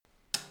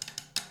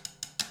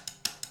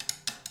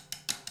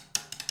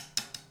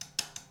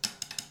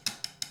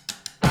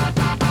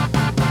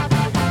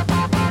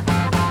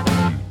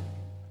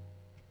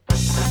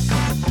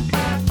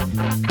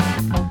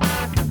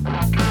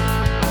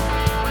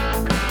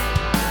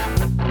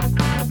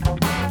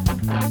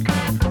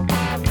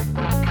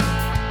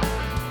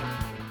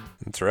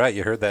That's right.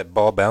 You heard that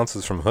ball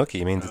bounces from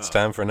Hooky. Means it's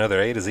time for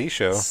another A to Z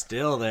show.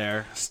 Still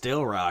there.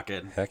 Still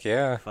rocking. Heck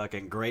yeah.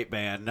 Fucking great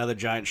band. Another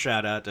giant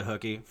shout out to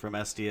Hooky from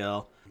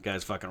STL. You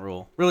guys fucking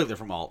rule. Really, they're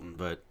from Alton,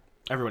 but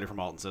everybody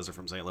from Alton says they're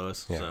from St.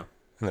 Louis. Yeah. So.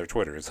 And their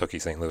Twitter is Hooky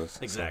St. Louis.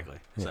 Exactly.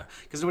 So, yeah.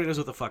 Because nobody knows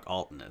what the fuck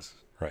Alton is.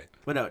 Right.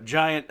 But no,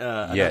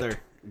 another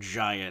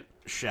giant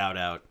shout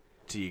out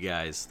to you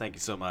guys. Thank you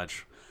so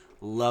much.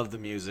 Love the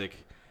music.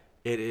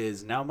 It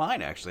is now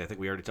mine, actually. I think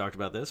we already talked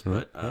about this,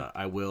 but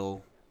I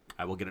will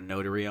get a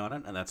notary on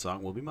it, and that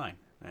song will be mine.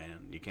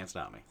 And you can't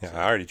stop me. Yeah, so.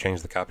 I already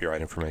changed the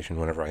copyright information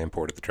whenever I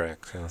imported the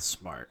track. So.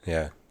 Smart.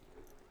 Yeah.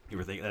 You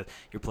were thinking that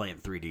you're playing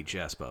 3D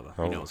chess, Bubba.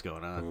 You know what's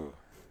going on. Ooh,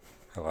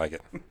 I like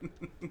it.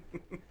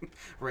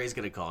 Ray's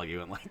gonna call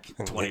you in like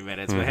 20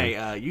 minutes, but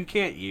hey, you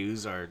can't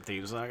use our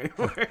theme song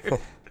anymore.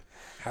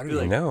 How do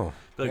you know?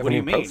 Like, what do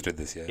you mean? Posted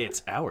this yet?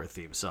 It's our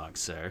theme song,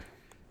 sir.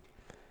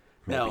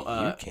 Maybe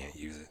no, you can't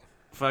use it.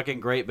 Fucking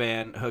great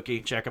band,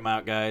 Hooky. Check them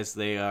out, guys.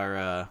 They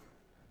are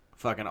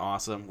fucking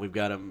awesome. We've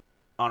got them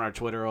on our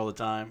Twitter all the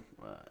time.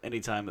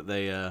 Anytime that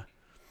they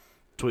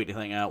tweet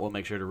anything out, we'll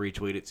make sure to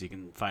retweet it so you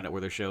can find out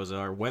where their shows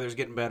are. Weather's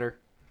getting better.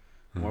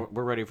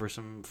 We're ready for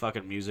some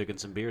fucking music and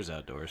some beers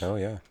outdoors. Oh,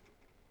 yeah.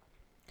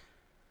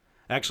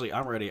 Actually,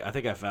 I'm ready. I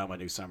think I found my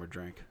new summer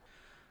drink.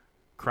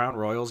 Crown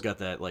Royal's got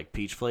that like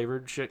peach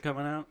flavored shit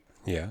coming out.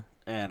 Yeah.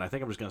 And I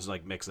think I'm just gonna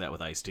like mix that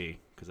with iced tea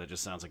because that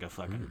just sounds like a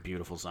fucking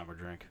beautiful summer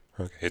drink.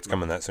 Okay, it's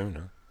coming that soon,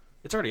 huh?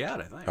 It's already out,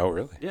 I think. Oh,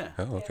 really? Yeah.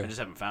 Oh, okay. I just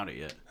haven't found it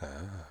yet. Ah.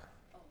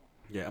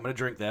 Yeah, I'm gonna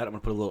drink that. I'm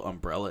gonna put a little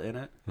umbrella in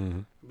it. Mm-hmm.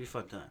 It'll be a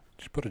fun time.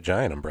 Just put a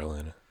giant umbrella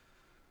in it.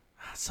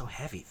 It's so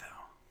heavy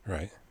though.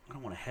 Right. I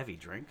don't want a heavy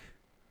drink.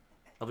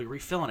 I'll be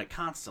refilling it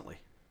constantly.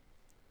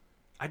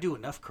 I do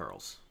enough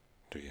curls.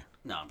 Do you?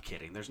 No, I'm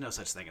kidding. There's no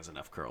such thing as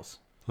enough curls.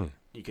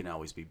 You can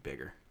always be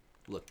bigger,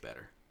 look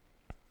better.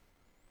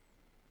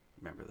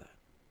 Remember that.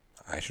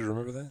 I should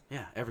remember that?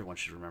 Yeah, everyone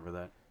should remember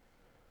that.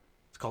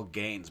 It's called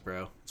gains,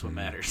 bro. That's what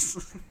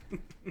matters.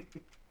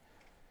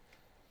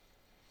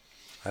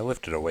 I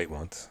lifted a weight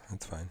once.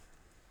 That's fine.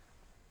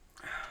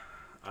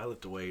 I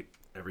lift a weight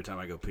every time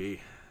I go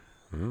pee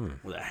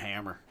with a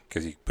hammer.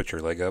 Because you put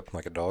your leg up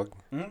like a dog?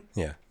 Mm-hmm.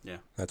 Yeah. Yeah.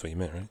 That's what you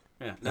meant, right?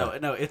 Yeah.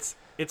 No,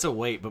 it's a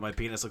weight, but my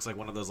penis looks like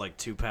one of those like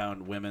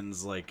 2-pound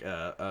women's like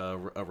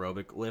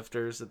aerobic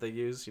lifters that they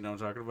use. You know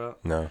what I'm talking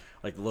about? No.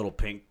 Like the little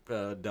pink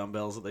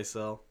dumbbells that they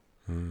sell.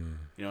 You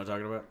know what I'm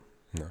talking about?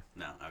 No.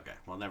 No. Okay.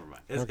 Well, never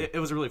mind. It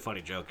was a really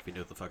funny joke if you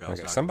knew what the fuck I was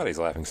talking Somebody's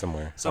laughing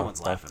somewhere.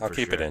 Someone's laughing. I'll for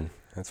keep sure. it in.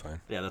 That's fine.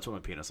 Yeah, that's what my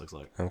penis looks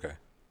like. Okay.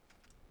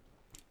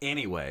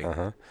 Anyway.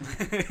 Uh-huh.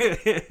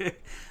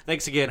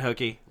 Thanks again,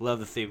 Hooky. Love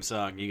the theme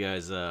song. You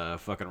guys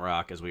fucking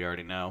rock, as we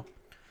already know.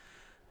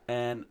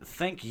 And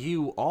thank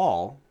you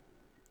all,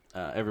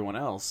 everyone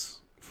else,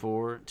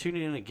 for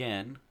tuning in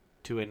again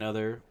to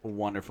another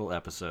wonderful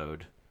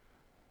episode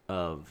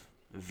of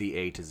the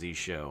A to Z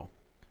Show.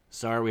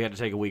 Sorry we had to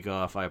take a week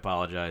off. I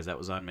apologize. That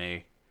was on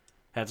me.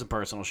 Had some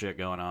personal shit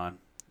going on.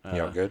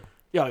 Y'all good?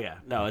 Oh, yeah.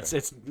 No, Okay.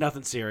 it's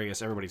nothing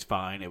serious. Everybody's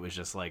fine. It was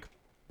just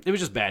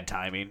bad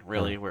timing,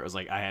 really, where it was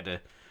like I had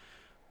to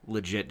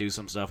legit do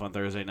some stuff on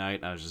Thursday night,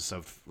 and I was just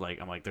so,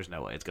 like, I'm like, there's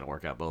no way it's going to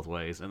work out both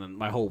ways. And then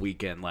my whole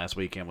last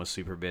weekend was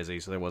super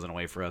busy, so there wasn't a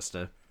way for us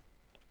to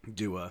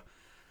do a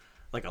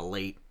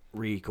late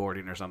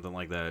recording or something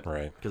like that.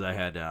 Right. Because I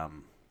had,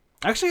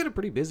 actually had a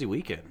pretty busy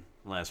weekend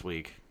last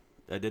week.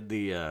 I did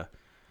the,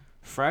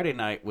 Friday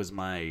night was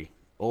my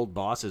old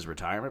boss's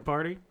retirement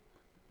party.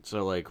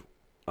 So, like,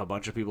 a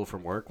bunch of people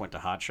from work went to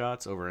Hot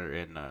Shots over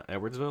in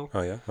Edwardsville.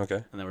 Oh, yeah? Okay.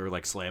 And then we were,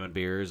 like, slamming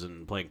beers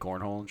and playing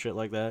cornhole and shit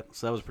like that.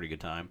 So that was a pretty good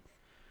time.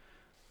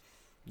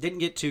 Didn't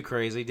get too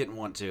crazy. Didn't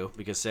want to.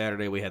 Because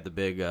Saturday we had the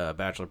big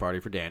bachelor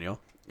party for Daniel.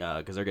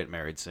 Because they're getting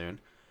married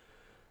soon.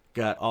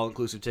 Got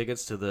all-inclusive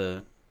tickets to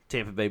the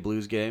Tampa Bay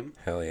Blues game.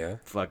 Hell yeah.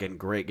 Fucking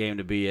great game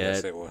to be at.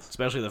 Yes, it was.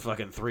 Especially the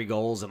fucking 3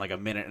 goals in like a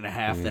minute and a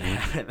half that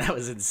happened. That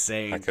was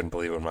insane. I couldn't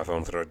believe when my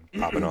phone started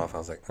popping off. I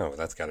was like, oh,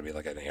 that's got to be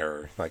like an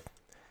error. Like,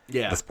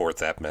 yeah. the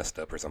sports app messed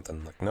up or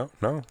something. Like, no.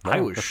 I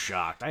was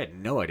shocked. I had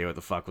no idea what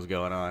the fuck was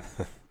going on.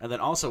 And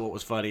then also what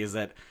was funny is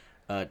that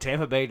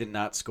Tampa Bay did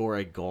not score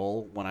a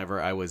goal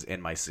whenever I was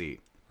in my seat.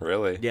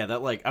 Really? Yeah,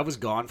 that like I was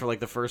gone for like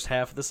the first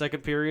half of the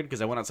second period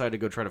because I went outside to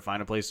go try to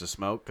find a place to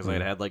smoke because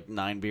I had like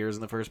 9 beers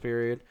in the first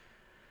period.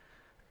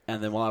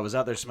 And then while I was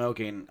out there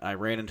smoking, I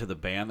ran into the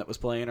band that was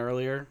playing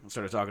earlier and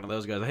started talking to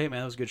those guys. Hey,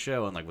 man, that was a good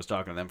show. And like was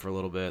talking to them for a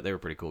little bit. They were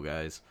pretty cool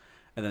guys.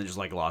 And then just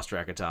like lost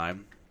track of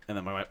time. And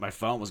then my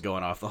phone was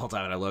going off the whole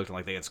time. And I looked and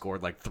like they had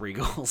scored like 3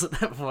 goals at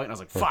that point. And I was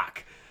like,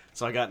 fuck.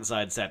 So I got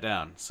inside and sat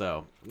down.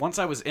 So once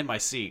I was in my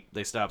seat,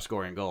 they stopped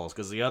scoring goals.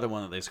 Because the other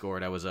one that they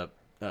scored, I was up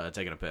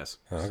taking a piss.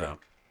 Oh, okay. So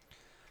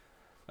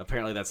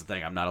apparently that's the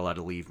thing. I'm not allowed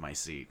to leave my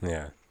seat.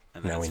 Yeah.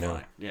 And Now that's we know.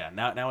 fine. Yeah,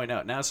 now I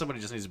know. Now somebody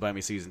just needs to buy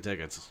me season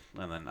tickets,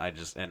 and then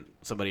and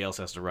somebody else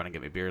has to run and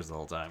get me beers the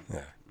whole time.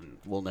 Yeah. And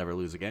we'll never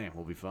lose a game.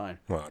 We'll be fine.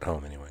 Well, at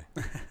home anyway.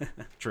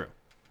 True.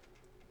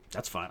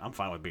 That's fine. I'm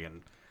fine with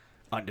being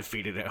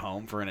undefeated at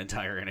home for an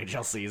entire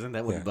NHL season.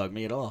 That wouldn't bug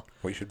me at all.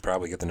 We should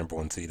probably get the number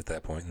 1 seed at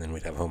that point, and then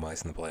we'd have home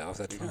ice in the playoffs.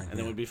 That's fine. And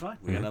then we'd be fine.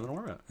 We got nothing to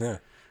worry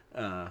about.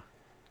 Yeah.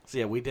 So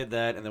yeah, we did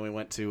that, and then we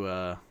went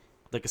to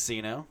the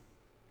casino.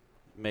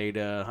 Made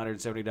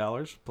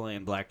 $170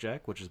 playing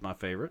blackjack, which is my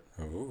favorite.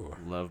 Ooh.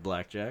 Love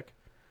blackjack.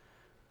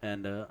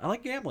 And I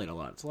like gambling a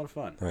lot. It's a lot of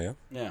fun. Oh, yeah?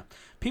 Yeah.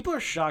 People are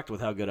shocked with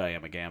how good I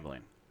am at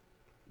gambling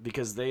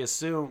because they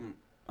assume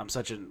I'm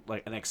such an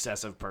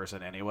excessive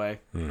person anyway,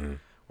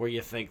 where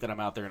you think that I'm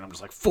out there and I'm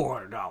just like,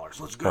 $400,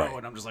 let's go, Right.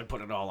 and I'm just like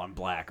putting it all on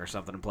black or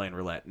something and playing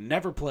roulette.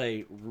 Never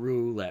play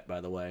roulette,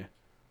 by the way.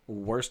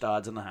 Worst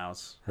odds in the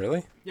house.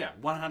 Really? Yeah,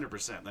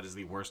 100%. That is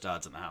the worst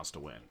odds in the house to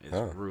win is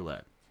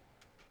roulette.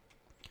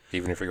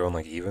 Even if you're going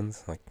like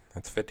evens? Like,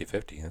 that's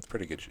 50-50. That's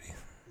pretty good.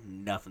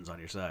 Nothing's on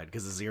your side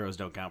because the zeros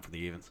don't count for the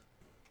evens.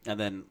 And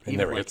then It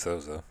never hits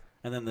those, though.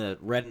 And then the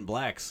red and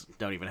blacks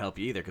don't even help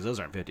you either because those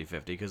aren't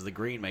 50-50 because the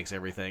green makes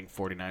everything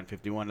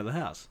 49-51 to the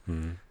house.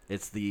 Mm-hmm.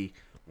 It's the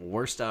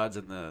worst odds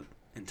in the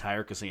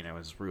entire casino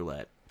is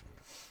roulette.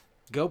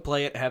 Go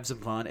play it, have some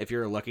fun. If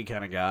you're a lucky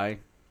kind of guy,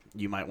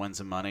 you might win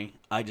some money.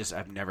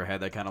 I've never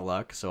had that kind of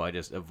luck, so I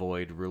just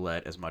avoid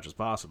roulette as much as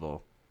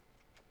possible.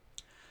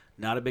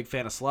 Not a big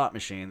fan of slot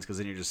machines because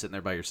then you're just sitting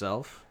there by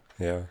yourself.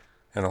 Yeah.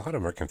 And a lot of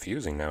them are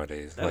confusing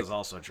nowadays. That is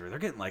also true.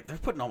 They're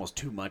putting almost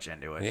too much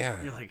into it.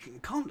 Yeah. You're like,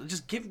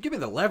 just give me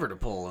the lever to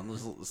pull and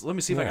let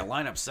me see if I can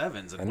line up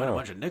sevens and win a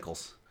bunch of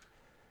nickels.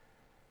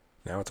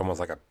 Now it's almost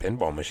like a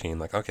pinball machine.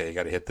 Like, okay, you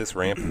got to hit this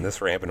ramp and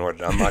this ramp in order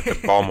to unlock the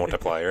ball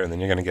multiplier, and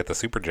then you're going to get the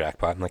super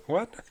jackpot. I'm like,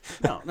 what?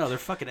 No, they're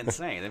fucking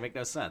insane. They make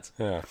no sense.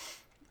 Yeah.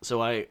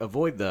 So I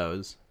avoid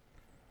those,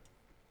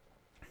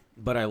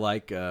 but I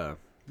like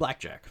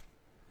blackjack.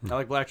 I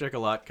like blackjack a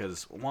lot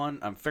because, one,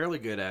 I'm fairly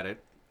good at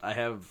it.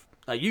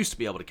 I used to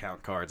be able to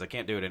count cards. I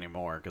can't do it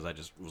anymore because I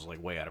just was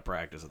like way out of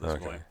practice at this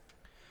point.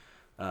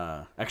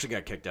 Actually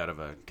got kicked out of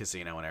a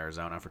casino in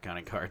Arizona for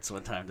counting cards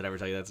one time. Did I ever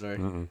tell you that story?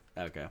 Mm-mm.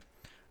 Okay.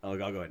 I'll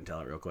go ahead and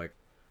tell it real quick.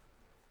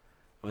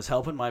 I was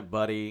helping my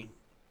buddy's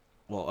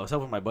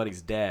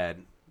dad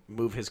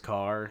move his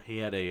car. He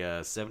had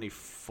a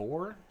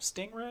 74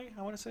 Stingray,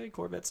 I want to say,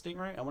 Corvette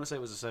Stingray. I want to say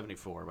it was a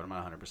 74, but I'm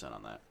not 100%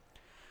 on that.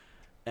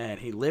 And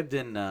he lived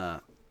in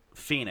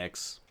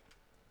Phoenix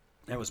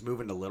and was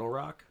moving to Little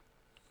Rock.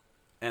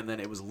 And then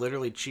it was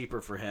literally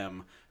cheaper for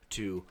him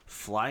to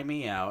fly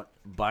me out,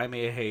 buy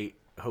me a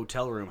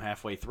hotel room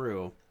halfway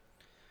through,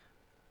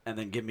 and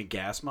then give me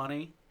gas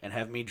money and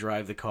have me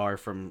drive the car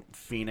from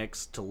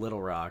Phoenix to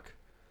Little Rock.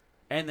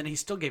 And then he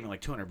still gave me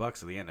like $200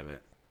 at the end of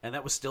it. And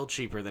that was still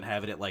cheaper than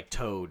having it like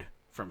towed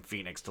from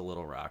Phoenix to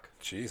Little Rock.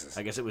 Jesus.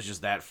 I guess it was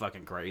just that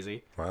fucking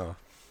crazy. Wow.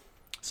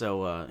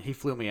 So he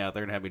flew me out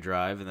there and had me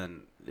drive, and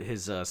then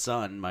his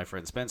son, my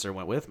friend Spencer,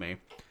 went with me.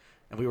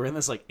 And we were in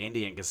this like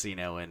Indian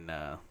casino in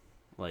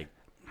like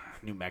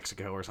New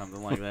Mexico or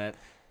something like that.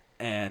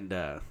 And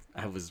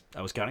I was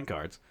counting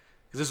cards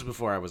because this was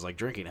before I was like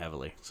drinking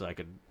heavily, so I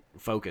could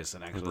focus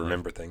and actually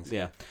remember things.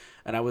 Yeah,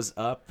 and I was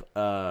up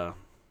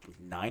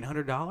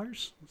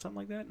 $900, something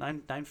like that,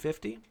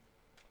 $950,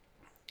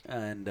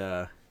 and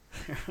there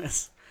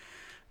was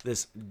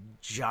this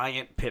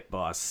giant pit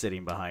boss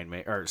standing behind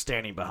me.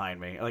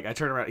 Like I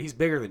turn around, he's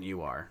bigger than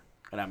you are,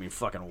 and I mean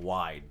fucking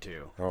wide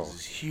too. Oh. He's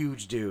this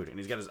huge dude, and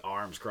he's got his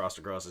arms crossed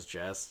across his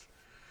chest.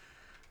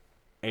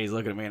 And he's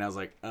looking at me, and I was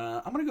like,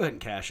 I'm going to go ahead and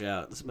cash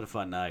out. This has been a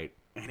fun night.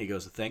 And he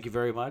goes, thank you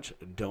very much.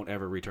 Don't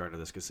ever return to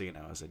this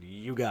casino. I said,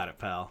 you got it,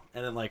 pal.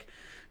 And then, like,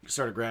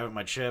 started grabbing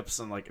my chips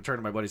and, like, turned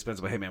to my buddy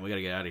Spencer, hey, man, we got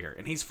to get out of here.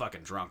 And he's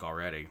fucking drunk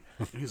already.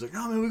 And he's like,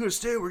 no, man, we got to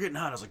stay. We're getting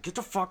hot. I was like, get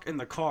the fuck in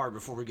the car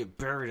before we get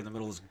buried in the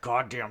middle of this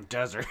goddamn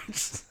desert.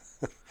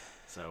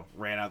 So,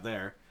 ran out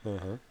there.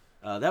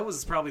 Uh-huh. That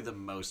was probably the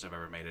most I've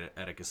ever made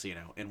at a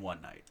casino in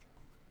one night.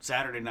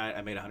 Saturday night,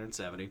 I made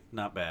 170.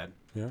 Not bad.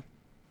 Yeah.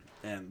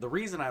 And the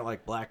reason I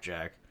like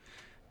blackjack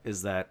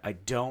is that I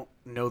don't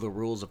know the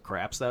rules of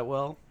craps that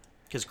well.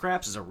 Because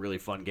craps is a really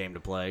fun game to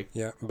play.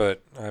 Yeah,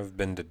 but I've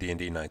been to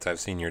D&D nights.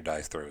 I've seen your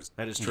dice throws.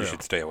 That is true. You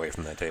should stay away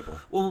from that table.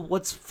 Well,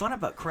 what's fun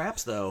about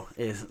craps, though,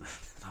 is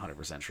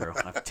 100% true.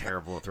 I'm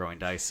terrible at throwing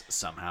dice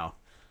somehow.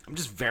 I'm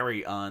just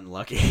very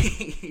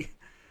unlucky.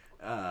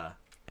 But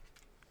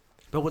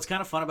what's kind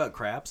of fun about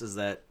craps is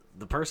that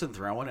the person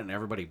throwing and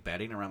everybody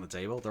betting around the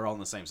table, they're all on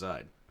the same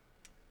side.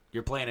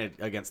 You're playing it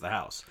against the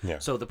house. Yeah.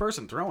 So the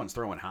person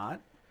throwing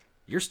hot.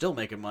 You're still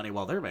making money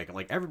while they're making.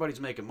 Like,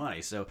 everybody's making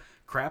money. So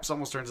craps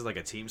almost turns into like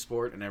a team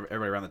sport, and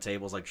everybody around the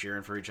table is like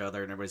cheering for each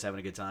other, and everybody's having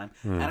a good time.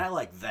 And I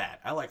like that.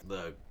 I like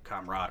the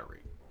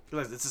camaraderie.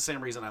 It's the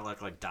same reason I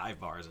like dive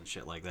bars and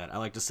shit like that. I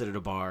like to sit at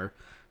a bar,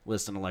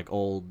 listen to like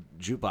old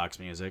jukebox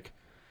music,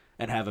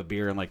 and have a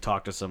beer and like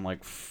talk to some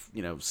like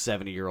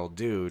 70-year-old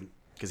dude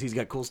because he's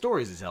got cool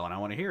stories to tell, and I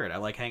want to hear it. I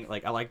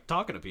like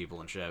talking to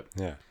people and shit.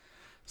 Yeah.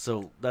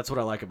 So that's what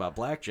I like about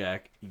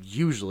blackjack.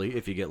 Usually,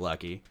 if you get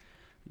lucky,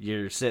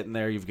 you're sitting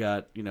there, you've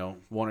got,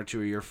 one or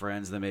two of your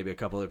friends, then maybe a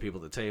couple other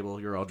people at the table.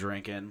 You're all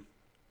drinking.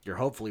 You're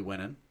hopefully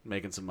winning,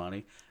 making some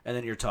money. And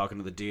then you're talking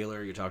to the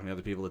dealer. You're talking to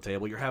other people at the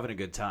table. You're having a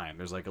good time.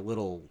 There's like a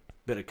little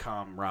bit of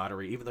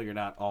camaraderie, even though you're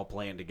not all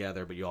playing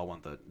together, but you all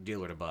want the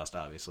dealer to bust,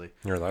 obviously.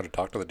 You're allowed to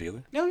talk to the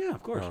dealer? Oh, yeah,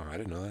 of course. Oh, I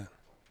didn't know that.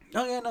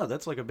 Oh, yeah, no,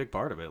 that's like a big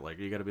part of it. Like,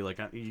 you got to be like,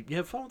 you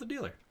have fun with the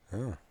dealer.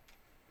 Oh.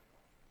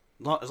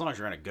 As long as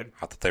you're in a good...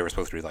 I thought they were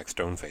supposed to be like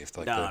stone-faced,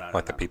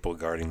 like the people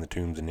guarding the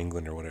tombs in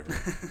England or whatever.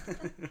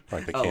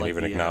 Like they can't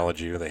even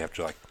acknowledge you. They have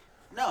to like...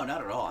 No,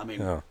 not at all. I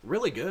mean,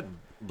 really good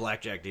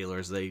blackjack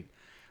dealers, they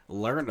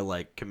learn to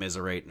like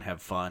commiserate and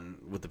have fun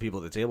with the people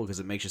at the table because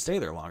it makes you stay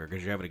there longer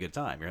because you're having a good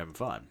time. You're having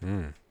fun.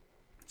 Mm.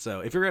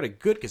 So if you're at a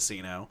good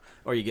casino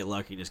or you get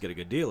lucky and just get a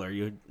good dealer,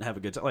 you have a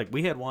good time. Like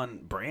we had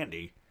one,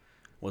 Brandy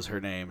was her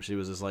name. She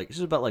was just like,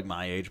 she's about like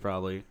my age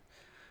probably,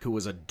 who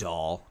was a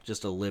doll,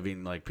 just a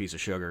living like piece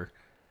of sugar.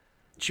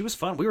 She was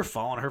fun. We were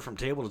following her from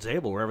table to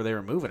table wherever they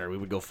were moving her. We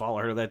would go follow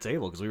her to that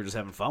table because we were just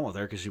having fun with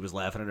her because she was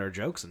laughing at our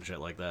jokes and shit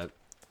like that.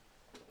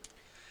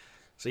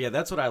 So yeah,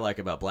 that's what I like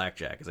about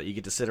blackjack is that you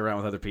get to sit around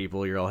with other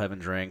people. You're all having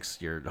drinks.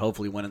 You're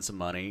hopefully winning some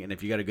money, and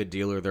if you got a good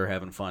dealer, they're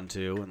having fun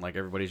too, and like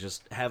everybody's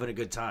just having a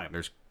good time.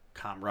 There's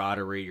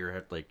camaraderie.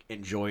 You're like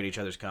enjoying each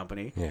other's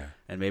company. Yeah.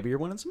 And maybe you're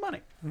winning some money.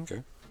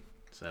 Okay.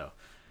 So,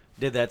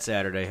 did that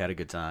Saturday. Had a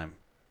good time.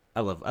 I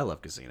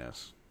love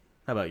casinos.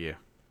 How about you?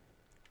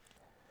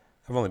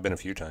 I've only been a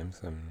few times.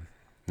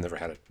 Never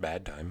had a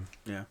bad time.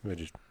 Yeah.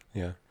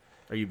 Yeah.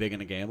 Are you big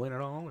into gambling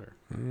at all, or?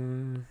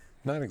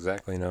 Not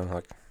exactly. No.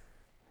 Like,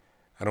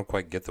 I don't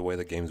quite get the way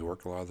the games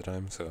work a lot of the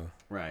time, so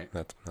Right.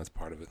 that's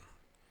part of it.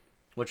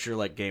 What's your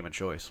like game of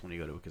choice when you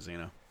go to a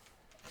casino?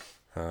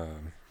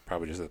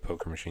 Probably just the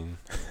poker machine,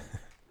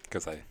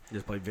 because I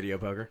Just play video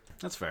poker.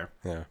 That's fair.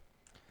 yeah,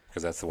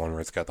 because that's the one where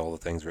it's got all the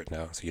things written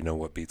out, so you know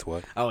what beats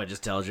what. Oh, it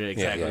just tells you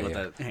exactly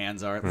what the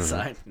hands are at the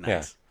side.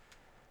 Nice.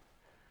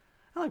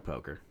 Yeah. I like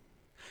poker.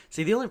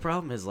 See, the only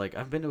problem is like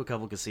I've been to a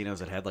couple casinos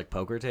that had like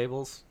poker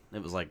tables.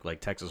 It was like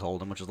Texas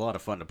Hold'em, which is a lot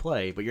of fun to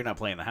play, but you're not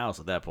playing the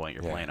house at that point.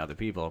 You're playing other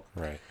people.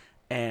 Right.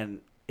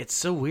 And it's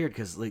so weird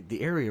because like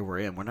the area we're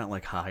in, we're not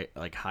like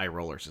high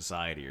roller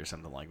society or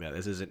something like that.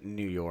 This isn't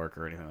New York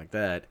or anything like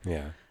that.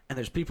 Yeah. And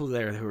there's people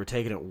there who are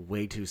taking it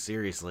way too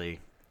seriously,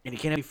 and you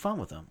can't have any fun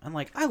with them. And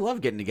like I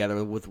love getting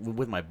together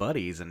with my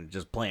buddies and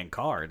just playing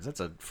cards.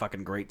 That's a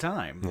fucking great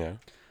time. Yeah.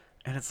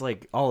 And it's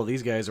like all of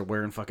these guys are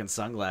wearing fucking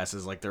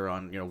sunglasses like they're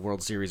on,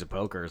 World Series of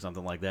Poker or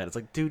something like that. It's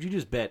like, dude, you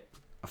just bet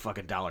a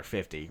fucking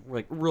 $1.50. We're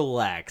like,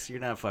 relax. You're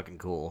not fucking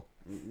cool.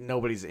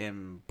 Nobody's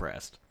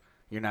impressed.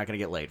 You're not going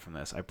to get laid from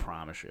this. I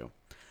promise you.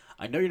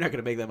 I know you're not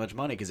going to make that much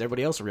money because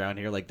everybody else around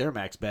here, like, their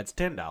max bet's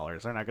 $10.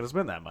 They're not going to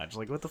spend that much.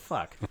 Like, what the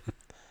fuck?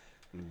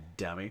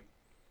 Dummy.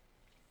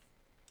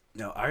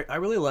 No, I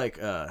really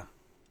like,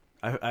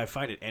 I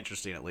find it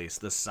interesting, at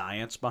least, the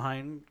science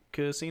behind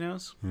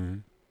casinos. Mm-hmm.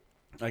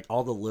 Like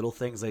all the little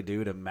things they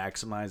do to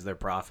maximize their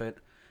profit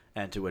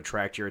and to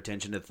attract your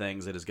attention to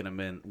things that is going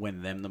to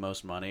win them the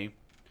most money.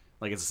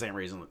 Like it's the same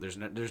reason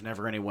there's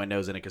never any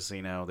windows in a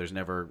casino. There's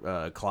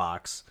never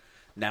clocks.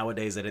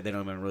 Nowadays they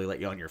don't even really let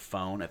you on your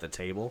phone at the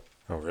table.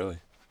 Oh, really?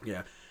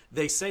 Yeah.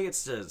 They say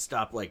it's to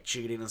stop like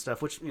cheating and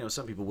stuff, which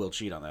some people will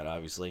cheat on that,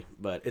 obviously.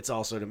 But it's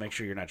also to make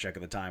sure you're not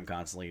checking the time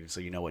constantly, so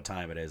you know what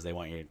time it is. They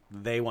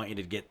want you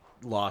to get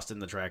lost in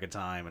the track of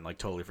time and like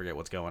totally forget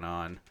what's going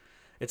on.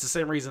 It's the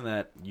same reason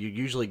that you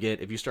usually get,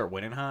 if you start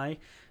winning high,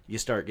 you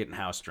start getting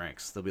house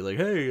drinks. They'll be like,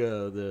 hey,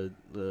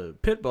 the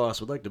pit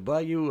boss would like to buy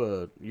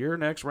you your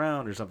next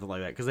round or something like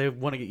that. Because they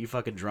want to get you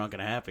fucking drunk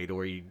and happy to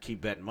where you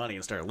keep betting money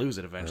and start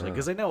losing eventually.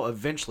 Because they know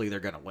eventually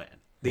they're going to win.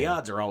 The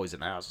odds are always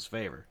in the house's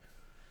favor.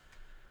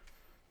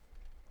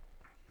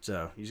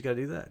 So you just got to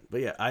do that.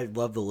 But yeah, I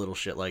love the little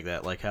shit like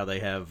that. Like how they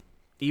have,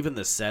 even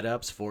the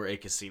setups for a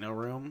casino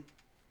room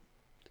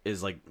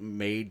is like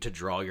made to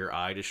draw your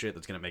eye to shit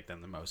that's going to make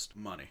them the most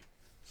money.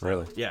 So,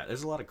 really? Yeah,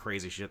 there's a lot of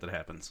crazy shit that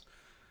happens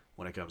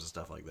when it comes to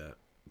stuff like that.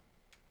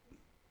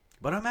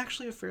 But I'm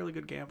actually a fairly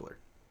good gambler.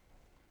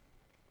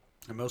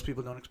 And most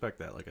people don't expect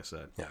that, like I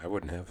said. Yeah, I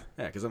wouldn't have.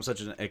 Yeah, because I'm such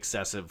an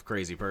excessive,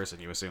 crazy person.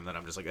 You assume that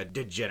I'm just like a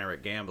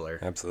degenerate gambler.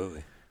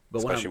 Absolutely. But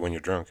especially when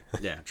you're drunk.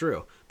 Yeah,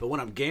 true. But when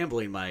I'm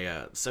gambling, my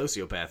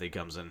sociopathy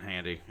comes in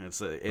handy.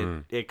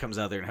 It comes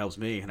out there and helps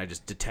me, and I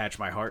just detach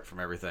my heart from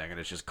everything, and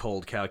it's just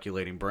cold,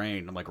 calculating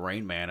brain. I'm like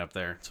Rain Man up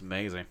there. It's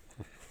amazing.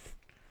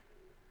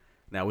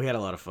 Now, we had a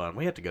lot of fun.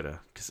 We had to go to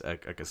a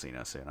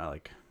casino soon. I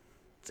like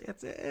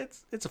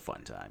it's a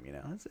fun time,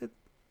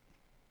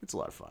 It's a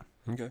lot of fun.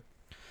 Okay.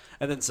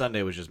 And then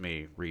Sunday was just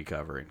me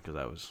recovering because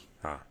I was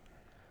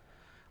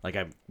like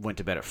I went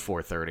to bed at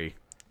 4:30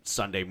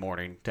 Sunday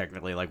morning.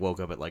 Technically, like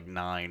woke up at like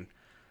 9,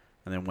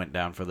 and then went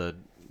down for the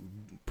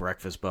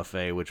breakfast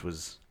buffet, which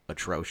was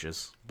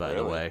atrocious. By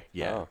the way,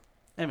 yeah. Oh.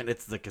 I mean,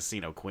 it's the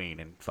Casino Queen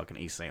in fucking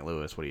East St.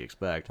 Louis. What do you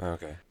expect?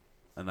 Okay.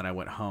 And then I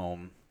went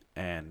home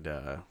and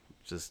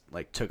just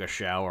like took a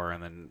shower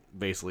and then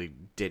basically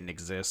didn't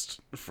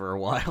exist for a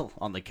while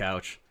on the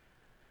couch.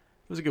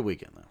 It was a good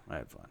weekend though. I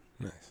had fun.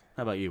 Nice.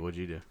 How about you? What'd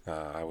you do?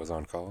 I was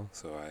on call,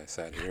 so I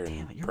sat here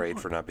damn and it,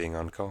 prayed for not being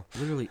on call.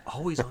 Literally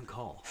always on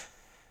call.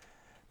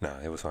 No,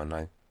 it was fun.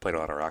 I played a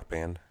lot of Rock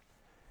Band.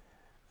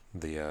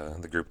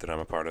 The group that I'm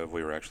a part of,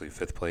 we were actually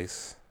 5th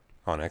place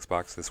on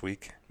Xbox this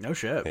week. No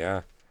shit.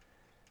 Yeah.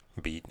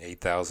 beat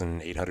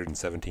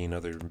 8,817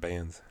 other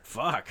bands.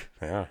 Fuck.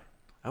 Yeah.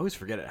 I always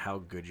forget how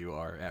good you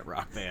are at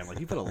Rock Band. Like,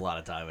 you put a lot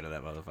of time into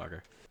that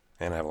motherfucker.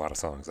 And I have a lot of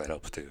songs. That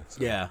helps, too.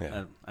 So,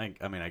 Yeah.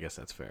 I mean, I guess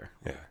that's fair.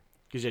 Yeah.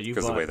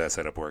 Because the way that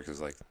setup works is,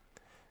 like,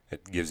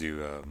 it gives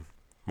you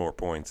more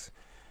points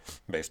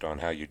based on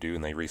how you do,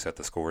 and they reset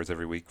the scores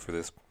every week for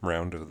this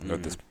round of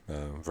this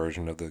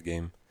version of the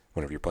game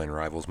whenever you're playing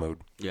Rivals mode.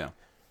 Yeah.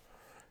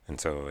 And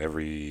so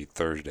every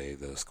Thursday,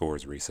 the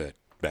scores reset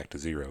back to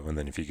 0. And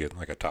then if you get,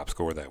 like, a top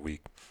score that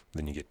week,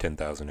 then you get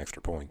 10,000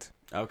 extra points.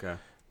 Okay.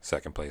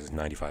 Second place is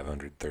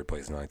 9,500. Third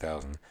place is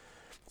 9,000.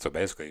 So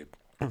basically,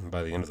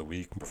 by the end of the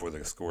week, before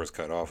the scores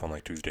cut off on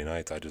like Tuesday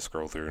nights, I just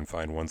scroll through and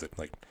find ones that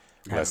like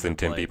less than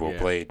 10 people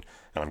played,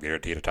 and I'm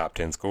guaranteed a top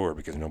 10 score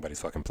because nobody's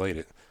fucking played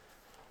it.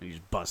 You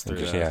just bust through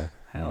just, that. yeah.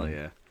 Hell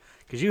yeah.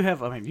 Because you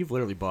have, I mean, you've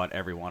literally bought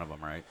every one of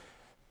them, right?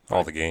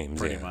 All the games,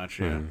 pretty much,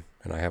 yeah.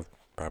 And I have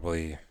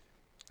probably.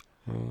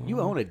 You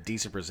own a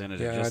decent percentage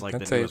of just like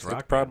I'd the say newest it's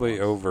Rock probably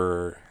Band ones.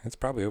 over. It's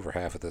probably over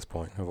half at this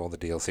point of all the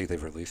DLC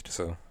they've released.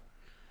 So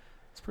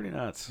It's pretty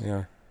nuts.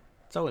 yeah.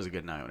 It's always a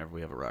good night whenever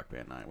we have a Rock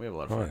Band night. We have a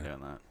lot of fun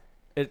doing that.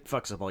 It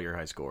fucks up all your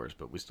high scores,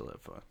 but we still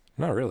have fun.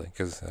 Not really,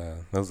 because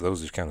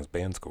those just count as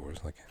band scores.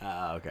 Like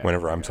okay.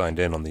 whenever I'm signed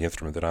in on the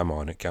instrument that I'm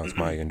on, it counts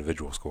my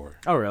individual score.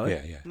 Oh, really?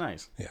 Yeah.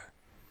 Nice. Yeah.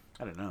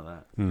 I didn't know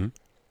that. Mm-hmm.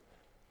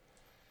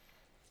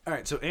 All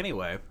right, so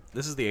anyway,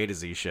 this is the A to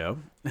Z show.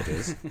 It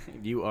is.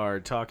 You are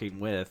talking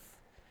with...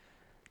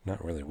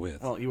 Not really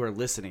with. Well, you are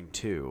listening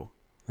to...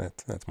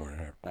 That's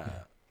more.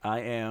 I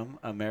am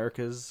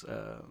America's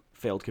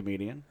failed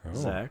comedian,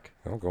 Zach.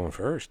 Oh, going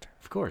first.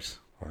 Of course.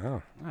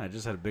 Wow. I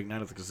just had a big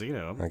night at the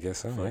casino. I guess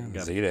so. Fucking Yeah.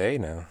 got Z to A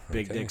now.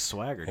 Big Okay. dick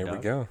swagger, Here dog.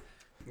 we go.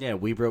 Yeah,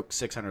 we broke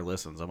 600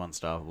 listens. I'm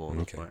unstoppable at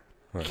this Okay. point.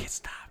 Well, Can't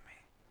stop me.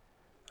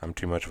 I'm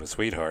too much of a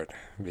sweetheart,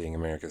 being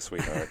America's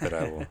sweetheart, that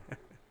I will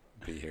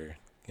be here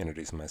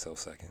introducing myself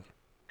second.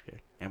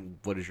 Okay. And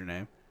what is your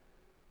name?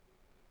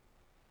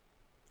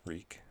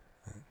 Reek.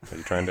 Are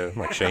you trying to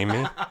like shame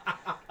me?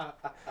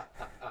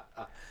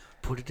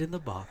 Put it in the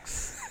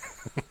box.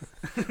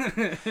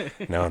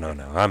 No.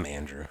 I'm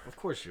Andrew. Of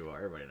course you are.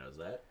 Everybody knows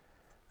that.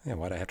 Yeah,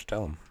 why'd I have to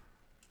tell him?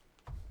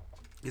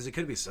 Because it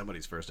could be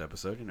somebody's first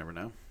episode. You never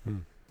know. All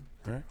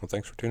right. Well,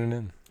 thanks for tuning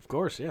in. Of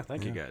course, yeah.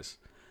 Thank you guys.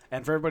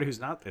 And for everybody who's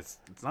not, it's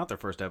not their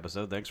first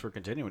episode. Thanks for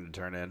continuing to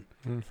turn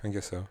in. I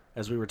guess so.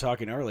 As we were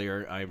talking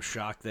earlier, I am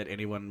shocked that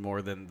anyone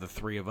more than the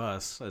three of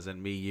us, as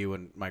in me, you,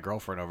 and my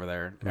girlfriend over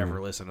there, ever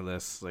listen to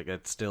this. Like,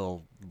 it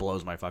still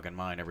blows my fucking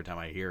mind every time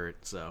I hear it.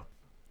 So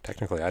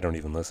Technically, I don't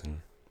even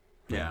listen.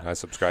 Yeah. I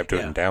subscribe to it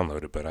Yeah. and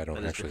download it, but I don't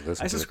That is actually true.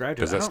 listen I to it. subscribe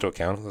to it. Does I that don't- still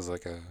count as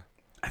like a...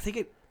 I think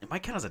it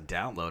might count as a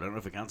download. I don't know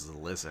if it counts as a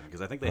listen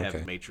because I think they Okay.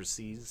 have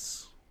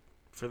matrices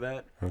for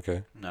that.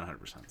 Okay. Not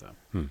 100%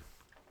 though.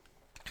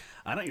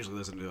 I don't usually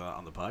listen to it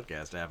on the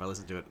podcast app. I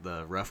listen to it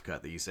the rough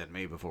cut that you sent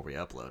me before we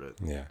upload it.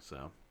 Yeah.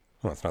 So.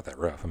 Well, it's not that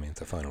rough. I mean, it's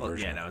a final Well,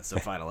 version. yeah, no, it's the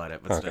final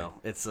edit, but Okay. still,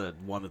 it's a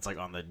one that's like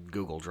on the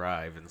Google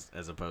Drive,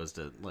 as opposed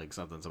to like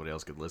something somebody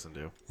else could listen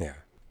to. Yeah.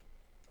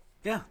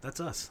 Yeah, that's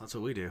us. That's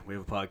what we do. We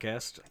have a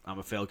podcast. I'm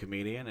a failed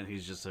comedian, and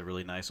he's just a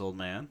really nice old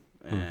man.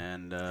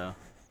 And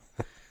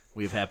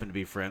we've happened to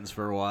be friends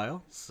for a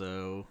while,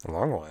 so A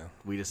long while.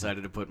 we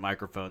decided to put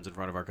microphones in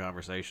front of our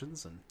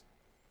conversations and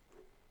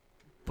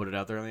put it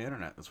out there on the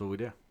internet. That's what we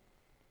do.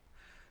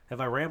 Have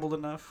I rambled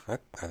enough?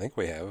 I think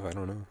we have. I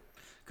don't know.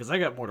 Because I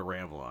got more to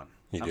ramble on.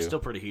 You I'm do? still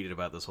pretty heated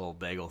about this whole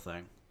bagel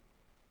thing.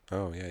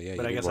 Oh, yeah. But You I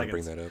did guess want I to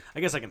can bring that up. I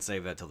guess I can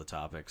save that till the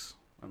topics.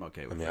 I'm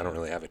okay I with mean, that. I don't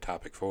really have a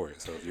topic for it,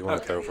 so if you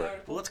want to throw for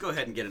it. Well, let's go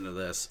ahead and get into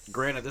this.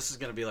 Granted, this is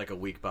going to be like a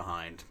week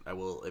behind. I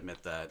will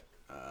admit that.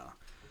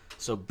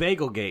 So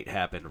Bagelgate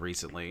happened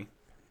recently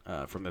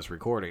from this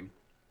recording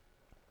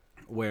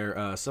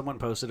where someone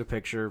posted a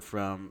picture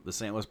from the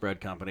St. Louis Bread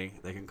Company.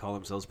 They can call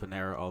themselves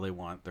Panera all they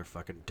want. They're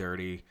fucking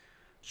dirty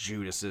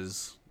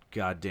Judases,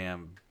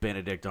 goddamn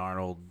Benedict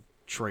Arnold,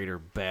 traitor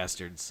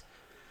bastards.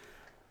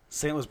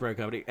 St. Louis Bread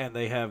Company, and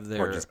they have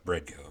their... Or just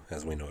Breadco,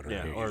 as we know it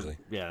around here usually.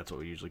 Yeah, that's what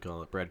we usually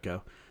call it,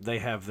 Breadco. They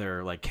have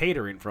their like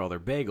catering for all their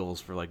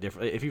bagels for like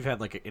different. If you've had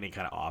like any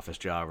kind of office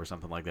job or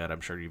something like that, I'm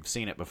sure you've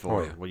seen it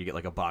before. Oh, yeah. Where you get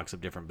like a box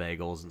of different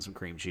bagels and some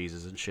cream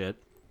cheeses and shit.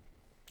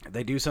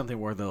 They do something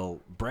where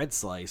they'll bread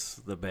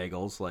slice the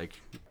bagels, like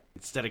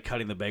instead of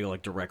cutting the bagel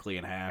like directly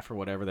in half or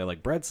whatever, they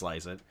like bread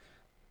slice it.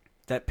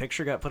 That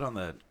picture got put on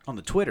the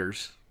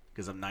Twitters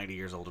because I'm 90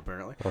 years old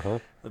apparently.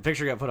 The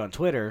picture got put on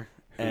Twitter.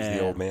 Who's the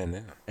old man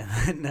now?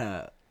 And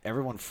then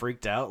everyone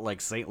freaked out like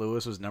St.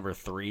 Louis was number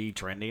 3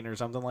 trending or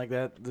something like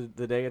that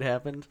the day it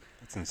happened.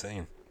 That's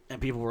insane.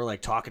 And people were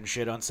like talking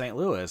shit on St.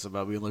 Louis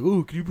about being like,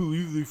 oh, can you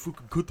believe they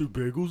fucking cut their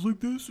bagels like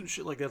this and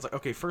shit like that. It's like,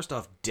 okay, first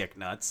off, dick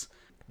nuts.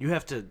 You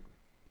have to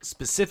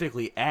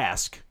specifically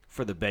ask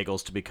for the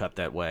bagels to be cut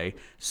that way.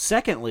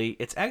 Secondly,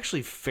 it's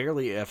actually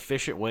fairly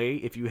efficient way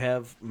if you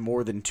have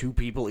more than 2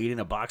 people eating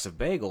a box of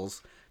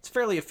bagels. It's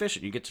fairly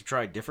efficient. You get to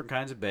try different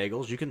kinds of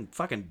bagels. You can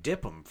fucking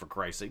dip them, for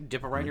Christ's sake.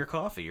 Dip it right in your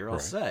coffee. You're all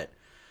set.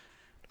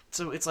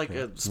 So it's like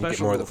a special. You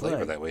get more of the flavor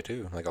thing. that way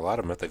too. Like a lot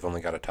of them, if they've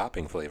only got a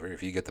topping flavor,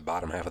 if you get the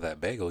bottom half of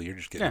that bagel, you're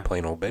just getting a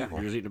plain old bagel. Yeah,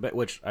 you're just eating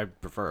which I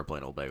prefer a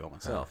plain old bagel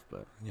myself.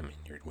 But I mean,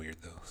 you're weird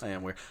though. So. I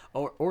am weird.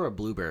 Or a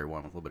blueberry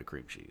one with a little bit of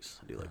cream cheese.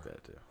 I do like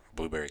that too.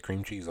 Blueberry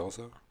cream cheese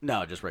also?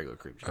 No, just regular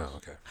cream cheese. Oh,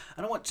 okay.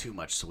 I don't want too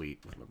much sweet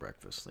with my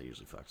breakfast. That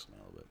usually fucks me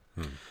a little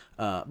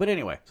bit. But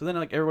anyway, so then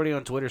like everybody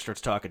on Twitter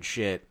starts talking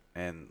shit,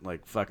 and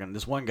like fucking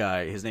this one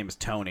guy, his name is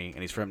Tony,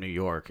 and he's from New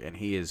York, and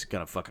he is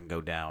gonna fucking go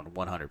down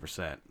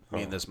 100%.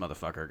 Me and this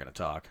motherfucker are gonna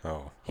talk.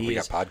 Oh, we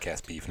got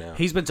podcast beef now.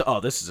 He's been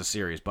this is a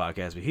serious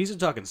podcast, but he's been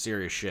talking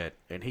serious shit,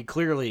 and he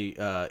clearly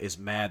is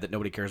mad that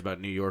nobody cares about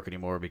New York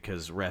anymore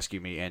because Rescue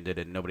Me ended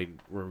and nobody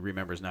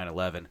remembers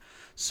 9/11.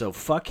 So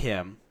fuck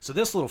him. So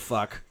this little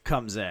fuck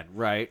comes in,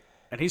 right?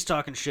 And he's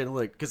talking shit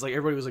like, because like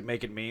everybody was like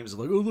making memes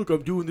like, oh look,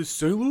 I'm doing this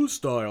St. Louis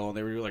style, and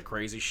they were doing like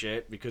crazy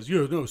shit because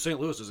St.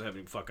 Louis doesn't have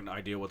any fucking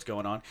idea what's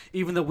going on.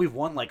 Even though we've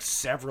won like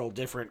several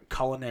different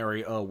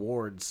culinary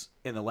awards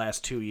in the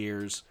last 2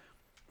 years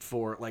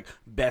for like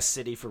best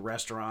city for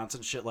restaurants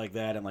and shit like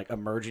that, and like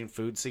emerging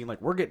food scene,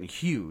 like we're getting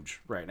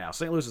huge right now.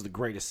 St. Louis is the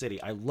greatest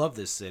city. I love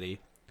this city.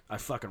 I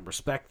fucking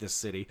respect this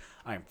city.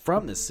 I am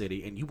from this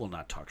city, and you will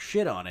not talk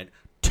shit on it,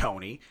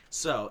 Tony.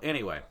 So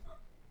anyway.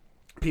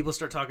 People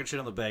start talking shit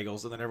on the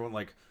bagels, and then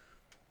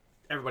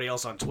everybody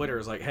else on Twitter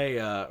is like, hey,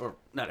 or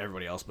not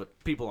everybody else,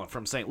 but people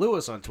from St.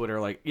 Louis on Twitter are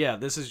like, yeah,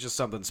 this is just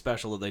something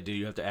special that they do.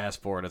 You have to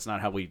ask for it. It's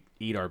not how we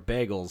eat our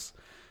bagels.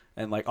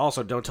 And like,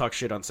 also, don't talk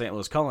shit on St.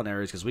 Louis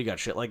culinaries because we got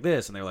shit like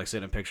this. And they're like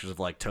sending pictures of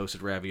like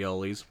toasted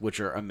raviolis,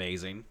 which are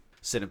amazing.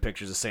 Sending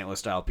pictures of St. Louis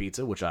style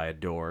pizza, which I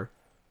adore.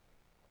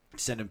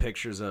 Sending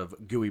pictures of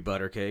gooey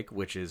butter cake,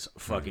 which is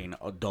fucking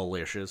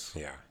delicious.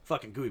 Yeah.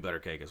 Fucking gooey butter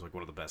cake is like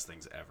one of the best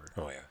things ever.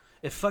 Oh, yeah.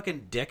 If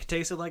fucking dick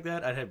tasted like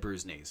that, I'd have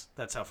bruised knees.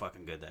 That's how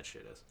fucking good that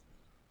shit is.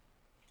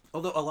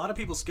 Although a lot of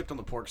people skipped on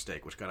the pork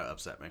steak, which kind of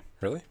upset me.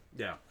 Really?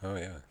 Yeah. Oh,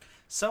 yeah.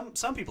 Some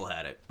people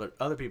had it, but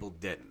other people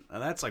didn't.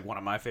 And that's like one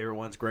of my favorite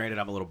ones. Granted,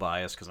 I'm a little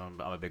biased because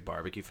I'm a big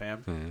barbecue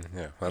fan.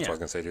 Yeah, that's what I was going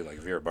to say, too. Like,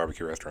 if you're a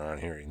barbecue restaurant out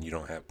here and you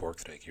don't have pork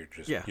steak,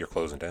 you're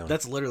closing down.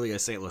 That's literally a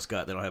St. Louis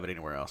gut. They don't have it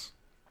anywhere else.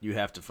 You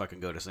have to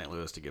fucking go to St.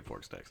 Louis to get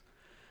pork steaks.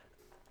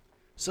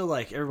 So,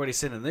 like, everybody's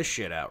sending this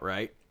shit out,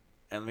 right?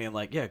 And being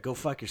like, yeah, go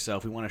fuck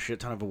yourself. We won a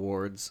shit ton of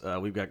awards.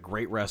 We've got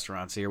great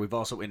restaurants here. We've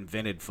also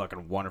invented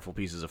fucking wonderful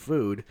pieces of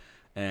food.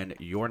 And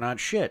you're not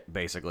shit,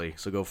 basically.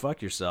 So go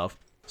fuck yourself.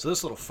 So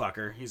this little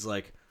fucker, he's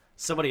like,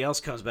 somebody else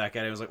comes back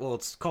at him and was like, well,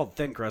 it's called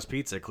thin crust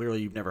pizza.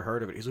 Clearly you've never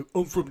heard of it. He's like,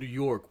 I'm from New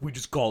York. We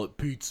just call it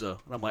pizza.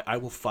 And I'm like, I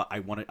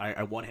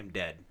want him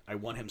dead. I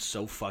want him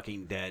so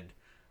fucking dead.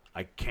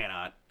 I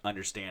cannot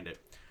understand it.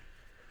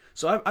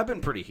 So I've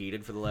been pretty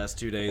heated for the last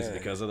 2 days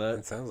because of that.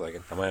 It sounds like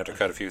it. I might have to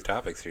cut a few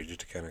topics here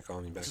just to kind of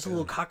calm you back Just down. a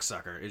little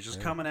cocksucker. It's just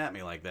coming at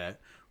me like that.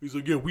 He's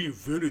like, yeah, we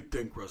invented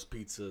thin crust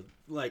pizza.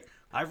 Like,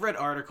 I've read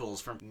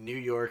articles from New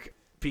York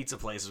pizza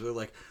places where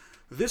they're like,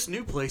 this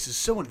new place is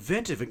so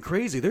inventive and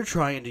crazy, they're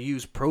trying to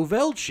use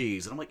Provel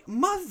cheese. And I'm like,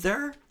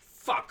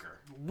 motherfucker.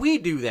 We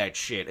do that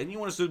shit. And you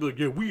want us to be like,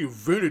 yeah, we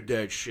invented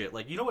that shit.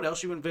 Like, you know what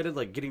else you invented?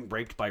 Like, getting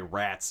raped by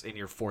rats in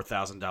your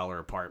 $4,000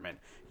 apartment.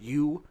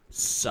 You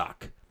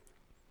suck.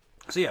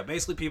 So yeah,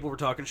 basically people were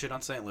talking shit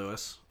on St.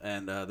 Louis,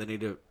 and they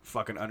need to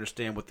fucking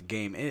understand what the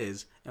game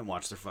is and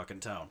watch their fucking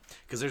tone.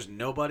 Because there's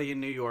nobody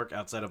in New York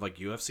outside of like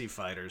UFC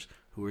fighters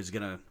who is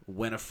gonna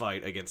win a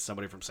fight against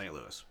somebody from St.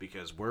 Louis.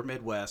 Because we're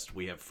Midwest,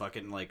 we have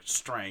fucking like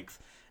strength,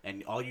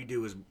 and all you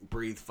do is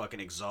breathe fucking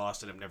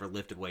exhaust and have never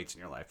lifted weights in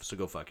your life. So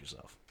go fuck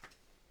yourself.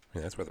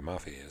 Yeah, that's where the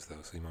mafia is, though,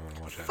 so you might want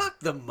to watch out. Fuck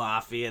the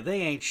mafia.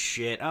 They ain't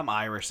shit. I'm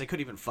Irish. They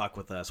couldn't even fuck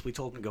with us. We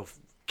told them to go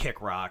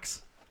kick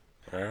rocks.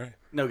 All right.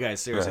 No, guys,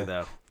 seriously,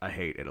 though, I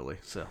hate Italy,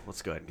 so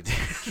let's go ahead and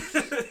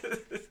continue.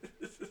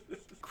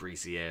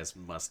 Greasy-ass,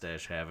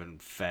 mustache-having,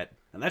 fat,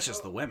 and that's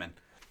just the women.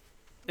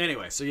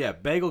 Anyway, so yeah,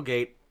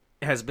 Bagelgate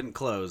has been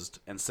closed,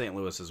 and St.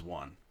 Louis has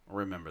won.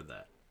 Remember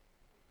that.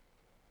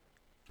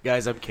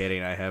 Guys, I'm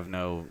kidding. I have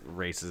no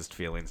racist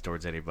feelings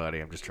towards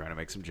anybody. I'm just trying to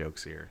make some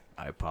jokes here.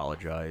 I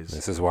apologize.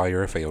 This is why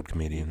you're a failed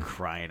comedian.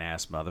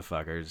 Crying-ass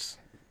motherfuckers.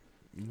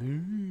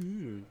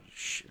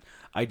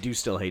 I do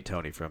still hate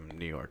Tony from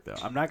New York, though.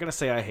 I'm not going to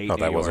say I hate New York.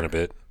 Oh, that wasn't a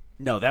bit?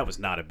 No, that was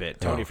not a bit.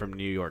 Tony from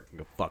New York can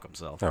go fuck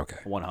himself. Okay.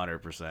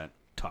 100%.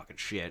 Talking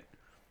shit.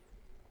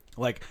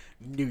 Like,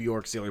 New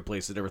York's the only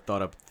place that ever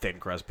thought up thin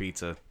crust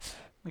pizza.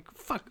 Like,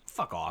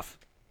 fuck off.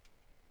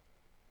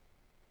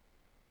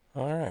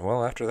 All right.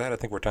 Well, after that, I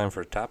think we're time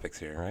for topics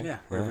here, right? Yeah.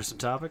 Ready for some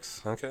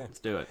topics? Okay. Let's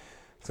do it.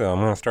 So I'm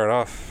going to start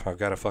off. I've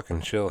got a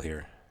fucking chill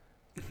here.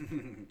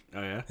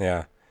 Oh, yeah?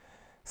 Yeah.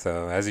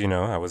 So, as you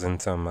know, I was in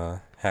some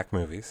hack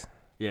movies.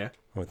 Yeah,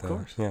 of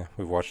course. Yeah,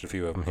 we've watched a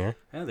few of them here.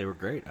 Yeah, they were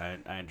great. I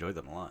enjoyed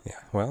them a lot.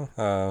 Yeah, well,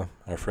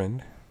 our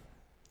friend,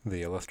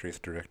 the illustrious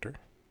director,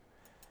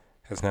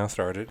 has now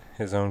started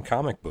his own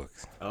comic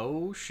books.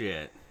 Oh,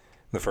 shit.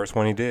 The first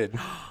one he did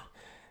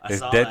is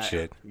saw Dead that.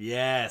 Shit.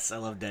 Yes, I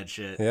love Dead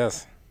Shit.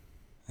 Yes.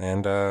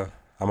 And I'm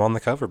on the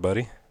cover,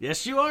 buddy.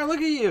 Yes, you are.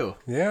 Look at you.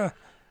 Yeah.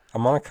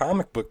 I'm on a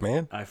comic book,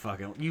 man.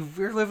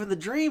 You're living the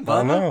dream, Bubba.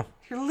 I know.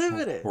 You're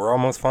living it. We're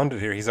almost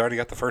funded here. He's already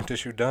got the first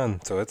issue done,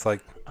 so it's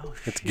like,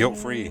 it's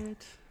guilt-free.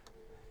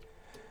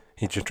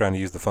 He's just trying to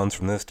use the funds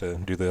from this to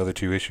do the other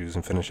 2 issues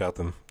and finish out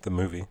the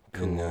movie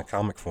in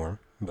comic form.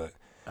 But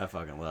I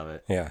fucking love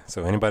it. Yeah,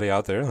 so anybody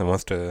out there that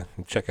wants to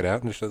check it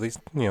out and just at least,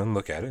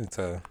 look at it, it's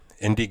a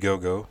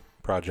Indiegogo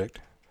project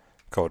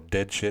called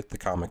Dead Shit, the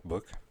comic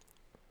book.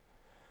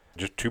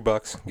 Just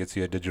 $2 gets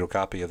you a digital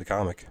copy of the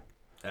comic.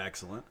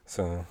 Excellent.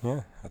 So,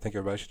 yeah, I think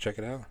everybody should check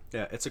it out.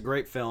 Yeah, it's a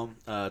great film.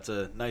 It's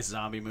a nice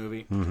zombie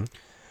movie. Mm-hmm.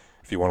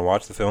 If you want to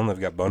watch the film, they've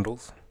got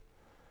bundles.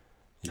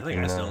 I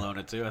think I still own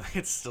it, too. I think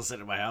it's still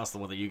sitting in my house, the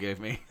one that you gave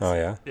me. Oh,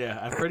 yeah? Yeah,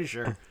 I'm pretty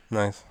sure.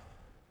 Nice.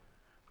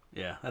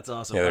 Yeah, that's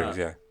awesome.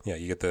 Yeah,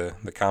 you get the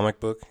comic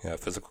book,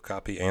 physical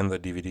copy, and the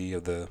DVD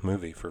of the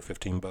movie for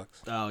 $15.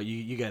 Oh,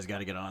 you guys got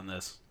to get on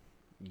this.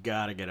 You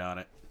got to get on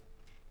it.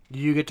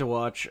 You get to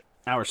watch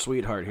our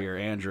sweetheart here,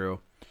 Andrew,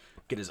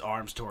 get his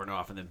arms torn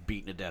off and then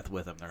beaten to death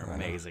with him. They're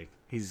amazing.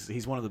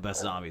 He's one of the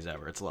best zombies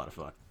ever. It's a lot of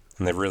fun.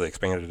 And they've really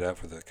expanded it out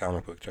for the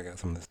comic book. Check out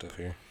some of this stuff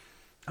here.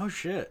 Oh,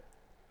 shit.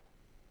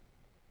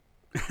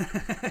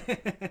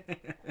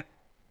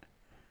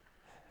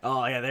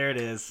 Oh, yeah, there it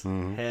is.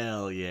 Mm-hmm.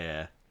 Hell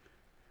yeah.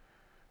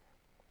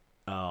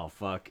 Oh,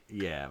 fuck.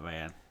 Yeah,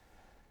 man.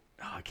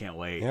 Oh, I can't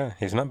wait. Yeah,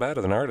 he's not bad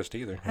as an artist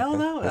either. Hell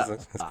no.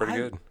 That's pretty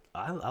good.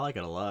 I like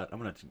it a lot. I'm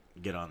going to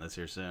get on this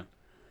here soon.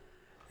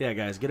 Yeah,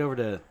 guys, get over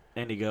to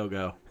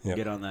Indiegogo. Yep.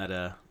 Get on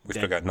that. We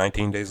still got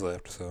 19 days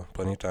left, so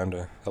plenty of time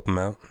to help him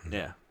out.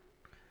 Yeah.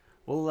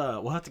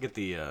 We'll have to get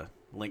the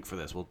link for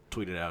this. We'll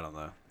tweet it out on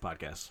the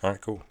podcast. All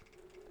right, cool.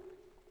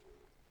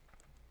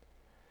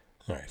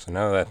 All right, so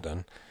now that's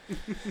done,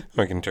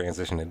 we can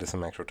transition into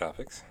some actual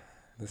topics.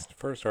 This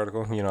first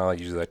article, I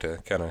usually like to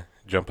kind of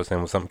jump us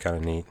in with something kind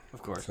of neat.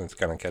 Of course. So it's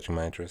kind of catching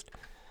my interest.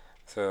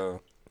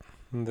 So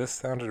this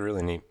sounded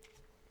really neat.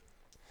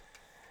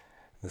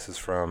 This is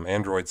from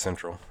Android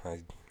Central.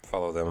 I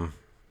follow them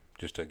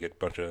just to get a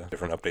bunch of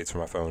different updates for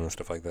my phone and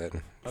stuff like that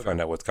and find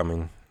out what's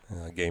coming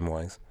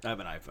game-wise. I have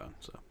an iPhone,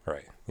 so.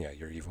 Right. Yeah,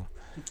 you're evil.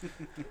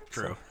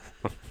 True.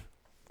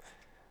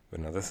 But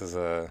no, this is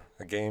a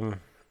game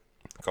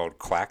called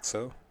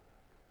Klaxo,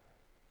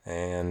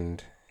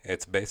 and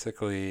it's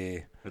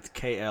basically... It's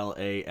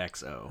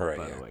Klaxo, right,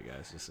 by the way,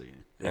 guys, just so you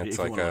know. It's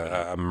like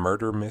a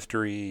murder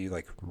mystery,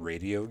 like,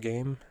 radio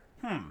game.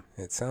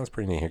 It sounds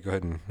pretty neat. Here, go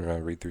ahead and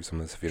read through some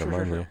of this if you don't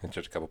mind. Sure. It's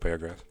just a couple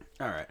paragraphs.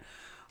 All right.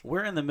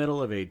 We're in the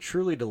middle of a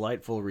truly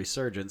delightful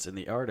resurgence in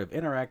the art of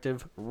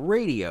interactive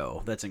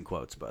radio. That's in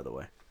quotes, by the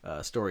way.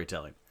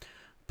 Storytelling.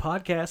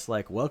 Podcasts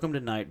like Welcome to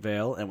Night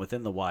Vale and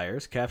Within the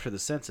Wires capture the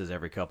senses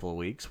every couple of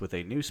weeks with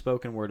a new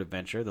spoken word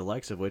adventure, the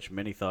likes of which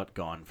many thought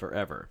gone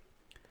forever.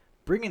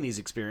 Bringing these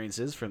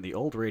experiences from the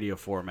old radio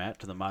format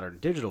to the modern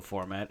digital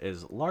format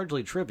is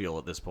largely trivial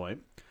at this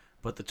point,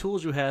 but the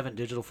tools you have in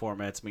digital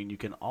formats mean you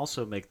can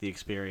also make the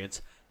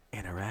experience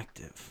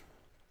interactive.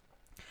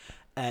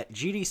 At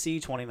GDC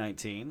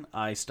 2019,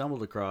 I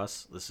stumbled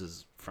across, this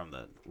is from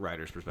the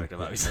writer's perspective,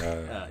 obviously.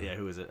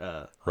 Who is it?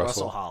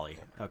 Russell Holly.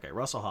 Okay,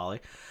 Russell Holly.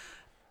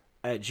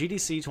 At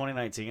GDC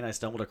 2019, I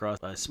stumbled across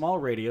a small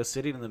radio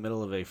sitting in the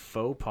middle of a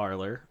faux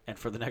parlor, and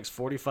for the next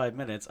 45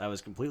 minutes, I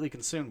was completely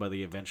consumed by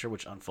the adventure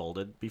which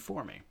unfolded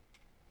before me.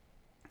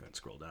 Go ahead and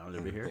scroll down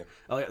over here. Yep.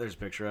 Oh, yeah, there's a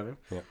picture of him.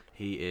 Yep.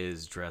 He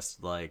is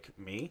dressed like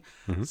me.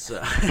 Mm-hmm.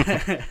 So,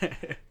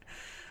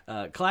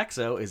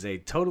 Klaxo is a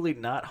totally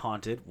not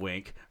haunted,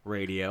 wink,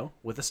 radio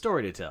with a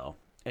story to tell.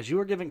 As you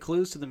are given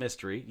clues to the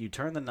mystery, you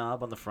turn the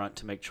knob on the front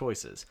to make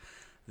choices.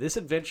 This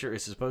adventure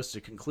is supposed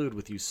to conclude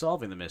with you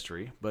solving the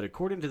mystery, but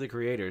according to the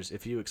creators,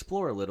 if you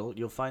explore a little,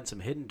 you'll find some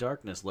hidden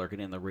darkness lurking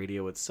in the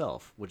radio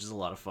itself, which is a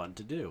lot of fun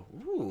to do.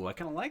 Ooh, I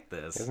kind of like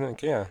this. Isn't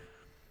it? Yeah.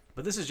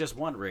 But this is just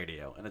one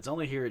radio, and it's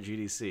only here at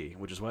GDC,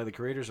 which is why the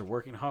creators are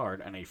working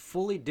hard on a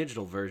fully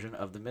digital version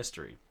of the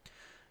mystery.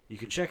 You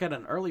can check out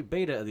an early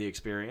beta of the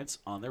experience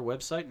on their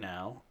website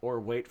now,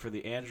 or wait for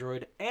the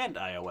Android and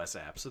iOS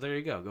app. So there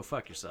you go. Go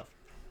fuck yourself.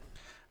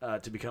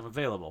 To become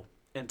available.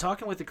 In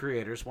talking with the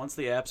creators, once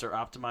the apps are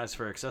optimized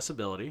for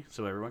accessibility,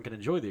 so everyone can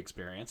enjoy the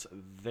experience,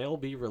 they'll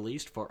be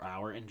released for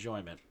our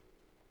enjoyment.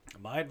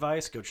 My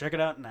advice, go check it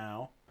out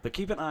now, but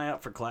keep an eye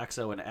out for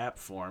Klaxo in app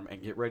form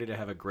and get ready to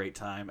have a great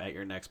time at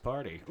your next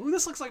party. Ooh,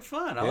 this looks like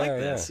fun. I like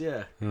this,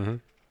 yeah. Mm-hmm.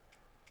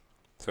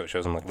 So it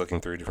shows them like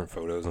looking through different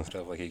photos and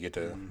stuff. Like you get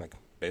to like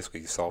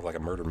basically solve like a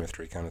murder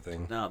mystery kind of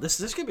thing. No,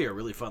 this could be a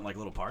really fun like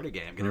little party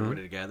game. Get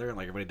everybody together and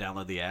like everybody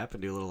download the app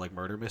and do a little like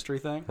murder mystery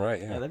thing.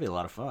 Right. Yeah. Yeah, that'd be a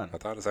lot of fun. I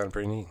thought it sounded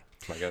pretty neat.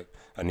 Like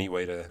a neat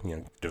way to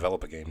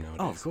develop a game nowadays.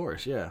 Oh, of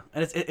course, yeah.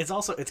 And it's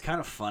also kind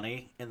of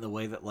funny in the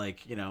way that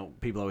like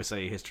people always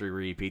say history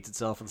repeats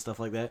itself and stuff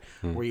like that.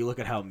 Where you look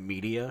at how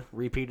media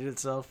repeated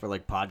itself, or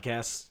like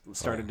podcasts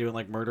started doing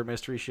like murder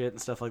mystery shit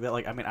and stuff like that.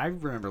 Like I mean, I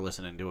remember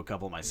listening to a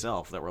couple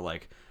myself that were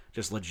like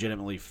just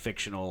legitimately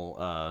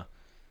fictional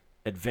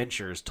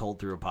adventures told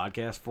through a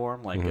podcast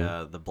form, like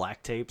the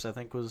Black Tapes, I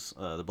think was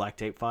the Black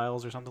Tape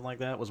Files or something like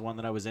that was one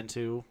that I was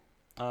into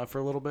for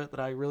a little bit that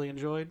I really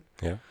enjoyed.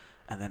 Yeah.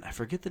 And then I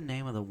forget the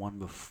name of the one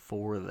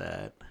before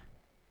that.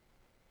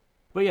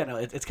 But yeah, no,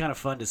 it's kind of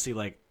fun to see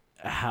like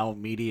how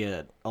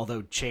media,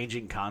 although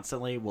changing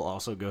constantly, will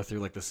also go through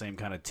like the same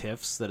kind of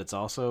tiffs that it's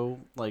also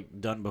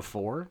like done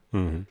before.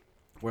 Mm-hmm.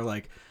 Where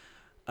like,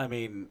 I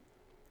mean,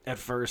 at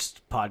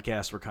first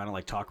podcasts were kind of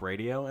like talk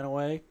radio in a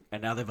way,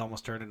 and now they've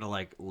almost turned into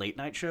like late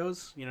night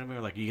shows. You know what I mean?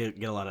 Where, like you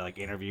get a lot of like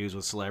interviews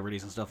with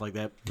celebrities and stuff like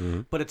that.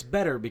 Mm-hmm. But it's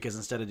better because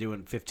instead of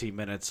doing 15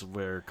 minutes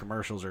where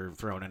commercials are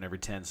thrown in every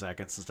 10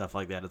 seconds and stuff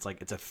like that, it's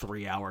like it's a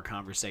 3-hour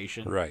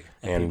conversation, Right?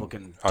 And people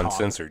can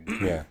uncensored.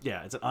 talk. Yeah,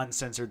 Yeah, it's an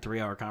uncensored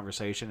 3-hour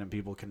conversation, and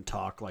people can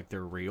talk like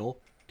they're real.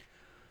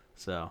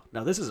 So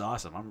no, this is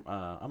awesome.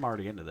 I'm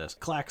already into this.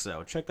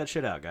 Claxo, check that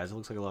shit out, guys. It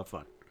looks like a lot of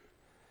fun.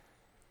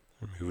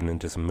 Moving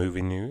into some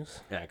movie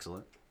news.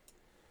 Excellent.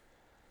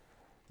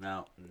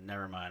 No,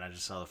 never mind. I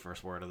just saw the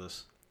first word of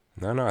this.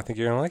 No, I think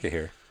you're gonna like it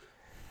here.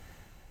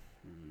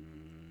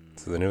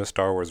 So the newest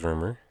Star Wars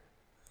rumor: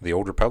 the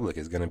Old Republic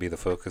is going to be the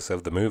focus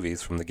of the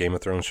movies from the Game of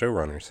Thrones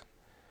showrunners.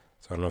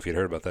 So I don't know if you'd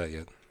heard about that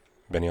yet.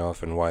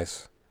 Benioff and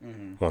Weiss.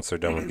 Mm-hmm. Once they're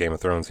done with Game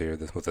of Thrones here,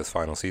 with this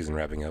final season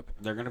wrapping up,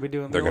 They're going to be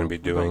doing. They're going to be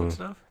doing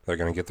stuff. They're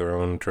going to get their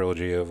own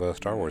trilogy of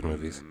Star Wars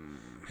movies,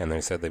 and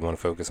they said they want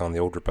to focus on the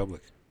Old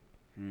Republic.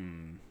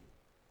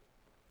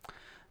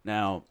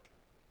 Now,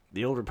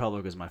 the Old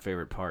Republic is my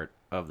favorite part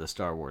of the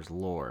Star Wars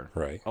lore.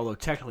 Right. Although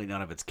technically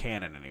none of it's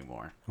canon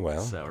anymore.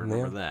 Well, so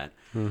remember that.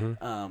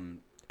 Mm-hmm.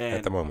 And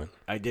at the moment,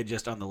 I did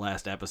just on the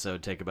last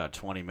episode take about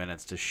 20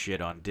 minutes to shit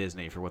on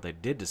Disney for what they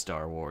did to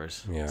Star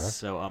Wars. Yeah.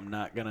 So I'm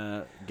not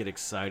gonna get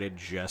excited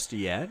just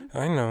yet.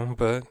 I know,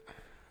 but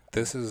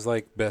this is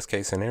like best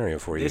case scenario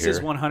for you. This here.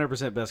 is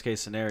 100% best case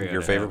scenario.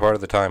 Your favorite part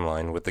of the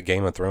timeline with the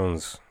Game of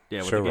Thrones.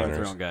 Yeah, with showrunners. the Game of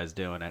Thrones guys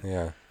doing it.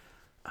 Yeah.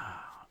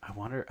 I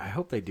wonder. I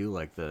hope they do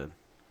like the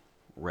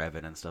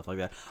Revan and stuff like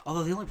that.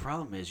 Although the only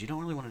problem is you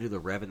don't really want to do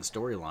the Revan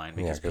storyline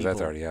because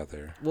that's already out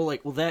there. Well,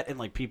 that and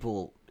like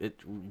people,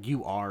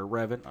 you are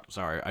Revan.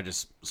 Sorry, I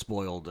just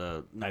spoiled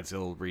Knights of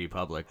the Old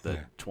Republic, the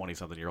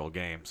 20-something-year-old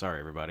game. Sorry,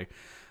 everybody.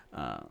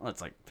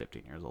 It's like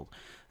 15 years old,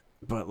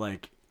 but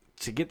like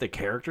to get the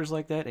characters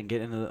like that and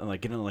get into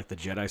like the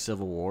Jedi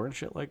Civil War and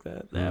shit like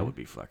that, that would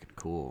be fucking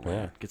cool. Man.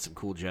 Yeah. Get some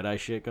cool Jedi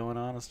shit going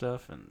on and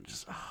stuff, and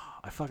just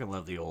I fucking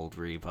love the Old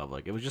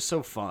Republic. It was just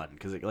so fun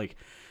because like.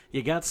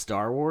 You got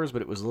Star Wars,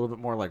 but it was a little bit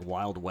more like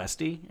Wild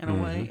Westy in a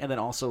way, and then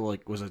also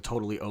like was a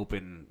totally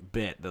open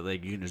bit that they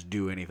you can just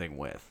do anything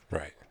with.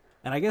 Right.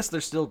 And I guess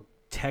they're still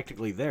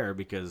technically there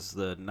because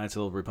the Knights of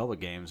the Old Republic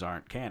games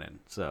aren't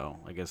canon. So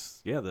I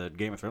guess the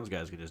Game of Thrones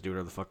guys can just do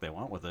whatever the fuck they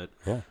want with it,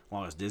 as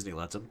long as Disney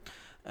lets them.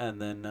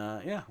 And then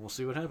we'll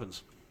see what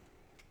happens.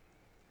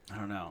 I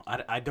don't know.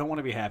 I don't want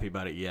to be happy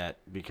about it yet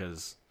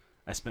because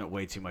I spent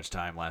way too much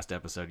time last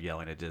episode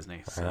yelling at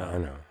Disney. So. I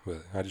know,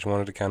 but I just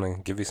wanted to kind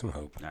of give you some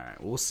hope. All right,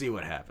 we'll see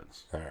what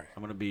happens. All right.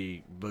 I'm going to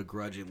be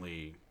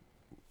begrudgingly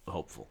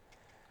hopeful.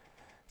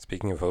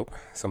 Speaking of hope,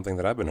 something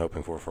that I've been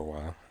hoping for a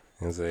while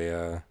is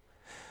a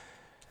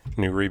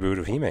new reboot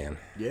of He-Man.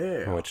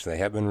 Yeah. Which they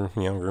have been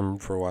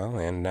rumored for a while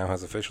and now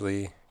has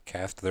officially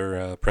cast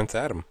their Prince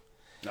Adam.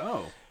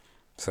 Oh.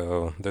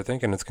 So they're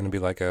thinking it's going to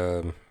be like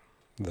the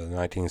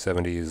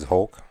 1970s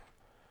Hulk,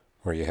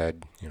 where you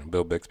had,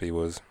 Bill Bixby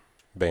was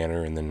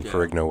Banner, and then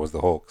Ferrigno was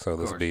the Hulk. So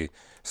this will be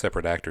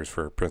separate actors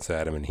for Prince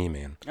Adam and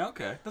He-Man.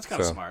 Okay, that's kind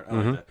of smart. I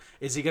like that.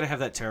 Is he gonna have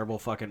that terrible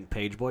fucking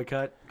Page Boy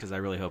cut? Because I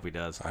really hope he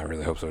does. I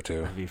really hope so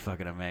too. That'd be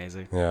fucking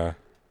amazing. Yeah,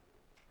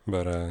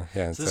 but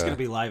Is this gonna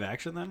be live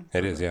action then?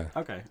 It is, yeah.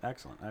 Okay,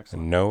 excellent.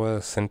 And Noah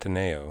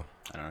Centineo.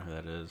 I don't know who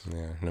that is.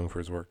 Yeah, known for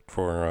his work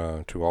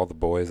for To All the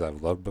Boys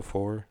I've Loved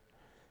Before,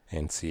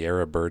 and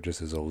Sierra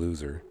Burgess is a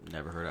Loser.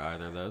 Never heard of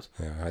either of those.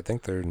 Yeah, I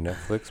think they're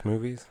Netflix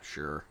movies.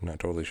 Sure. Not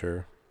totally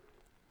sure.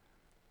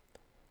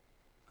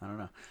 I don't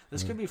know.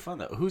 This could be fun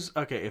though.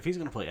 If he's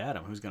gonna play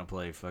Adam, who's gonna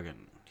play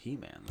fucking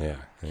He-Man? Yeah,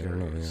 I don't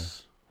know. Yeah.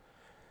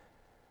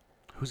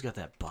 Who's got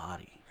that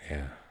body?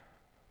 Yeah,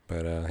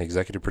 but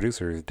executive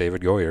producer is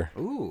David Goyer.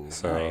 Ooh,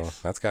 so nice.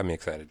 That's got me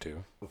excited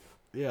too.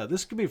 Yeah,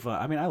 this could be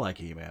fun. I mean, I like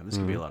He-Man. This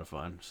could be a lot of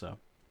fun. So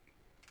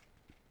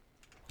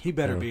he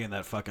better be in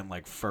that fucking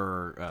like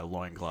fur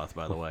loincloth,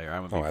 by the way, or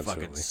I'm gonna be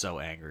fucking so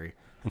angry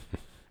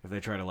if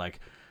they try to like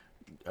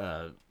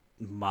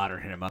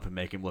modern him up and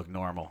make him look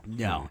normal.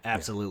 No,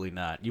 absolutely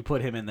not. You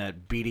put him in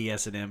that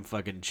BDSM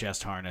fucking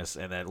chest harness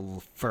and that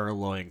fur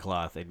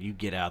loincloth, and you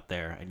get out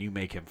there and you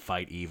make him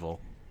fight evil.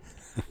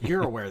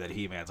 You're aware that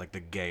He-Man's like the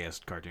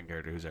gayest cartoon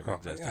character who's ever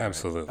existed.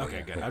 Absolutely. Right?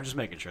 Okay, good. I'm just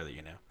making sure that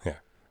you know. Yeah.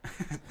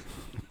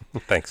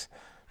 Thanks.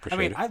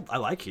 Appreciate it. I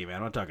like He-Man.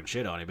 I'm not talking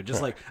shit on him, but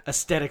just like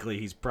aesthetically,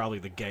 he's probably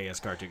the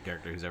gayest cartoon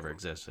character who's ever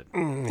existed.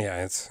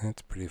 Yeah, it's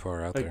pretty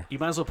far out there. You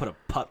might as well put a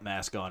pup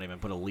mask on him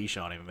and put a leash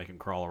on him and make him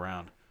crawl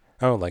around.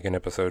 Oh, like in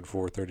episode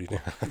 432.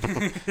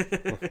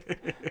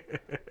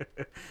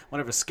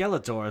 Whenever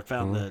Skeletor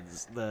found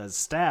the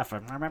staff.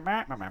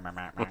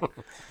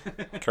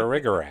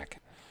 Karigarak.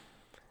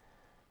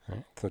 All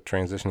right, so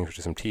transitioning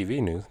to some TV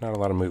news. Not a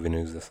lot of movie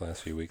news this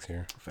last few weeks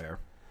here. Fair.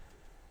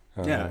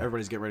 Yeah,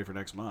 everybody's getting ready for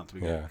next month.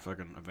 We got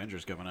fucking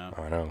Avengers coming out.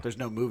 I know. There's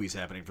no movies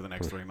happening for the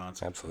next 3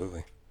 months.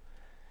 Absolutely.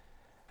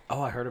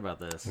 Oh, I heard about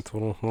this. It's a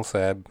little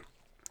sad.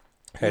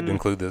 Had to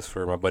include this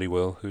for my buddy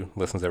Will, who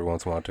listens every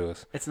once in a while to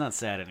us. It's not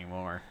sad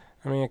anymore.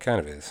 I mean, it kind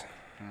of is.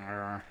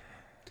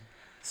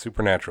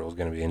 Supernatural is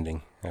going to be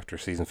ending after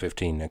season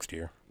 15 next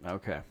year.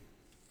 Okay.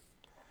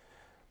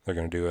 They're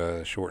going to do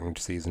a shortened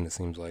season, it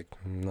seems like.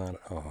 Not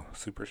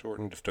super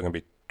shortened. It's still going to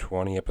be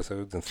 20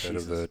 episodes instead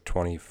of the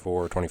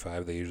 24 or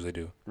 25 they usually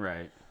do.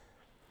 Right.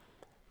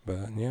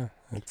 But, yeah,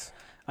 it's...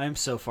 I am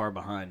so far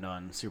behind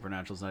on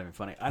Supernatural, it's not even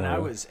funny. And I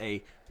was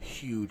a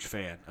huge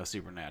fan of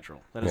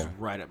Supernatural. That is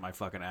right at my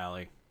fucking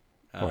alley.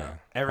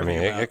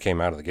 It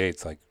came out of the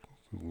gates, like,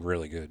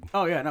 really good.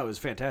 Oh, yeah, no, it was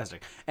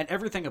fantastic. And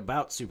everything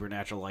about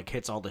Supernatural, like,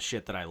 hits all the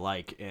shit that I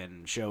like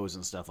in shows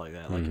and stuff like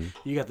that. Like,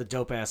 you got the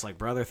dope-ass, like,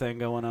 brother thing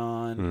going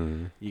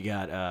on. You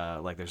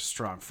got, like, there's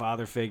strong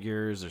father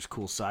figures. There's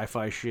cool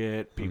sci-fi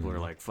shit. People are,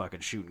 like,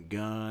 fucking shooting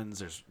guns.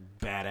 There's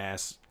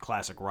badass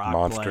classic rock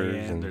monsters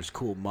playing. There's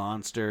cool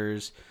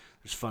monsters.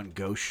 There's fun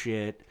ghost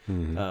shit.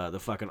 The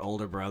fucking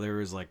older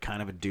brother is like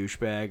kind of a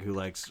douchebag who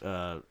likes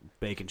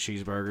bacon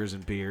cheeseburgers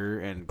and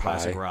beer and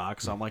classic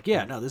rock. So I'm like,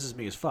 yeah, no, this is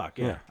me as fuck.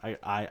 Yeah.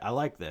 I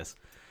like this.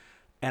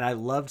 And I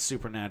loved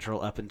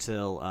Supernatural up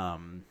until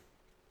I'm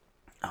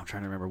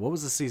trying to remember, what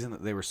was the season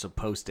that they were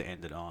supposed to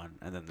end it on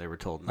and then they were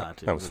told not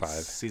to? That was 5.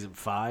 Season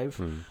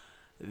 5.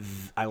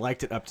 I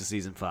liked it up to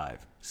season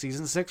 5.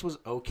 Season 6 was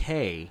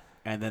okay.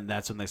 And then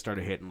that's when they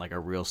started hitting like a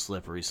real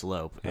slippery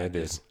slope. Yeah, it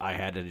did. I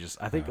had to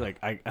just, I think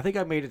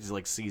I made it to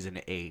like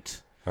season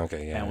 8.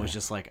 Okay, yeah. And was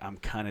just like, I'm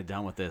kind of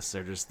done with this.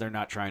 They're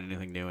not trying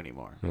anything new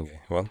anymore.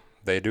 Okay, well,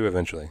 they do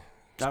eventually.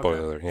 Spoiler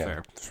alert, yeah.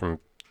 Fair. From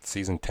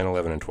season 10,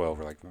 11, and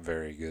 12 are like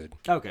very good.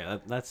 Okay,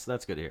 that's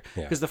good to hear.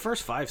 Because the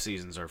first 5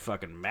 seasons are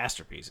fucking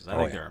masterpieces. I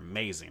think they're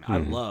amazing. I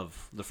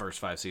love the first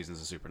 5 seasons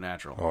of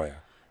Supernatural. Oh, yeah.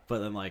 But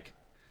then like,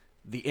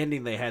 the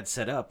ending they had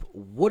set up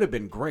would have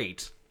been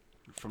great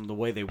from the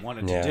way they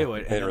wanted to do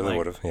it. And it really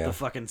would have, The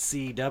fucking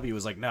CW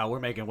was like, no,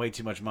 we're making way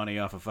too much money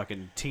off of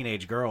fucking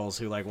teenage girls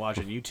who like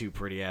watching YouTube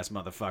pretty ass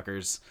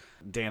motherfuckers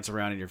dance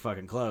around in your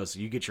fucking clothes. So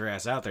you get your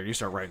ass out there, you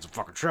start writing some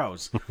fucking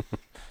shows.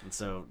 And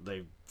so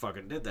they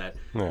fucking did that,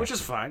 which is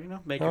fine, you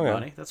know, making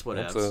money. That's what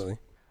Absolutely.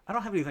 I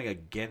don't have anything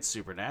against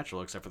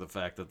Supernatural except for the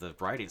fact that the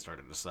writing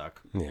started to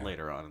suck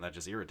later on, and that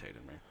just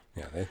irritated me.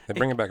 Yeah, they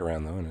bring it back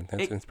around though, and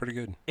it's pretty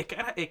good. It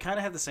kind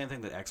of had the same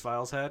thing that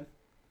X-Files had.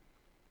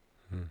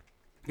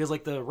 Because,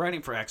 like, the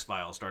writing for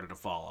X-Files started to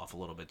fall off a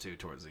little bit, too,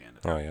 towards the end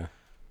of it. Oh, yeah?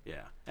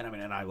 Yeah. And, I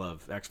mean, I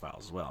love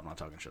X-Files as well. I'm not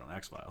talking shit on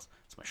X-Files.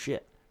 It's my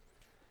shit.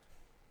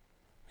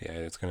 Yeah,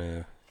 it's going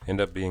to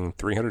end up being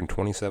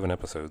 327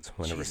 episodes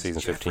whenever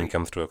season 15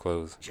 comes to a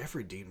close.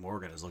 Jeffrey Dean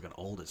Morgan is looking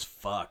old as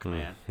fuck,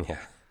 man. Yeah.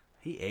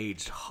 He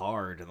aged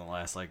hard in the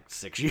last, like,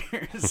 6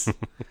 years.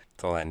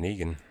 It's all that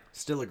Negan.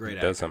 Still a great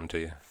actor. Does something to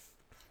you.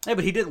 Yeah,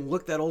 but he didn't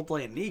look that old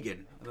playing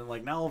Negan. And then,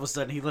 like, now all of a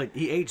sudden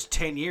he aged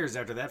 10 years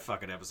after that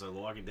fucking episode The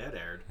Walking Dead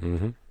aired.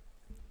 Mm-hmm.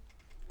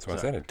 That's what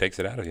I said. It takes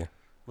it out of you.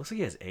 Looks like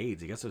he has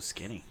AIDS. He got so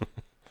skinny.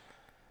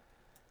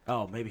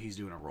 Oh, maybe he's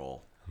doing a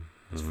role.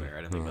 That's fair.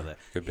 I didn't think about that.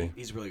 Could be.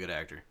 He's a really good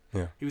actor.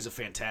 Yeah. He was a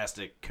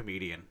fantastic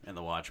comedian in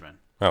The Watchmen.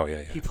 Oh,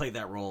 yeah. He played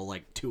that role,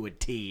 like, to a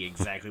T,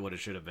 exactly what it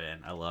should have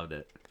been. I loved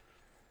it.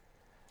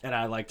 And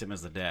I liked him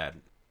as the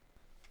dad.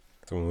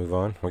 So we'll move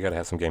on. We got to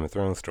have some Game of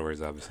Thrones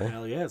stories, obviously.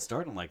 Hell yeah, it's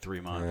starting in like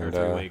 3 months or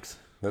 3 weeks.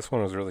 This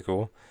one was really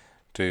cool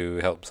to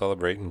help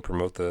celebrate and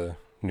promote the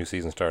new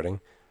season starting.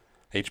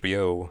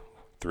 HBO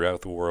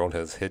throughout the world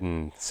has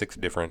hidden 6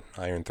 different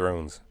Iron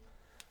Thrones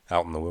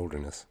out in the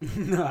wilderness.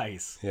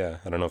 Nice. Yeah,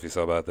 I don't know if you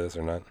saw about this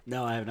or not.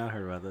 No, I have not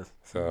heard about this.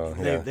 So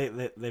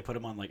they put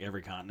them on like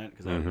every continent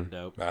because that would be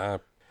dope.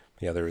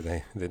 Yeah,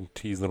 they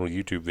tease little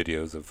YouTube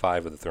videos of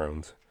 5 of the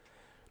thrones.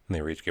 And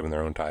they were each given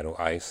their own title: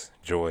 Ice,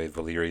 Joy,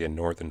 Valyria,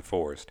 North, and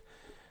Forest.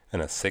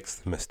 And a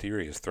 6th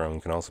mysterious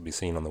throne can also be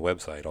seen on the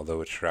website,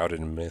 although it's shrouded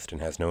in mist and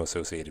has no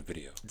associated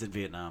video. It's in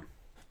Vietnam.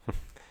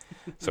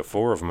 So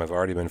 4 of them have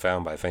already been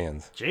found by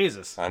fans.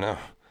 Jesus. I know.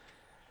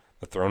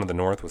 The Throne of the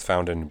North was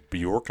found in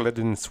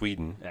Björkliden,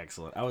 Sweden.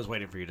 Excellent. I was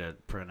waiting for you to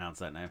pronounce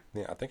that name.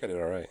 Yeah, I think I did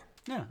all right.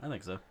 Yeah, I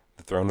think so.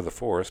 The Throne of the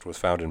Forest was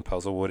found in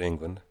Puzzlewood,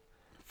 England.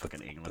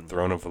 Fucking England. The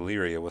Throne of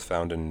Valyria was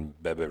found in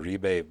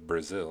Beberibe,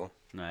 Brazil.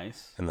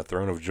 Nice. And the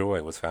Throne of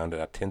Joy was found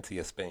at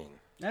Atencia, Spain.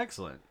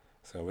 Excellent.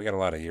 So we got a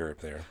lot of Europe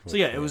there. So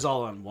yeah, it was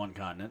all on one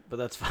continent, but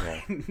that's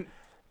fine. Yeah.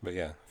 But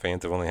yeah,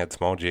 fans have only had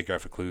small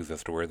geographic clues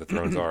as to where the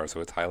thrones are, so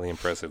it's highly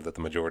impressive that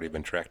the majority have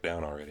been tracked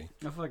down already.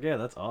 Oh fuck yeah,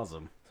 that's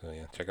awesome. So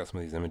yeah, check out some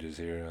of these images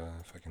here.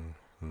 If I can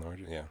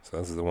enlarge it. Yeah, so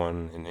this is the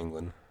one in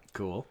England.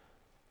 Cool.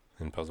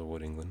 In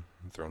Puzzlewood, England.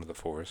 Throne of the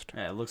Forest.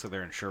 Yeah, it looks like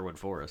they're in Sherwood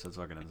Forest. That's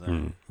fucking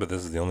insane. But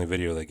this is the only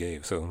video they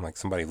gave. So like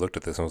somebody looked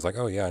at this and was like,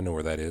 oh yeah, I know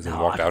where that is, and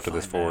walked out to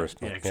this forest.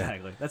 Yeah,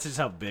 exactly. That's just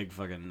how big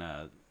fucking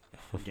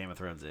Game of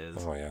Thrones is.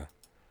 Oh yeah.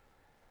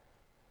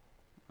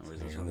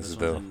 This is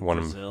the one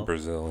in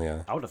Brazil,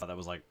 yeah. I would have thought that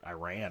was like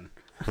Iran.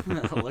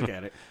 Look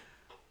at it.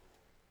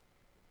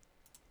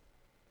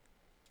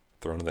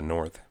 Throne of the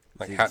North.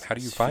 Like, how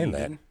do you find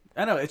that?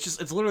 I know,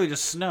 it's literally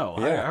just snow.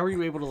 Yeah. How are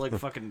you able to, like,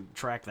 fucking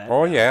track that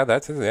Oh, down? yeah,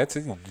 that's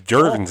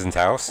Jervinson's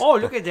house. Oh,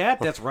 look at that.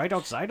 That's right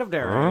outside of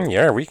there.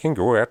 Yeah, we can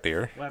go out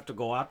there. We'll have to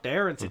go out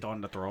there and sit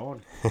on the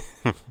throne.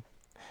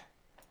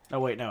 Oh,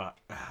 wait, no.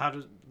 How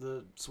does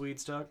the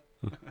Swedes talk?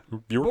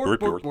 And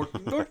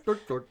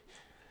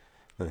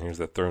here's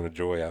the Throne of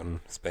Joy out in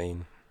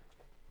Spain.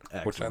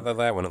 Excellent. Which I love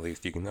that one at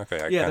least. You can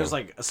there's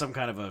like some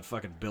kind of a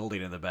fucking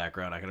building in the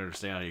background. I can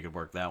understand how you could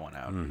work that one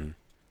out. Mm-hmm.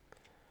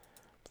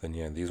 Then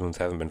yeah, these ones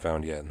haven't been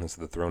found yet. This is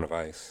the Throne of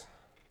Ice.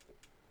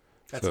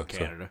 That's in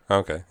Canada.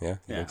 Okay, yeah. You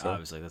Yeah, think so?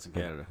 obviously that's in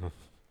Canada.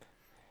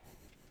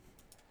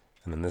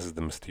 And then this is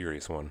the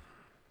mysterious one.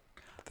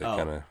 They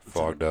kind of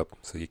fogged up,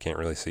 so you can't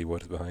really see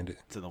what is behind it.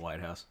 It's in the White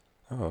House.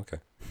 Oh, okay.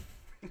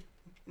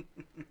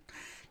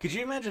 Could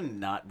you imagine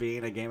not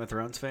being a Game of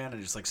Thrones fan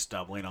and just like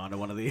stumbling onto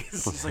one of these?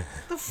 It's like,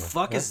 what the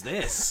fuck is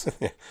this?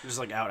 Just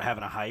like out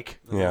having a hike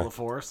in the middle of the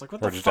forest. Like, what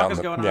the fuck is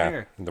going on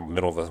here? In the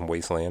middle of a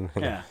wasteland.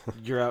 Yeah,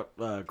 you're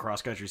out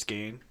cross-country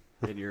skiing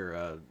in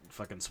your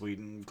fucking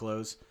Sweden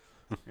clothes.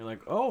 You're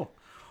like, oh,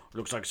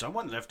 looks like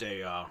someone left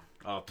a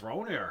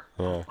throne here.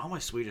 Yeah. All my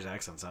Swedish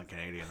accents sound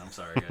Canadian. I'm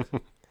sorry,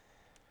 guys.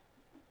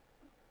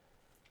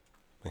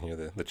 And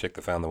here, the chick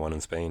that found the one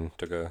in Spain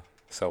took a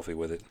selfie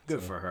with it.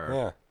 Good for her.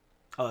 Yeah.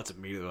 Oh, that's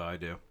immediately what I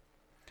do.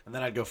 And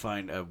then I'd go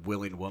find a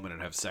willing woman and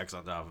have sex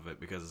on top of it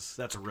because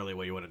that's really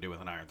what you want to do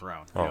with an Iron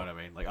Throne. You know what I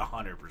mean? Like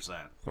 100%.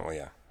 Oh,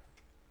 yeah.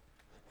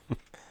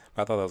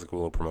 I thought that was a cool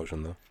little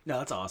promotion, though. No,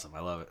 that's awesome. I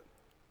love it.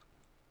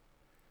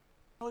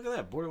 Oh, look at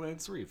that.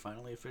 Borderlands 3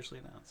 finally officially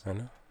announced. I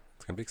know.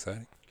 It's going to be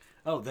exciting.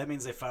 Oh, that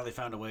means they finally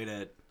found a way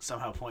to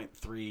somehow point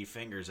 3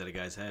 fingers at a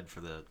guy's head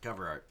for the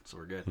cover art, so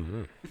we're good.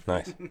 Mm-hmm.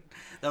 Nice.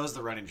 That was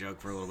the running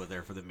joke for a little bit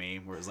there for the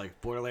meme, where it's like,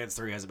 Borderlands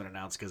 3 hasn't been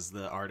announced because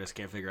the artist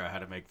can't figure out how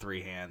to make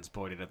 3 hands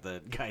pointing at the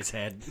guy's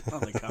head on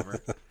the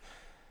cover.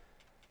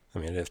 I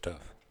mean, it is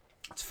tough.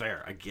 It's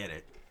fair. I get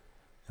it.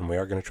 And we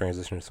are going to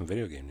transition to some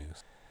video game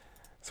news.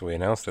 So we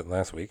announced it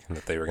last week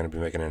that they were going to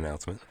be making an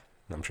announcement.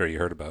 I'm sure you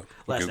heard about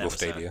Google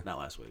Stadia. Not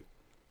last week.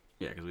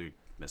 Yeah, because we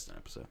missed an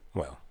episode.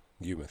 Well,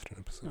 you missed an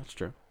episode. That's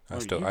true.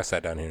 I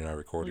sat down here and I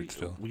recorded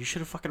still. Well, you should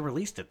have fucking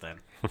released it then.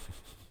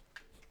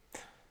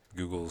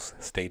 Google's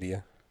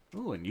Stadia.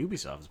 Ooh, and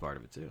Ubisoft is part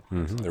of it too.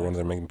 Mm-hmm. They're one of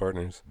their main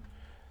partners.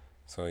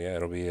 So yeah,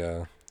 it'll be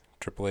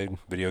AAA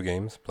video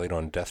games played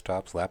on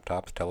desktops,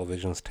 laptops,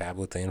 televisions,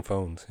 tablets, and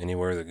phones.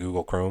 Anywhere that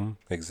Google Chrome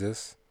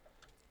exists,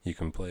 you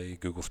can play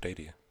Google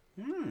Stadia.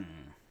 Can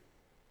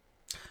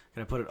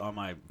I put it on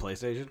my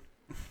PlayStation?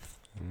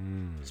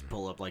 Just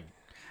pull up like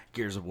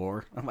Gears of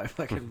War on my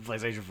fucking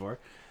PlayStation 4.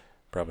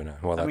 Probably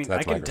not. Well, that's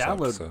I can Microsoft,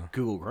 download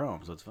Google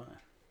Chrome, so it's fine.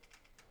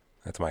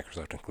 That's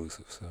Microsoft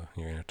inclusive, so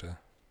you're going to have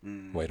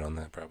to wait on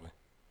that probably.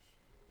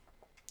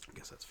 I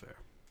guess that's fair.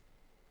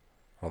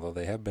 Although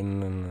they have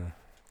been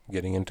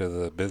getting into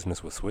the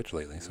business with Switch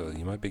lately, so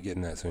you might be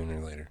getting that sooner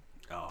or later.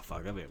 Oh,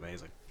 fuck. That'd be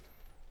amazing.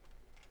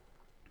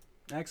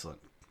 Excellent.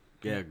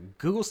 Yeah,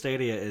 Google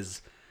Stadia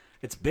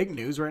it's big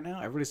news right now.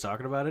 Everybody's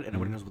talking about it, and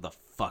nobody knows what the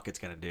fuck it's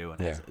going to do.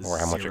 And or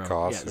how much it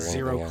costs. Yeah, or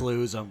zero anything,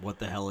 clues on what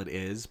the hell it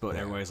is, but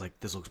everybody's like,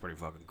 this looks pretty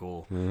fucking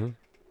cool. Mm-hmm.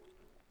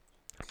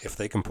 If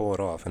they can pull it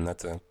off, and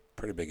that's a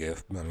pretty big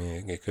if, I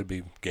mean, it could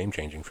be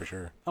game-changing for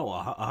sure. Oh,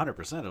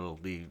 100%. It'll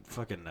be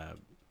fucking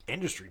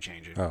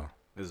industry-changing. Oh.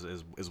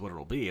 Is what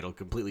it'll be. It'll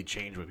completely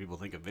change what people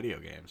think of video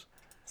games.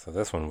 So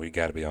this one we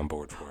got to be on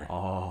board for.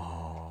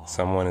 Oh.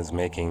 Someone is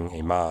making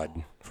a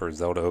mod for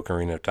Zelda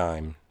Ocarina of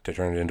Time to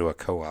turn it into a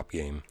co-op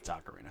game. It's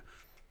Ocarina.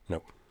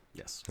 Nope.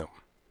 Yes. Nope.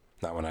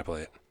 Not when I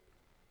play it.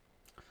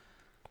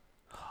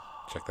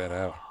 Check that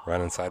out.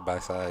 Running side by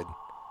side.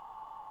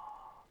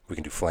 We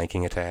can do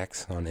flanking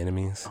attacks on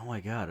enemies. Oh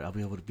my god, I'll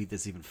be able to beat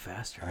this even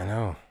faster. I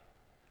know.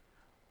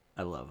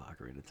 I love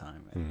Ocarina of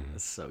Time, man.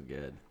 It's so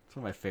good. It's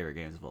one of my favorite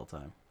games of all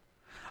time.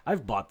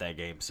 I've bought that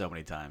game so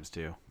many times,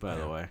 too, by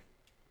the way,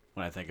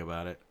 when I think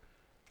about it.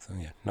 So,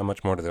 yeah, not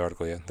much more to the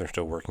article yet. They're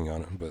still working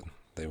on it, but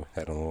they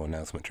had a little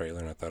announcement trailer,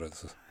 and I thought it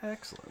was...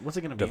 Excellent. What's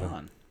it going to be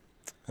on?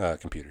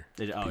 Computer.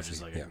 It's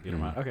just like a computer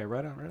mod. Okay,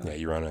 right on. Yeah,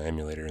 you run an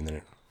emulator, and then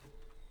it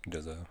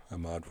does a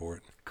mod for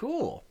it.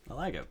 Cool. I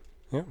like it.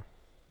 Yeah.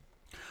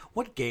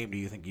 What game do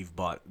you think you've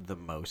bought the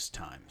most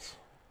times?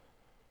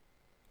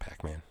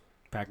 Pac-Man.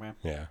 Pac-Man?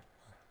 Yeah.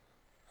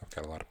 I've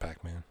got a lot of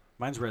Pac-Man.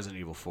 Mine's Resident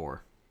Evil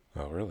 4.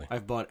 Oh, really?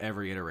 I've bought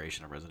every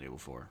iteration of Resident Evil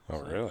 4.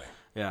 Oh, really?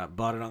 Yeah,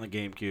 bought it on the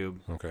GameCube.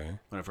 Okay.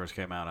 When it first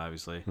came out,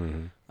 obviously.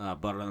 Mm-hmm.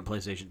 Bought it on the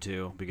PlayStation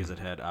 2 because it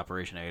had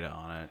Operation Ada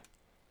on it.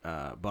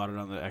 Bought it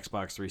on the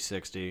Xbox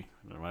 360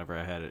 whenever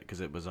I had it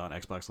because it was on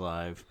Xbox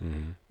Live.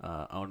 Mm-hmm.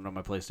 Owned it on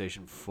my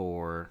PlayStation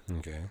 4.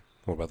 Okay.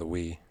 What about the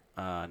Wii?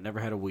 Never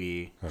had a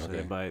Wii, so I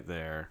didn't buy it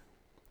there.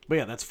 But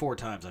yeah, that's 4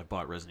 times I've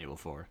bought Resident Evil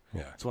 4.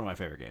 Yeah. It's one of my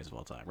favorite games of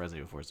all time. Resident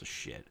Evil 4 is the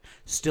shit.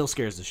 Still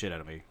scares the shit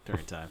out of me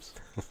during times.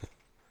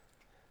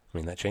 I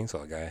mean, that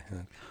chainsaw guy.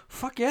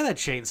 Fuck yeah, that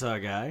chainsaw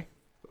guy.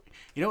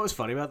 You know what was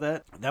funny about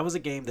that? That was a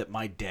game that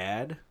my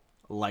dad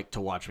liked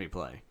to watch me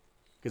play.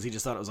 Because he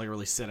just thought it was like a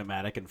really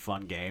cinematic and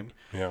fun game.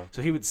 Yeah.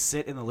 So he would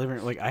sit in the living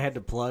room. Like, I had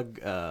to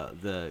plug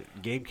the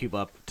GameCube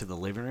up to the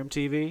living room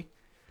TV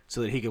so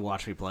that he could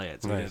watch me play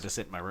it. So he didn't just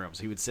sit in my room.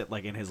 So he would sit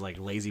like in his like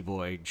lazy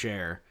boy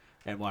chair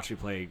and watch me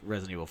play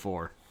Resident Evil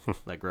 4,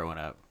 like growing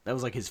up. That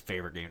was like his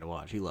favorite game to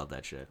watch. He loved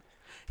that shit.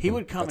 He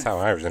would come. That's how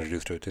I was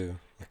introduced to it too.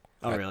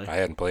 Oh, really? I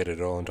hadn't played it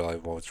at all until I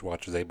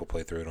watched Zabel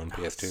play through it on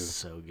PS2.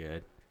 So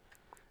good.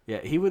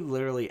 Yeah, he would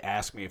literally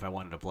ask me if I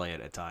wanted to play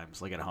it at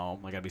times, like at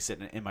home. Like I'd be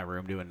sitting in my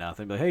room doing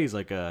nothing. But hey, he's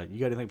like, "You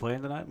got anything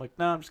playing tonight?" I'm like,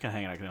 "No, I'm just kind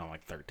of hanging out. I'm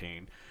like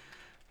 13."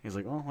 He's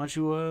like, "Well, why don't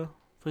you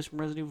play some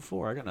Resident Evil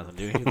 4? I got nothing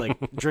to do." He'd like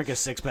drink a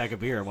 6-pack of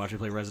beer and watch me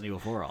play Resident Evil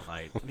 4 all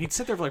night. And he'd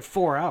sit there for like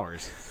 4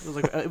 hours. It was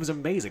like it was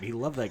amazing. He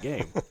loved that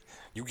game.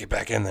 You get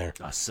back in there.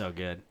 Oh, so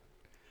good.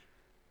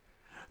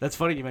 That's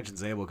funny you mentioned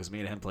Zabel because me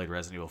and him played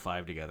Resident Evil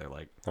 5 together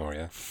like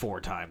 4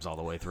 times all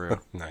the way through.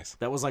 Nice.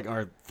 That was like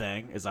our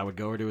thing is I would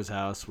go over to his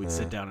house, we'd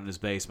sit down in his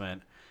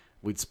basement,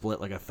 we'd split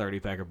like a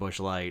 30-pack of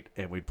Busch Light,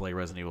 and we'd play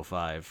Resident Evil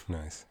 5.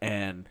 Nice.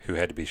 And who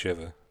had to be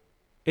Shiva?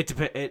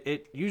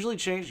 It usually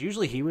changed.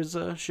 Usually he was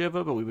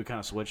Shiva, but we would kind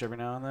of switch every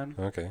now and then.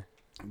 Okay.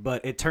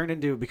 But it turned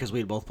into, because we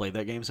had both played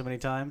that game so many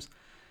times,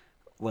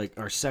 like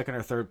our second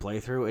or third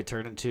playthrough, it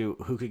turned into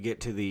who could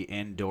get to the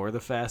end door the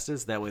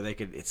fastest. That way they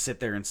could sit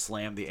there and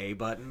slam the A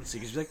button. So you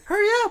could just be like,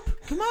 hurry up,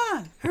 come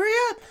on, hurry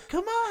up,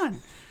 come on.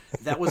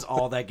 That was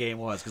all that game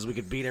was, because we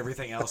could beat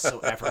everything else so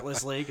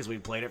effortlessly because we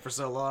played it for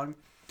so long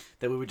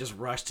that we would just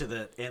rush to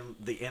the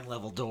end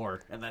level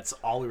door, and that's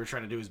all we were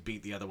trying to do is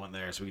beat the other one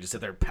there. So we could just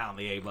sit there and pound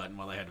the A button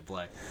while they had to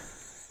play.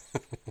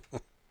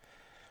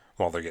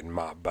 While they're getting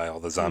mobbed by all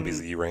the zombies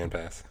that you ran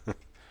past.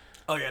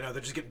 Oh, yeah, no,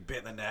 they're just getting bit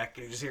in the neck,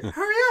 and you just hear,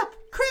 hurry up,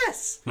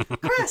 Chris!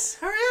 Chris,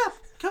 hurry up!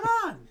 Come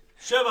on!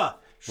 Shiva!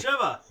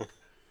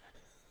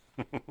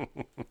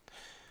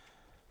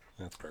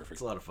 That's perfect.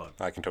 It's a lot of fun.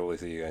 I can totally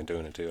see you guys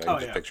doing it, too. I can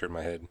just picture it in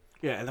my head.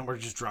 Yeah, and then we're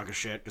just drunk as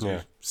shit because we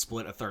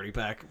split a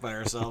 30-pack by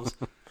ourselves.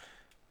 Well,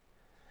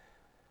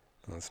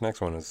 this next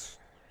one is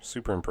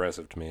super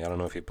impressive to me. I don't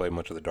know if you played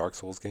much of the Dark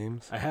Souls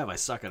games. I have. I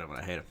suck at them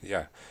and I hate them.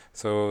 Yeah.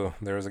 So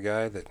there was a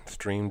guy that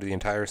streamed the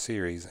entire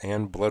series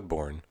and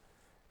Bloodborne.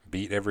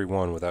 Beat every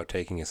one without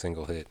taking a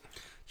single hit.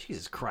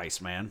 Jesus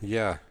Christ, man.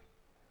 Yeah.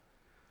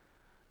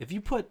 If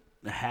you put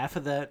half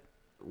of that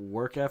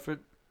work effort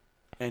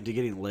into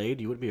getting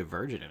laid, you wouldn't be a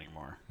virgin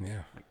anymore.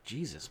 Yeah. Like,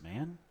 Jesus,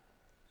 man.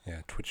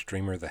 Yeah, Twitch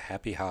streamer The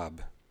Happy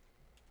Hob.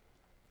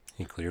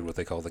 He cleared what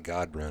they call the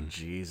God Run.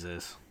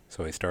 Jesus.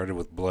 So he started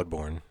with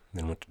Bloodborne,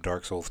 then went to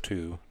Dark Souls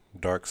 2,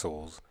 Dark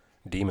Souls,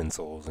 Demon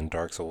Souls, and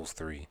Dark Souls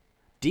 3.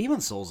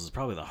 Demon Souls is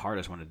probably the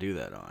hardest one to do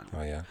that on.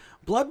 Oh, yeah?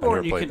 Bloodborne, I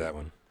never played that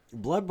one.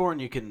 Bloodborne,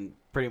 you can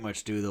pretty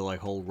much do the like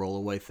whole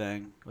rollaway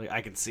thing. Like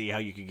I can see how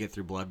you could get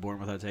through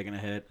Bloodborne without taking a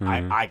hit.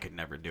 Mm-hmm. I could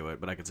never do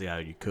it, but I can see how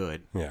you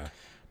could. Yeah.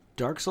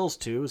 Dark Souls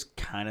 2 is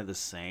kind of the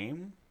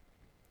same.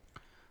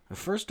 The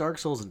first Dark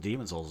Souls and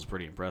Demon Souls is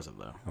pretty impressive,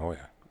 though. Oh,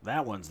 yeah.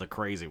 That one's the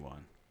crazy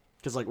one.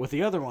 Because like with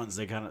the other ones,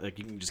 they kind of like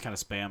you can just kind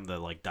of spam the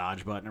like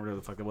dodge button or whatever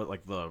the fuck it was,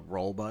 like the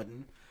roll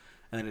button,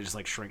 and then it just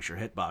like shrinks your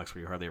hitbox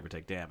where you hardly ever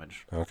take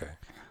damage. Okay.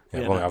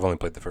 Yeah, I've only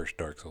played the first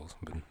Dark Souls,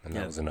 and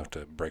that was enough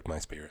to break my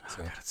spirit. So.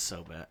 Oh, God, it's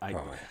so bad.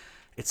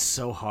 It's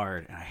so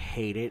hard, and I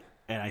hate it,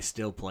 and I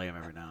still play them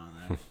every now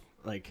and then.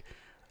 Like,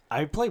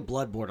 I play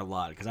Bloodborne a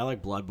lot, because I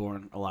like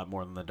Bloodborne a lot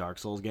more than the Dark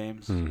Souls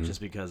games, just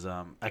because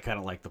I kind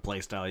of like the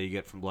playstyle you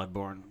get from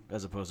Bloodborne,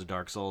 as opposed to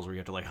Dark Souls, where you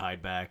have to, like,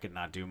 hide back and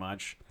not do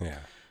much. Yeah.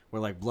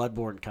 Where, like,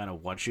 Bloodborne kind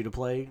of wants you to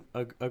play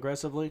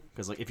aggressively,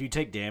 because, like, if you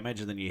take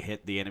damage and then you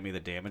hit the enemy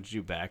that damaged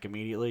you back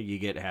immediately, you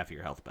get half of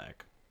your health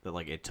back that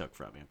like it took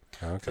from you.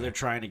 Okay. So they're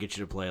trying to get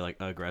you to play like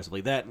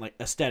aggressively. That and like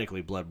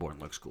aesthetically,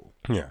 Bloodborne looks cool.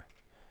 Yeah.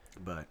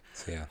 But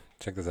so yeah,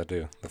 check this out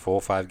too. The full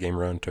 5-game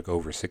run took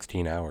over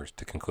 16 hours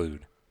to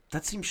conclude.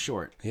 That seems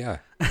short. Yeah.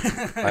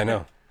 I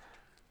know.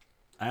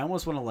 I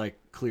almost want to like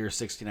clear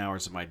 16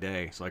 hours of my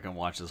day so I can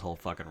watch this whole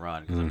fucking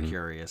run because I'm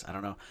curious. I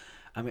don't know.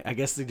 I mean, I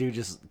guess the dude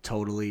just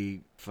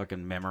totally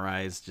fucking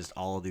memorized just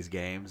all of these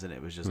games, and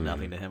it was just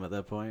nothing to him at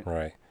that point.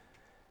 Right.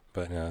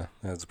 But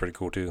that's pretty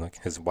cool, too.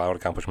 Like his wild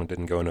accomplishment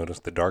didn't go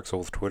unnoticed. The Dark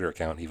Souls Twitter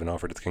account even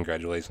offered its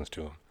congratulations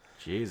to him.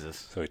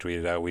 Jesus. So he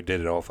tweeted out, "We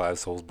did it, all 5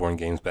 Soulsborne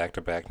games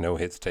back-to-back, no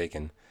hits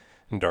taken."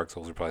 And Dark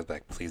Souls replies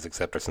back, "Please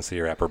accept our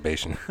sincere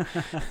approbation."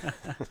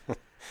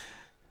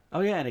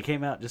 Oh, yeah, and it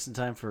came out just in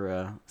time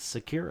for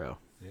Sekiro.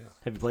 Yeah.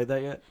 Have you played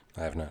that yet?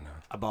 I have not, no.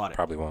 I bought it.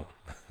 Probably won't.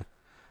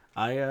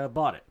 I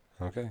bought it.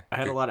 Okay. I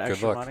had a lot of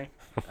extra money.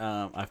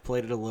 I've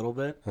played it a little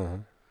bit. Uh-huh.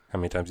 How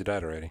many times you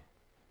died already?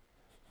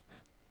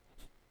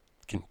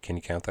 Can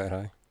you count that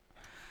high?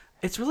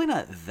 It's really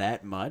not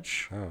that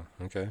much. Oh,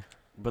 okay.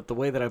 But the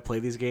way that I play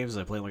these games is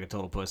I play like a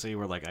total pussy,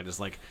 where like I just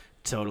like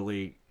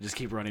totally just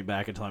keep running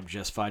back until I'm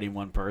just fighting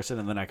one person,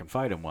 and then I can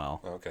fight him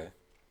well. Okay.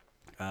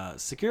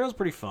 Sekiro's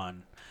pretty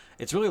fun.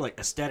 It's really like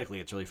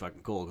aesthetically, it's really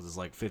fucking cool because it's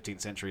like 15th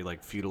century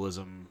like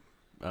feudalism,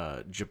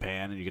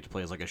 Japan, and you get to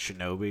play as like a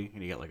shinobi,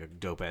 and you get like a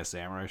dope ass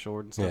samurai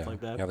sword and stuff like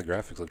that. Yeah, the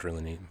graphics looked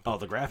really neat. Oh,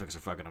 the graphics are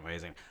fucking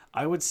amazing.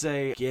 I would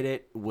say get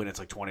it when it's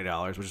like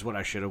 $20, which is what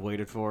I should have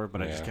waited for,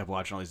 but I just kept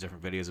watching all these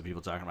different videos of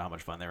people talking about how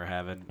much fun they were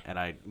having,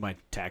 and my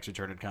tax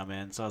return had come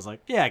in, so I was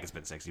like, yeah, I can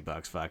spend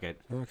 $60, fuck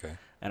it. Okay.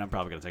 And I'm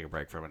probably gonna take a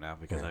break from it now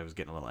because I was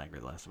getting a little angry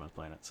the last time I was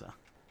playing it. So.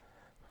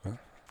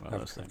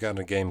 I've got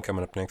a game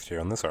coming up next year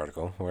on this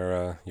article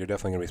where you're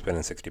definitely going to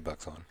be spending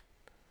 $60 on.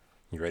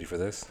 You ready for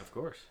this? Of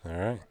course. All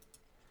right.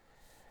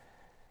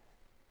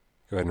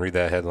 Go ahead and read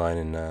that headline,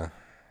 and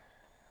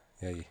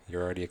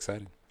you're already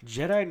excited.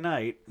 Jedi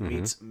Knight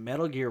meets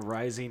Metal Gear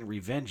Rising: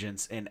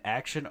 Revengeance in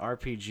action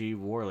RPG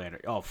Warlander.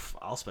 Oh,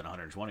 I'll spend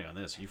 $120 on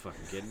this. Are you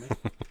fucking kidding me?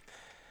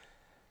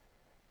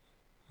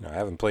 No, I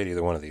haven't played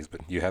either one of these,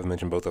 but you have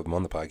mentioned both of them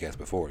on the podcast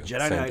before.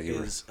 Jedi Knight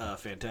is a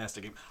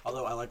fantastic game,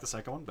 although I like the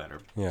second one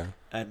better. Yeah.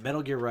 And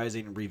Metal Gear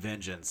Rising: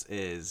 Revengeance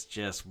is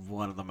just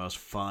one of the most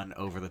fun,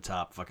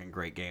 over-the-top, fucking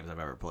great games I've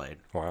ever played.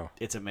 Wow.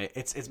 It's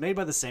made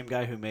by the same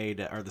guy who made,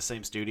 or the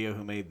same studio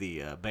who made the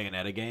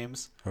Bayonetta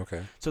games.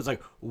 Okay. So it's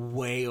like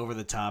way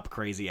over-the-top,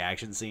 crazy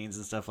action scenes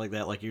and stuff like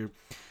that. Like you're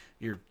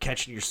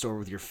catching your sword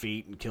with your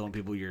feet and killing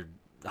people with your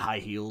high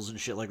heels and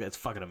shit like that. It's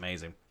fucking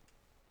amazing.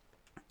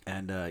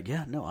 And, I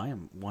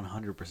am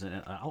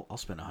 100%. I'll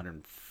spend $150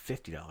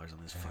 on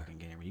this fucking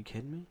game. Are you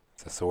kidding me?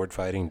 It's a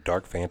sword-fighting,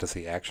 dark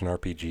fantasy action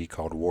RPG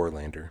called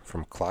Warlander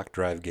from Clock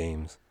Drive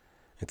Games.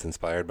 It's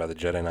inspired by the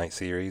Jedi Knight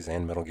series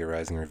and Metal Gear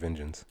Rising: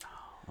 Revengeance. Oh,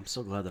 I'm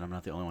so glad that I'm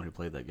not the only one who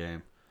played that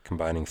game.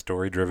 Combining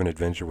story-driven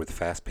adventure with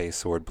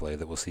fast-paced swordplay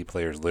that will see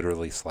players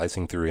literally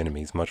slicing through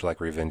enemies, much like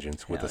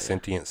Revengeance, with a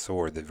sentient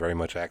sword that very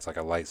much acts like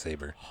a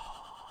lightsaber.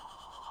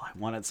 Oh, I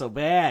want it so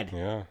bad.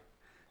 Yeah.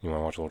 You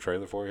want to watch a little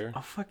trailer for you?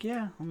 Oh, fuck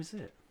yeah. Let me see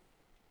it.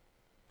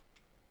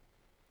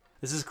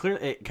 This is clear.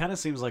 It kind of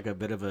seems like a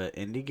bit of an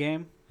indie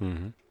game.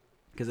 Mm-hmm.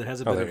 Because it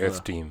has a bit of it's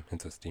Steam.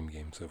 It's a Steam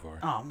game so far.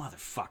 Oh,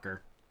 motherfucker.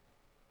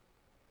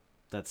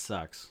 That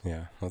sucks.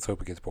 Yeah, let's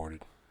hope it gets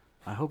ported.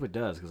 I hope it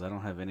does, because I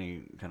don't have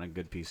any kind of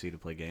good PC to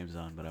play games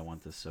on, but I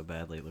want this so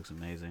badly. It looks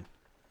amazing.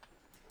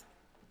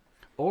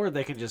 Or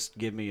they can just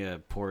give me a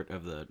port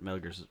of the Metal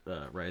Gear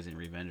Rising: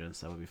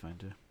 Revengeance. That would be fine,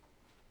 too.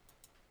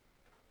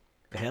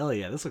 Hell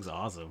yeah, this looks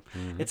awesome.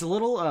 Mm-hmm. It's a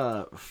little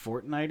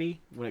Fortnite-y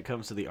when it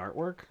comes to the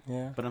artwork,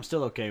 but I'm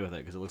still okay with it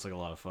because it looks like a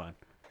lot of fun.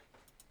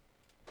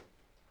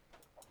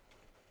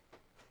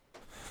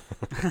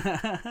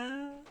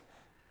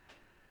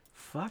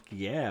 Fuck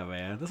yeah,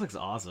 man. This looks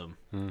awesome.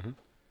 Mm-hmm.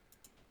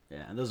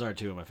 Yeah, and those are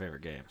two of my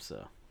favorite games,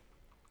 so.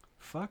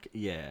 Fuck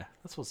yeah.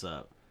 That's what's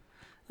up.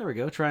 There we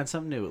go, trying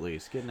something new at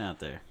least. Getting out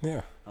there.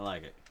 Yeah. I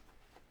like it.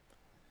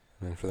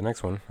 And then for the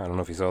next one, I don't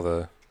know if you saw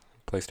the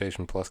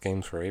PlayStation Plus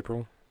games for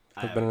April.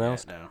 Have been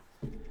announced? No.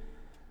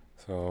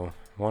 So,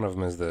 one of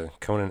them is the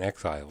Conan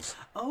Exiles.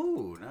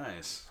 Oh,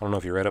 nice. I don't know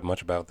if you read up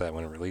much about that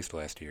when it released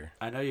last year.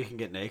 I know you can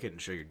get naked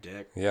and show your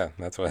dick. Yeah,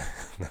 that's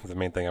the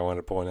main thing I wanted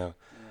to point out.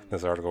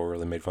 This article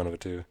really made fun of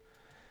it, too.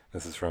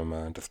 This is from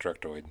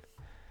Destructoid.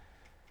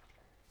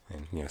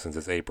 And, since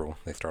it's April,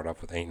 they start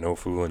off with, ain't no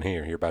fooling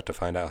here. You're about to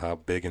find out how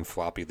big and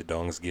floppy the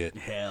dongs get.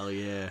 Hell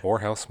yeah. Or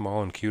how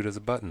small and cute as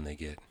a button they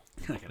get.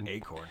 Like an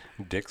acorn.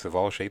 Dicks of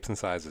all shapes and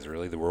sizes.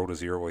 Really, the world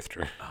is your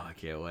oyster. Oh, I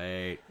can't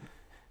wait.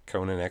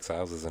 Conan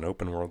Exiles is an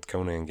open-world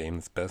Conan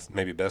game that's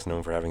maybe best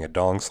known for having a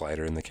dong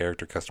slider in the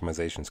character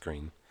customization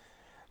screen.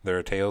 There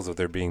are tales of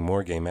there being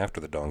more game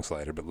after the dong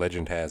slider, but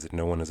legend has it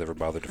no one has ever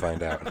bothered to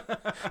find out.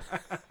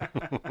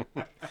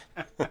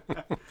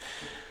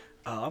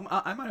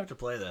 I might have to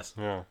play this.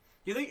 Yeah.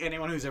 You think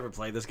anyone who's ever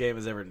played this game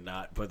has ever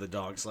not put the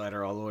dong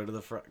slider all the way to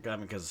the front? I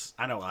mean, because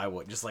I know I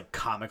would. Just like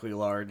comically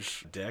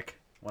large dick.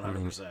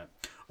 100%.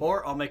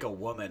 Or I'll make a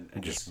woman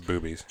and just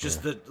boobies.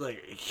 Just the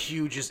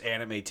hugest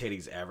anime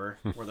titties ever,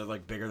 where they're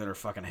like bigger than her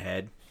fucking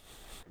head.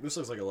 This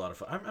looks like a lot of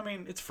fun. I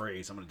mean, it's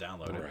free, so I'm gonna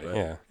download it. But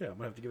yeah, I'm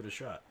gonna have to give it a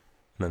shot.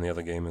 And then the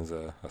other game is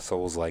a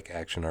Souls-like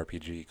action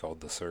RPG called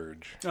The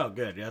Surge. Oh,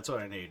 good. Yeah, that's what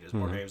I need. Is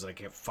more games that I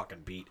can't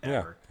fucking beat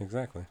ever. Yeah,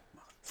 exactly.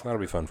 So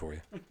that'll be fun for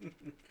you.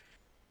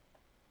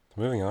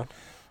 Moving on,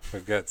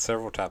 we've got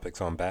several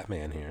topics on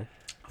Batman here.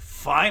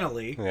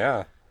 Finally.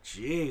 Yeah.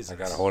 Jesus. I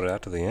gotta hold it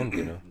out to the end,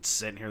 I'm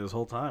sitting here this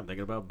whole time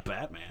thinking about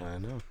Batman. I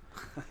know.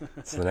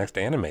 It's the next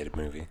animated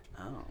movie.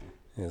 Oh.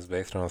 It's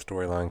based on a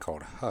storyline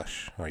called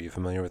Hush. Are you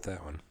familiar with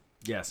that one?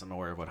 Yes, I'm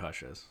aware of what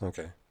Hush is.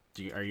 Okay.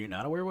 Are you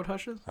not aware of what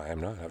Hush is? I am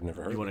not. I've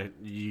never heard of it.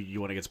 You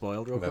want to get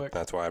spoiled real quick?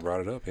 That's why I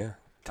brought it up, yeah.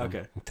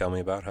 Tell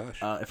me about Hush.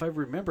 If I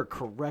remember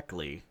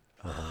correctly,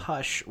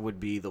 Hush would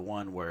be the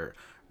one where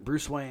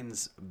Bruce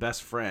Wayne's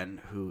best friend,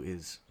 who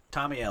is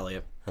Tommy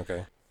Elliott.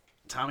 Okay.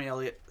 Tommy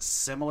Elliott,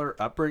 similar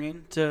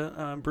upbringing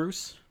to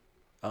Bruce.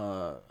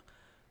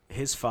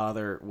 His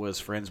father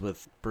was friends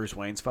with Bruce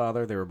Wayne's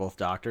father. They were both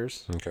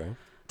doctors. Okay.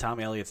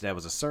 Tommy Elliott's dad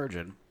was a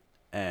surgeon,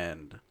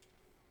 and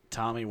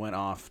Tommy went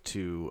off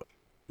to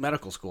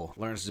medical school,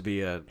 learns to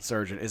be a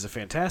surgeon, is a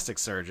fantastic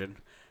surgeon,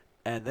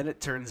 and then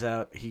it turns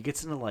out he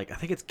gets into, I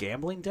think it's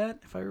gambling debt,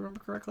 if I remember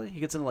correctly.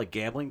 He gets into,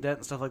 gambling debt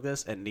and stuff like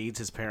this, and needs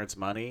his parents'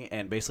 money,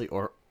 and basically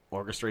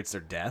orchestrates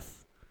their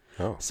death.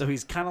 Oh. So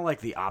he's kind of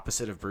like the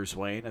opposite of Bruce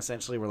Wayne,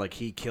 essentially, where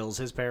he kills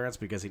his parents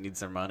because he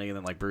needs their money, and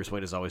then Bruce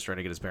Wayne is always trying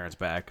to get his parents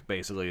back.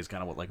 Basically, is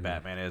kind of what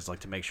Batman is,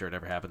 to make sure it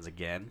never happens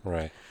again.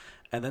 Right.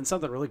 And then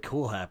something really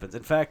cool happens.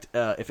 In fact,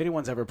 if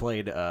anyone's ever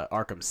played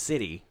Arkham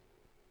City,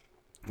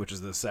 which is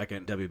the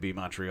second WB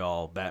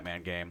Montreal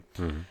Batman game,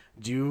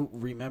 do you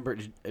remember?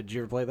 Did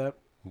you ever play that?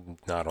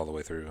 Not all the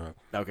way through.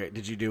 Okay.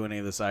 Did you do any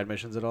of the side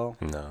missions at all?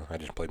 No, I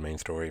just played main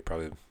story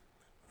probably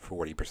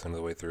 40% of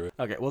the way through it.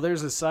 Okay. Well,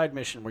 there's a side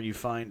mission where you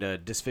find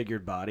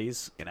disfigured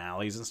bodies in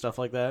alleys and stuff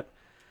like that.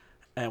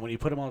 And when you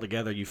put them all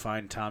together, you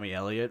find Tommy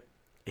Elliott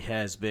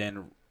has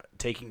been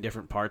taking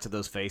different parts of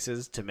those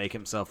faces to make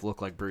himself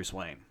look like Bruce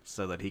Wayne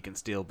so that he can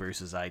steal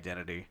Bruce's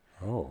identity.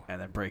 Oh. And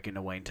then break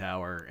into Wayne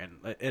Tower.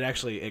 And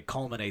it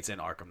culminates in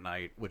Arkham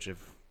Knight, which if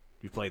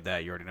you played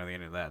that, you already know the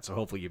end of that. So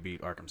hopefully you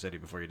beat Arkham City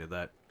before you did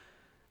that.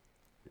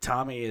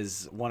 Tommy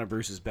is one of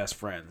Bruce's best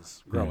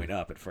friends growing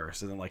up at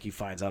first, and then he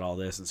finds out all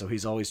this, and so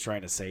he's always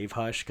trying to save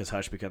Hush because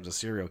Hush becomes a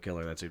serial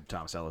killer. That's who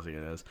Tom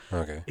Selleck is.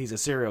 Okay. He's a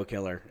serial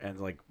killer, and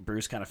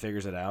Bruce kind of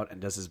figures it out and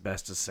does his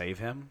best to save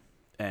him.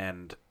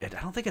 And I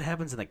don't think it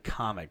happens in the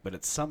comic, but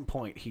at some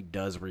point he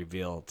does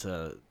reveal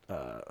to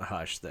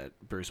Hush that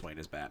Bruce Wayne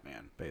is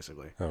Batman,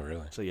 basically. Oh,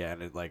 really? So yeah,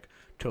 and it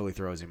totally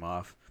throws him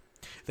off.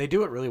 They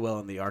do it really well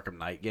in the Arkham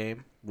Knight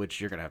game,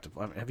 which you're gonna have to.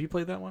 Have you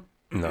played that one?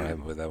 No, I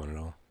haven't played that one at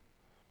all.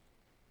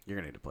 You're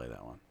gonna need to play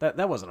that one.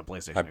 That wasn't a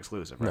PlayStation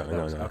exclusive, right?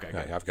 No. Okay,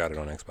 good. I've got it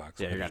on Xbox.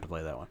 Yeah, you're gonna have to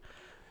play that one.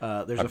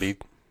 I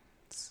beat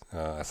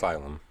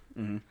Asylum.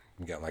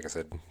 Mm-hmm. Got, like I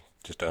said,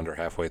 just under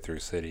halfway through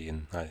City,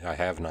 and I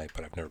have Night,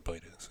 but I've never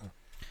played it. So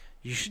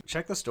you should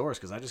check the stores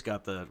because I just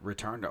got the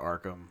Return to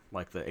Arkham,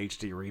 the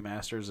HD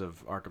remasters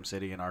of Arkham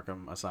City and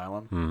Arkham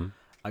Asylum. Mm-hmm.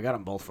 I got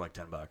them both for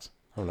 $10.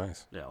 Oh,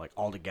 nice. Yeah,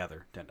 all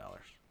together, $10.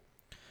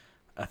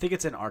 I think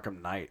it's in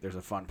Arkham Knight. There's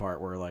a fun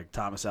part where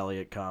Thomas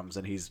Elliott comes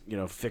and he's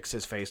fixed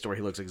his face to where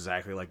he looks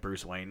exactly like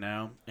Bruce Wayne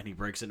now, and he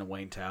breaks into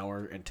Wayne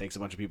Tower and takes a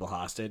bunch of people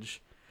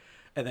hostage,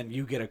 and then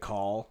you get a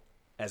call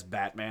as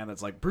Batman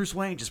that's Bruce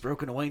Wayne just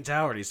broke into Wayne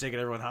Tower and he's taking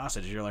everyone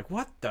hostage. And you're like,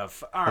 what the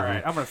all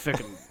right, I'm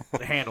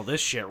gonna handle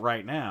this shit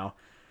right now.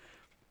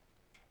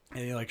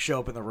 And you show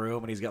up in the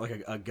room and he's got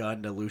a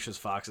gun to Lucius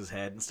Fox's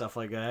head and stuff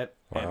like that.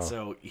 Wow. And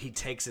so he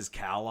takes his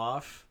cowl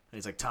off and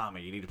he's like,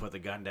 Tommy, you need to put the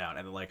gun down.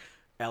 And then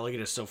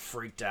Elliot is so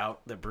freaked out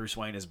that Bruce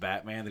Wayne is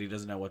Batman that he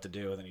doesn't know what to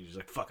do, and then you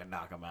just fucking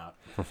knock him out.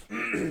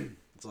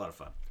 It's a lot of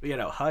fun. But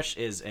Hush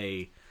is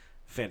a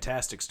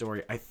fantastic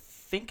story. I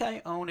think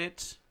I own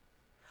it.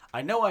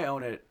 I know I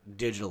own it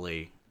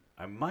digitally.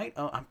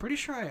 I'm pretty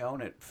sure I own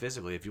it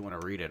physically. If you want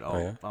to read it,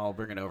 I'll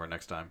bring it over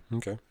next time.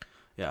 Okay.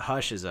 Yeah,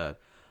 Hush is a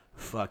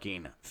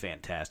fucking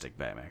fantastic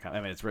Batman.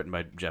 I mean, it's written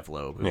by Jeff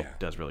Loeb, who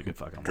does really good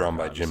fucking work. Drawn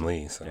by Jim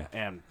Lee. So.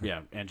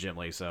 Yeah, and Jim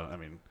Lee. So I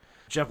mean.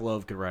 Jeff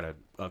Loeb could write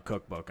a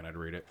cookbook and I'd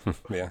read it.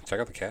 Yeah, check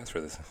out the cast for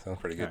this. Sounds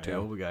pretty good, too. Yeah,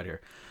 what we got here?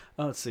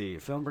 Let's see.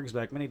 Film brings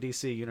back many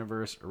DC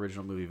Universe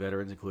original movie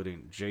veterans,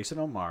 including Jason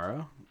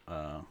O'Mara,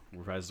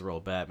 reprises the role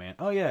of Batman.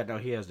 Oh, yeah, no,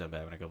 he has done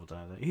Batman a couple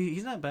times.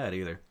 He's not bad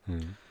either.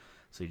 Mm-hmm.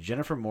 See,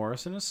 Jennifer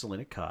Morrison as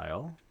Selena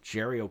Kyle.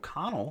 Jerry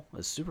O'Connell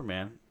as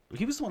Superman.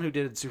 He was the one who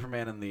did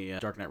Superman in the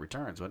Dark Knight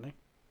Returns, wasn't he?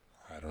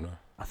 I don't know.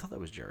 I thought that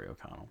was Jerry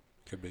O'Connell.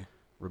 Could be.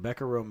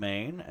 Rebecca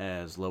Romaine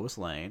as Lois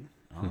Lane.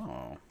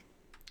 Oh.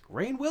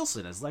 Rainn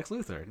Wilson as Lex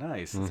Luthor.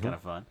 Nice. That's kind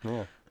of fun.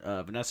 Yeah.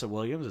 Vanessa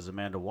Williams as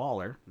Amanda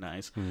Waller.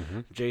 Nice. Mm-hmm.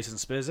 Jason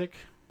Spizek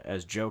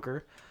as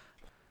Joker.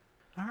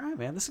 All right,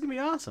 man. This is going to be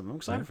awesome. I'm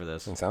excited for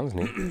this. It sounds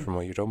neat from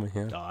what you told me.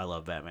 Yeah. Oh, I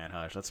love Batman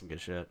Hush. That's some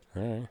good shit.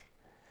 All right.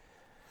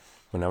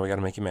 Well, now we got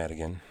to make you mad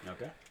again.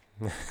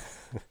 Okay.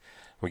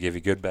 We give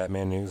you good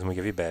Batman news and we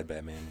give you bad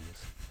Batman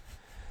news.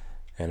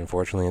 And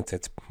unfortunately,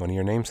 it's one of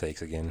your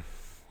namesakes again.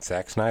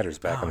 Zack Snyder's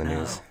back on the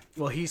news.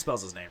 Well, he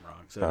spells his name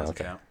wrong, so it doesn't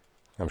count.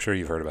 I'm sure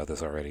you've heard about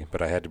this already,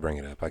 but I had to bring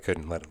it up. I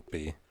couldn't let it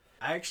be.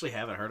 I actually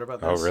haven't heard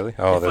about this. Oh, really?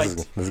 Oh,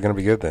 this is going to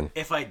be good then.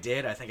 If I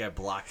did, I think I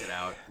blocked it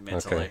out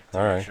mentally. Okay.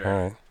 All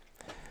right.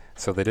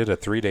 So they did a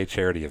 3-day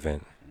charity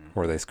event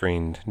where they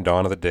screened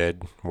Dawn of the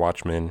Dead,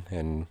 Watchmen,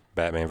 and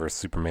Batman vs.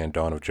 Superman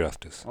Dawn of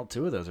Justice. Well,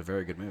 2 of those are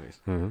very good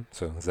movies. Mm-hmm.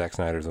 So Zack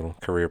Snyder's little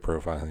career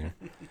profile here.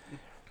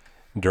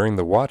 During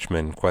the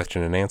Watchmen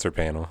question and answer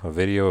panel, a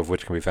video of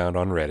which can be found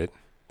on Reddit,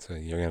 so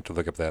you're going to have to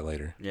look up that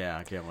later. Yeah,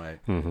 I can't wait.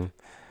 Mm-hmm.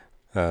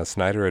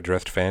 Snyder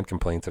addressed fan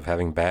complaints of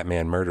having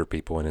Batman murder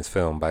people in his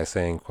film by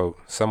saying, quote,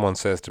 "Someone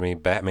says to me,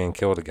 Batman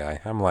killed a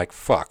guy. I'm like,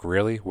 fuck,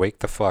 really? Wake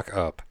the fuck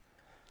up."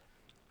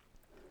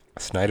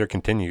 Snyder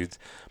continued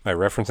by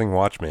referencing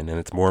Watchmen and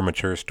its more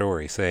mature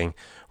story, saying,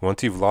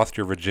 "Once you've lost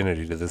your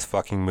virginity to this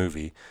fucking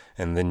movie,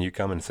 and then you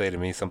come and say to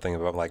me something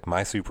about,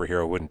 my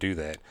superhero wouldn't do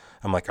that.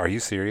 I'm like, are you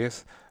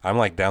serious?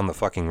 I'm, down the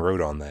fucking road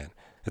on that.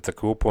 It's a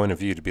cool point of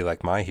view to be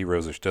like, my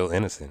heroes are still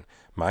innocent.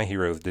 My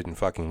heroes didn't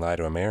fucking lie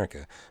to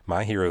America.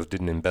 My heroes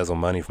didn't embezzle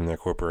money from their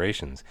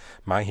corporations.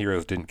 My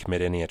heroes didn't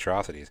commit any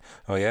atrocities.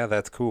 Oh yeah,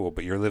 that's cool,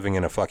 but you're living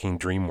in a fucking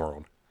dream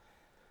world."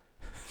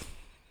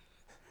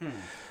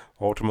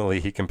 Ultimately,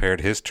 he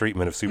compared his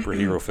treatment of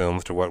superhero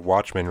films to what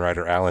Watchmen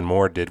writer Alan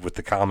Moore did with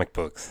the comic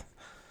books,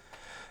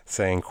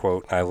 saying,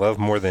 quote, "I love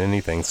more than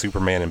anything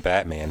Superman and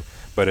Batman,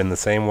 but in the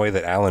same way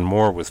that Alan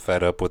Moore was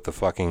fed up with the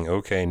fucking,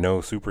 okay, no,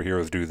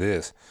 superheroes do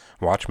this,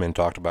 Watchmen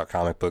talked about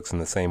comic books in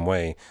the same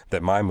way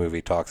that my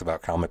movie talks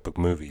about comic book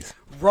movies."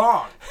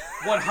 Wrong.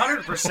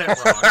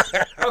 100%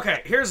 wrong.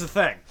 Okay, here's the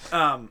thing.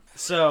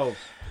 So,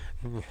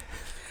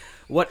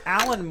 what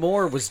Alan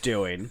Moore was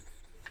doing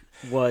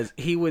was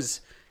he was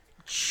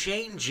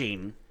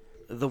changing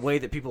the way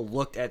that people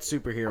looked at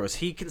superheroes.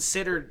 He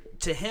considered,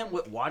 to him,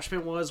 what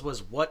Watchmen was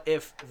what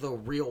if the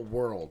real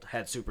world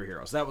had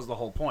superheroes? That was the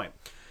whole point.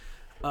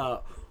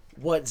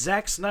 What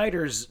Zack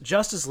Snyder's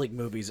Justice League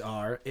movies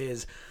are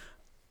is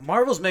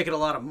Marvel's making a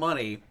lot of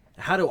money.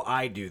 How do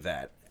I do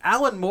that?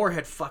 Alan Moore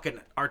had fucking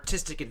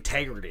artistic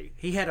integrity.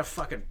 He had a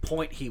fucking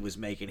point he was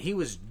making. He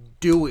was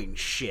doing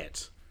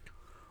shit.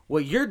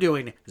 What you're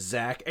doing,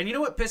 Zach, and you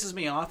know what pisses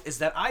me off is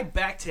that I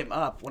backed him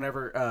up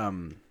whenever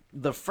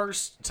the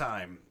first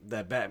time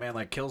that Batman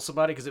like kills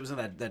somebody, because it was in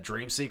that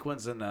dream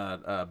sequence in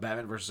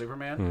Batman vs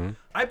Superman. Mm-hmm.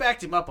 I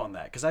backed him up on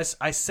that because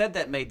I said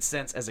that made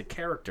sense as a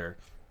character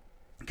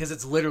because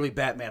it's literally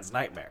Batman's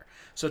nightmare.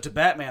 So to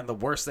Batman, the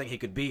worst thing he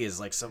could be is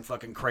like some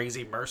fucking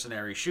crazy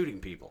mercenary shooting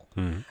people.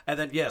 Mm-hmm. And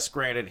then, yes,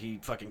 granted, he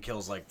fucking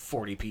kills like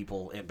 40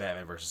 people in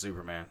Batman vs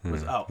Superman.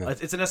 Mm-hmm.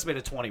 It's an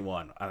estimated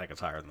 21. I think it's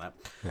higher than that.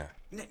 Yeah.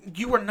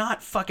 You are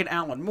not fucking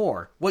Alan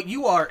Moore. What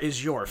you are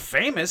is you're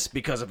famous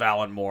because of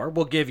Alan Moore.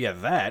 We'll give you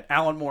that.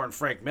 Alan Moore and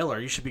Frank Miller,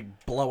 you should be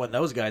blowing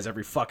those guys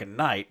every fucking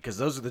night because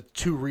those are the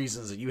two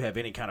reasons that you have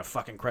any kind of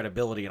fucking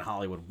credibility in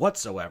Hollywood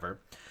whatsoever.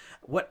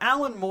 What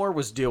Alan Moore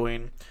was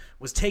doing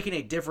was taking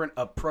a different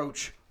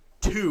approach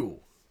to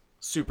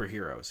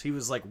superheroes. He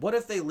was like, what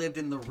if they lived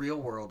in the real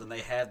world and they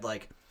had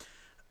like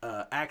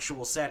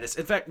actual sadness?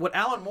 In fact, what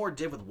Alan Moore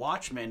did with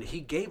Watchmen, he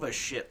gave us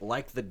shit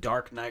like The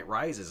Dark Knight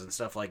Rises and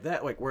stuff like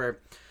that, like where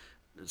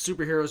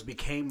superheroes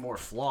became more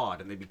flawed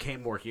and they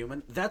became more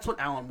human. That's what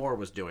Alan Moore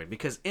was doing,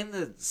 because in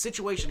the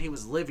situation he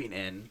was living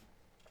in,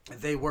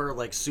 they were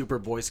like super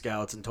Boy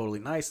Scouts and totally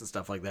nice and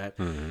stuff like that.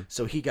 Mm-hmm.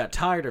 So he got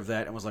tired of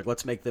that and was like,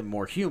 let's make them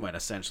more human,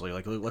 essentially.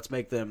 Like, let's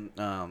make them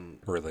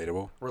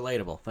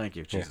relatable. Thank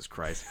you. Jesus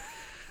Christ.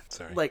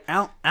 Sorry. Like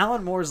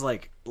Alan Moore's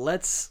like,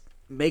 let's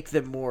make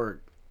them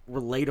more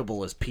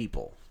relatable as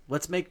people.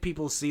 Let's make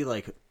people see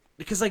like,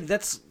 because like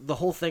that's the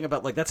whole thing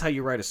about like, that's how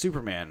you write a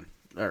Superman,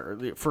 or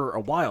for a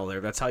while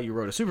there, that's how you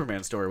wrote a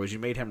Superman story, was you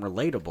made him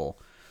relatable,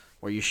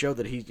 where you showed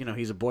that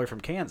he's a boy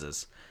from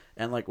Kansas.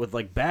 And like with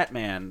like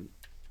Batman,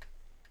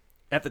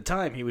 at the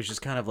time, he was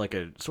just kind of like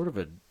a sort of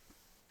a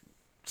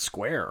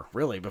square,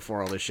 really,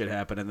 before all this shit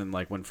happened. And then,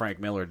 like, when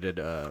Frank Miller did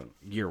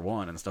Year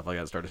One and stuff like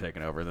that, started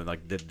taking over, and then,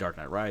 like, did Dark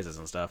Knight Rises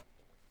and stuff.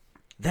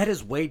 That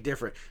is way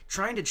different.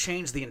 Trying to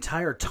change the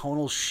entire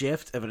tonal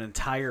shift of an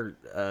entire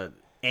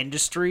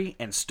industry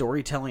and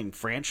storytelling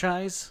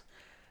franchise,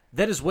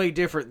 that is way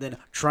different than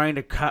trying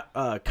to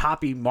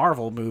copy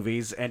Marvel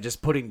movies and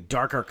just putting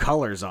darker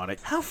colors on it.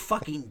 How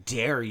fucking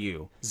dare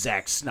you,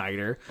 Zack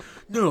Snyder?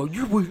 No,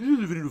 you're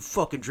living in a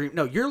fucking dream.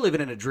 No, you're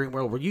living in a dream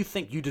world where you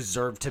think you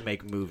deserve to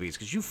make movies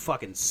because you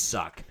fucking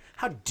suck.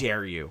 How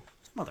dare you,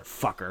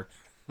 motherfucker?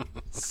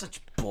 Such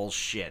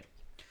bullshit.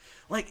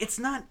 Like, it's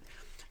not...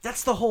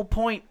 That's the whole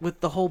point with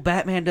the whole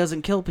Batman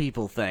doesn't kill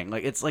people thing.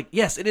 Like, it's like,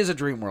 yes, it is a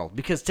dream world,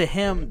 because to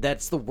him,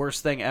 that's the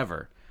worst thing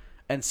ever.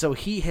 And so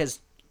he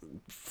has...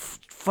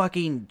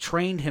 fucking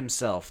trained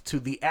himself to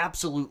the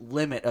absolute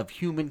limit of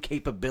human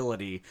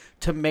capability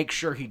to make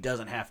sure he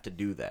doesn't have to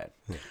do that.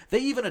 Yeah. They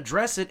even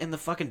address it in the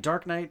fucking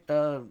Dark Knight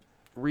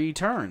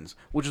Returns,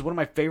 which is one of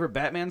my favorite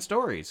Batman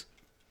stories.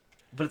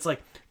 But it's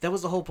like, that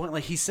was the whole point.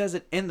 Like, he says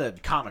it in the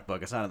comic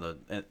book. It's not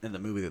in the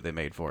movie that they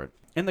made for it.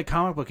 In the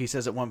comic book, he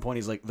says at one point,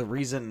 he's like, the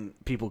reason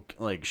people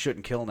like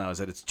shouldn't kill now is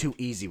that it's too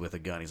easy with a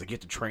gun. He's like, you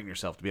have to train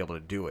yourself to be able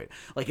to do it.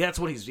 Like, that's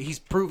what he's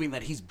proving,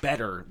 that he's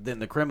better than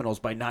the criminals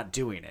by not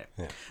doing it.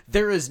 Yeah.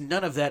 There is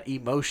none of that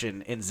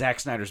emotion in Zack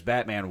Snyder's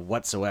Batman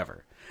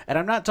whatsoever. And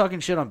I'm not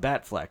talking shit on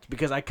Batfleck,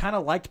 because I kind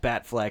of liked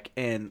Batfleck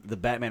in the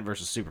Batman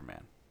vs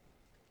Superman.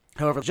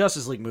 However, the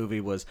Justice League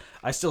movie was...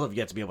 I still have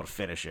yet to be able to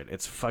finish it.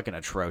 It's fucking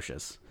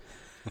atrocious.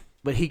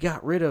 But he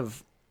got rid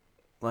of,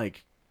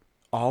 like,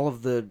 all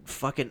of the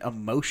fucking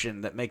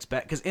emotion that makes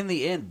because in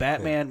the end,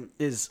 Batman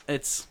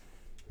it's...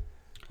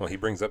 Well, he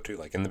brings up, too,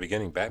 like, in the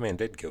beginning, Batman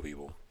did kill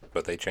people,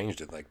 but they changed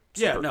it, like,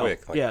 super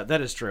quick. Like, yeah,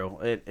 that is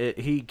true.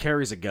 He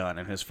carries a gun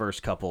in his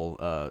first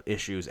couple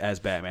issues as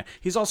Batman.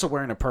 He's also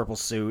wearing a purple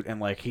suit, and,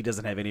 like, he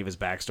doesn't have any of his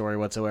backstory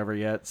whatsoever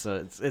yet.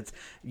 So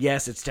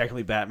it's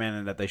technically Batman,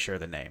 and that they share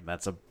the name.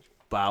 That's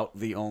about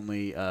the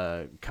only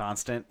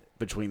constant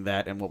between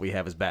that and what we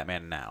have as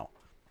Batman now.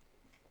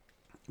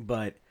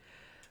 But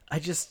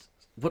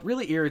what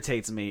really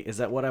irritates me is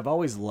that what I've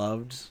always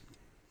loved,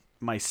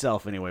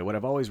 myself anyway, what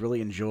I've always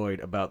really enjoyed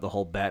about the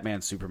whole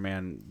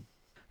Batman-Superman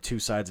two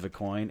sides of a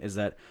coin is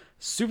that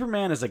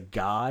Superman is a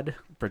god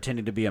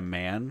pretending to be a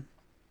man,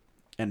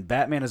 and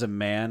Batman is a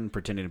man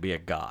pretending to be a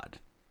god.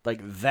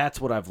 Like,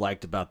 that's what I've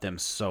liked about them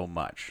so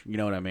much. You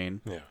know what I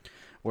mean? Yeah.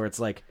 Where it's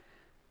like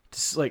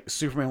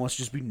Superman wants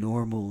to just be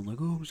normal and like,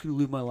 oh, I'm just going to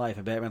live my life.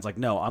 And Batman's like,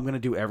 no, I'm going to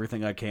do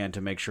everything I can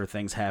to make sure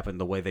things happen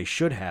the way they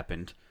should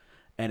happen.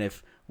 And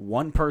if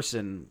one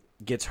person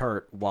gets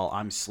hurt while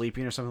I'm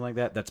sleeping or something like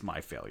that, that's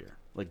my failure.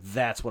 Like,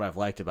 that's what I've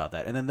liked about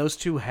that. And then those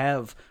two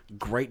have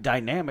great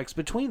dynamics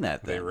between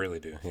that thing. They really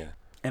do, yeah.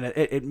 And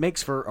it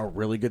makes for a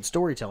really good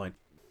storytelling.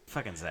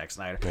 Fucking Zack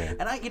Snyder. Yeah.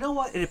 And you know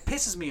what? It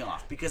pisses me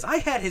off because I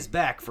had his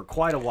back for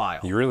quite a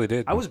while. You really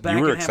did. I was backing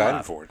him up. You were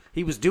excited for it.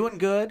 He was doing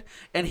good,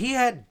 and he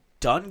had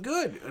done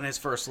good in his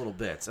first little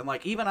bits. And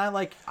like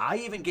I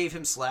even gave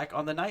him slack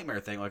on the nightmare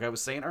thing, like I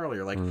was saying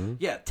earlier. Like,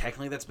 yeah,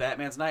 technically that's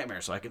Batman's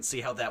nightmare, so I can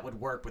see how that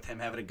would work with him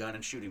having a gun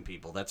and shooting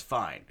people. That's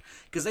fine.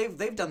 Because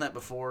they've done that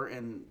before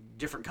in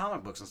different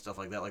comic books and stuff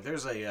like that. Like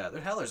there's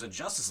a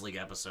Justice League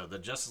episode, the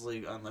Justice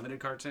League Unlimited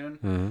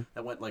cartoon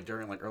that went like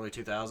during like early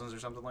 2000s or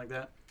something like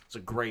that. It's a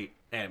great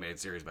animated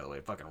series, by the way.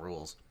 It fucking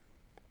rules.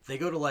 They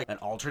go to like an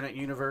alternate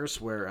universe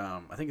where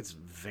I think it's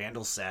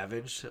Vandal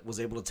Savage was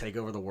able to take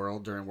over the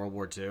world during World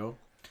War II.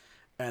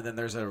 And then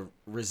there's a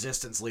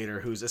resistance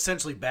leader who's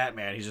essentially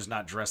Batman. He's just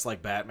not dressed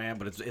like Batman,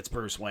 but it's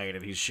Bruce Wayne,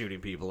 and he's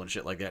shooting people and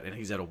shit like that, and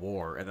he's at a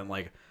war. And then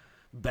like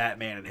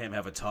Batman and him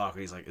have a talk,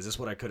 and he's like, "Is this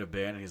what I could have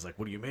been?" And he's like,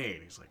 "What do you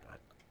mean?" He's like,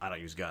 I don't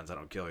use guns, I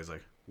don't kill." He's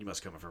like, "You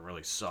must come from a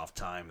really soft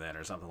time then,"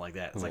 or something like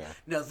that. It's like,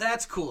 no,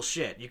 that's cool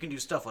shit. You can do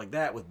stuff like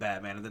that with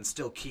Batman and then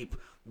still keep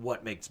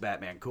what makes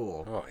Batman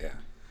cool. Oh, yeah.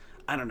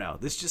 I don't know.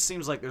 This just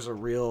seems like there's a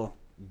real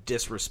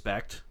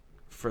disrespect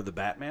for the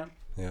Batman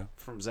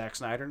from Zack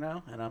Snyder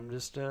now, and I'm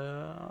just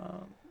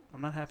I'm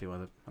not happy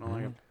with it. I don't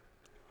like it.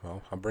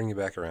 Well, I'll bring you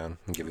back around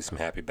and give you some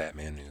happy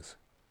Batman news.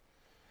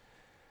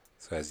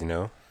 So as you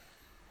know,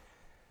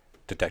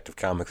 Detective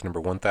Comics number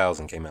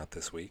 1000 came out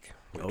this week.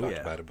 We've talked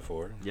about it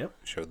before. Yep.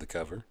 Showed the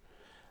cover.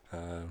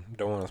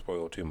 Don't want to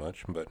spoil too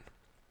much, but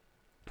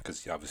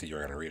because obviously you're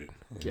going to read it.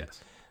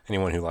 Yes.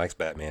 Anyone who likes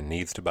Batman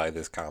needs to buy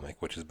this comic,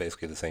 which is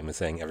basically the same as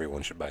saying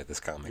everyone should buy this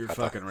comic. You're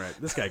fucking right.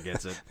 This guy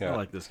gets it. I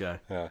like this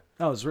guy. Yeah.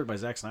 Oh, it was written by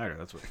Zack Snyder.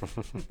 That's what.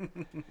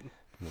 And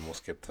then we'll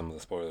skip some of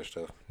the spoiler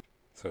stuff.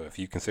 So if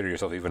you consider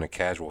yourself even a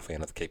casual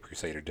fan of the Caped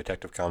Crusader,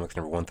 Detective Comics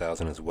number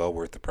 1000 is well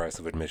worth the price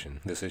of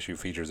admission. This issue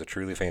features a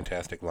truly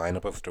fantastic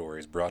lineup of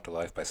stories brought to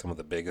life by some of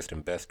the biggest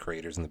and best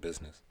creators in the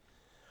business.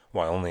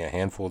 While only a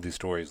handful of these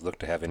stories look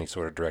to have any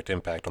sort of direct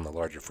impact on the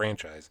larger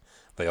franchise,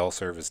 they all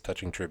serve as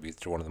touching tributes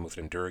to one of the most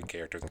enduring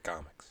characters in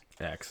comics.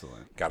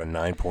 Excellent. Got a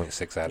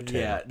 9.6 out of 10.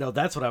 Yeah, no,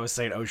 that's what I was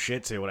saying. Oh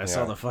shit, too. When I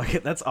saw the fucking,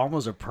 that's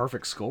almost a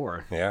perfect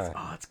score.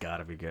 Yeah. It's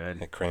gotta be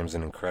good. It crams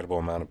an incredible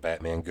amount of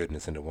Batman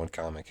goodness into one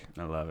comic.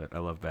 I love it. I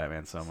love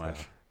Batman so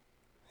much.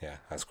 Yeah,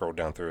 I scrolled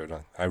down through it.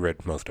 I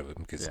read most of it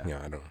because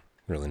I don't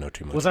really know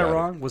too much. Was I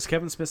wrong? Was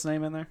Kevin Smith's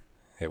name in there?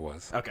 It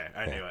was. Okay,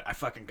 I knew it.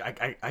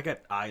 I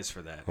got eyes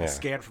for that. Yeah. I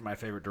scanned for my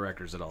favorite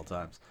directors at all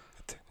times.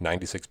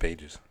 96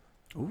 pages.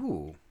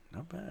 Ooh,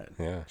 not bad.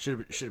 Yeah. Should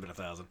have been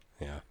 1,000.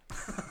 Yeah.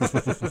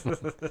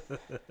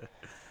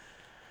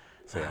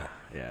 So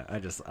yeah. I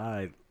just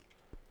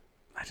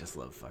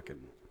love fucking.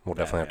 We'll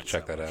definitely have to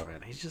check that out.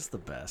 Man. He's just the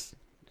best.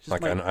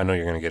 Like I know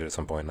you're gonna get it at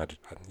some point. And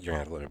you're gonna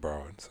have to let me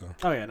borrow it. So.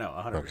 Oh yeah, no,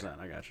 100%.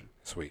 I got you.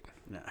 Sweet.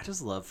 Yeah, I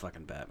just love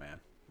fucking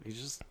Batman.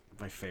 He's just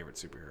my favorite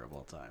superhero of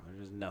all time. There's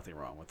just nothing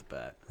wrong with the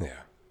Bat.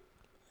 Yeah.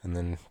 And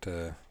then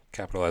to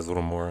capitalize a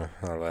little more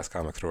on our last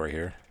comic story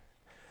here,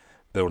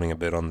 building a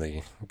bit on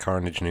the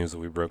Carnage news that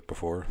we broke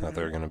before, that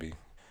they're going to be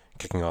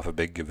kicking off a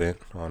big event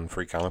on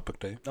Free Comic Book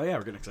Day. Oh yeah,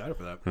 we're getting excited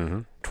for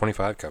that.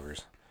 25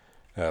 covers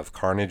of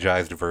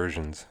Carnageized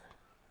versions,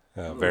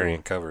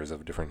 variant covers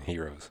of different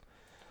heroes.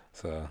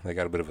 So they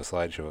got a bit of a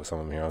slideshow of some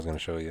of them here. I was going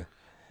to show you.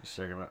 Just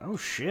checking out. Oh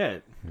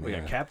shit! We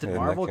got Captain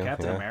Marvel,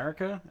 Captain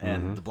America,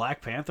 and the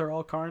Black Panther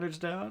all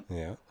carnaged out.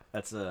 Yeah.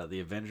 That's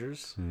the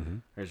Avengers.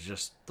 There's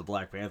just the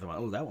Black Panther one.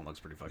 Oh, that one looks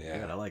pretty fucking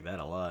good. I like that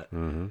a lot.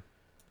 We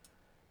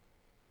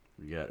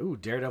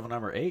got Daredevil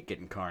number 8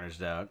 getting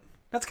carnaged out.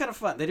 That's kind of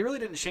fun. They really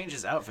didn't change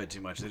his outfit too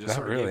much. They just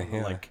sort of gave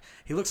him, like,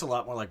 he looks a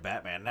lot more like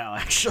Batman now.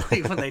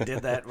 Actually, when they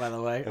did that, by the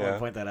way, I want to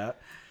point that out.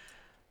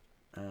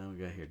 We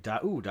got here.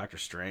 Doctor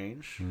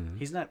Strange.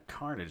 He's not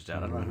carnaged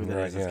out. I don't know who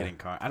that is that's getting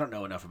carnaged. I don't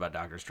know enough about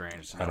Doctor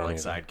Strange to know like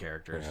side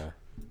characters.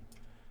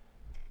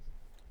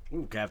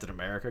 Yeah. Captain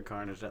America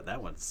carnaged out.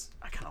 That one's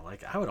I kind of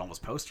like it. I would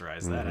almost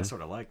posterize that. I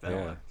sort of like that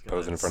one.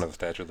 Posing in front of the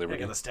Statue of Liberty.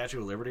 Yeah, got the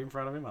Statue of Liberty in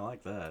front of him. I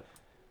like that.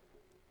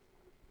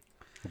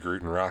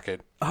 Groot and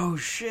Rocket. Oh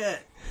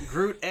shit!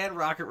 Groot and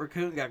Rocket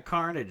Raccoon got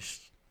carnaged.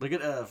 Look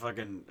at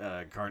fucking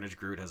Carnage.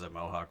 Groot has a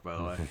mohawk, by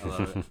the way. I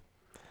love it.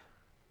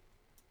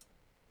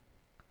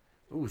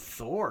 Ooh,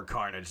 Thor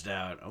carnaged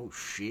out. Oh,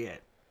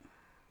 shit.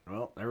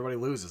 Well, everybody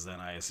loses then,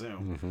 I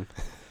assume.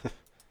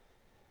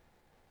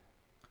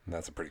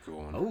 That's a pretty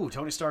cool one. Oh,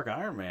 Tony Stark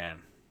Iron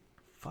Man.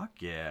 Fuck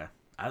yeah.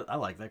 I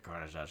like that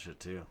carnaged out shit,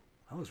 too.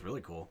 That looks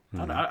really cool.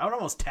 I would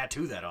almost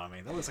tattoo that on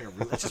me. That looks like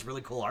that's just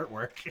really cool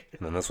artwork.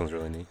 And then this one's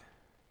really neat.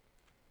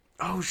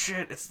 Oh,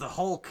 shit. It's the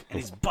Hulk, and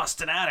he's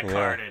busting out of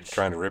Carnage.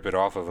 Trying to rip it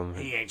off of him.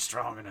 He ain't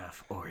strong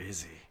enough. Or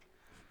is he?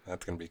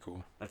 That's going to be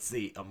cool. That's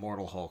the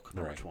Immortal Hulk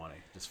number 20,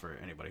 just for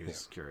anybody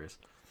who's curious.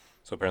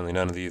 So apparently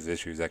none of these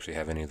issues actually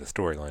have any of the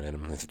storyline in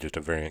them. This is just a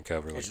variant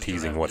cover, like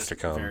teasing what's to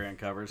come. Variant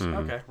covers.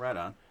 Okay, right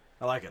on.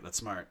 I like it. That's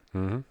smart.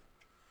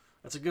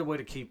 That's a good way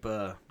to keep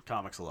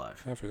comics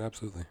alive.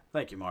 Absolutely.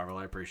 Thank you, Marvel.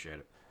 I appreciate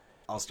it.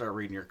 I'll start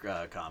reading your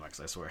comics,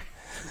 I swear.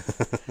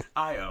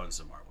 I own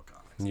some Marvel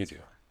comics. You do.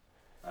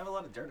 I have a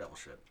lot of Daredevil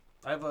shit.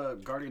 I have a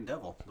Guardian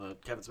Devil, the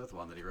Kevin Smith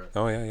one that he wrote.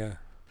 Oh, yeah.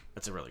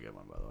 That's a really good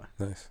one, by the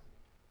way. Nice.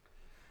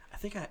 I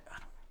think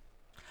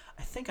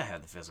I think I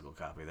have the physical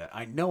copy of that.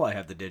 I know I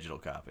have the digital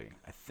copy.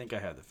 I think I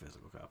have the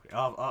physical copy.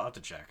 I'll have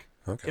to check.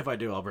 Okay. If I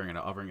do, I'll bring it.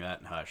 I'll bring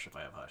that in Hush if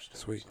I have Hush. Too,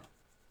 Sweet. So.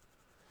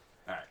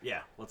 All right.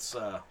 Yeah.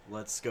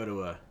 Let's go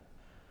to a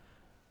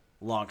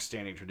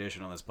long-standing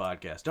tradition on this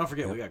podcast. Don't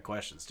forget, we got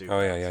questions too.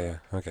 Oh yeah.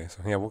 Okay,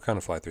 so yeah, we'll kind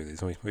of fly through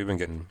these. We've been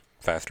getting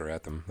faster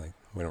at them. Like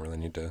we don't really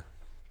need to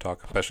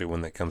talk, especially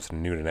when it comes to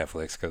new to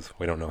Netflix, because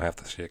we don't know half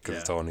the shit because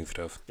it's all new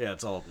stuff. Yeah,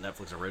 it's all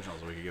Netflix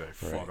originals we can give a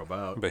fuck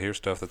about. But here's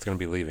stuff that's going to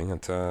be leaving.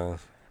 It's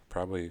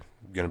probably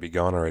going to be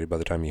gone already by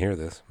the time you hear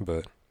this,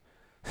 but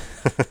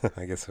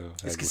I guess so.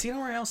 Is Casino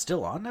Royale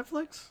still on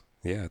Netflix?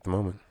 Yeah, at the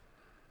moment.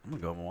 I'm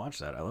going to go and watch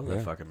that. I love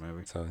that fucking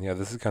movie. So, yeah,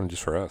 this is kind of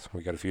just for us.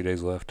 We got a few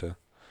days left to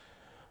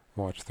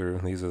watch through.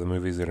 These are the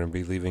movies that are going to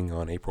be leaving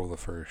on April the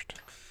 1st.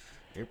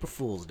 April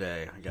Fool's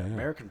Day. I got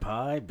American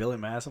Pie, Billy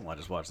Madison. Well, I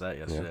just watched that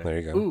yesterday. Yeah, there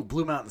you go. Ooh,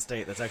 Blue Mountain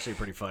State. That's actually a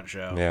pretty fun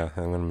show. Yeah,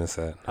 I'm going to miss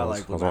that. I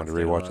was wanting to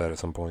rewatch that at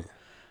some point.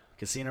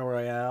 Casino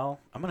Royale.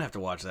 I'm going to have to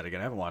watch that again.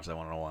 I haven't watched that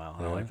one in a while.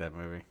 I like that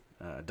movie.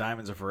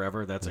 Diamonds Are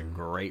Forever. That's a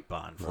great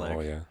Bond flick.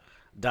 Oh, yeah.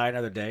 Die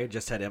Another Day.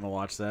 Just had Emma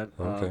watch that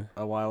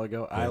a while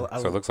ago. Yeah.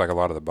 So it looks like a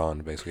lot of the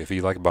Bond, basically. If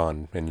you like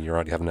Bond and you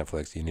already have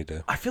Netflix, you need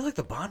to... I feel like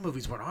the Bond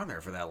movies weren't on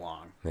there for that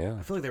long. Yeah.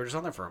 I feel like they were just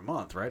on there for a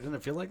month, right? Didn't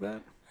it feel like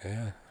that?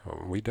 Yeah.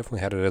 Well, we definitely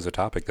had it as a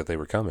topic that they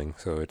were coming,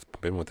 so it's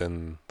been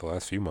within the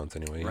last few months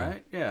anyway.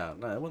 Right? Yeah.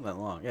 No, it wasn't that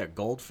long. Yeah,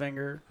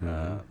 Goldfinger.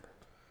 Let's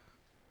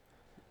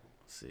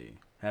see.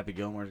 Happy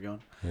Gilmore's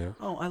going. Yeah.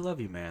 Oh, I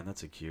Love You, Man.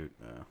 That's a cute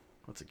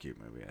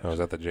movie, actually. Oh, is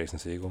that the Jason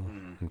Segel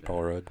and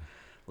Paul Rudd?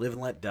 Live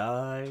and Let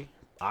Die.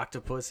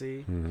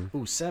 Octopussy.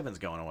 Ooh, Seven's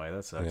going away.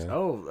 That sucks. Yeah.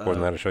 Oh,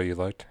 wasn't that a show you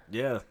liked?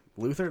 Yeah,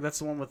 Luther. That's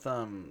the one with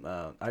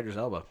Idris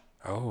Elba.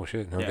 Oh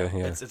shit. Okay.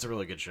 Yeah. It's a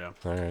really good show.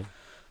 All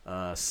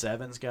right.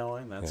 Seven's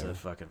going. That's a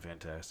fucking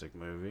fantastic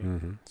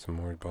movie. Some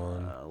more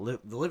Bond.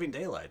 The Living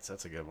Daylights.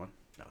 That's a good one.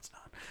 No, it's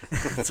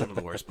not. It's one of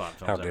the worst Bond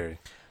films. How dare you?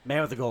 Man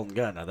with the Golden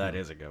Gun. Now that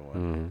is a good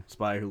one.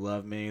 Spy Who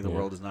Loved Me. The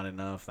World Is Not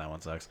Enough. That one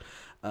sucks.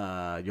 You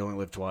Only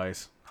Live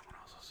Twice. That one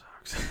also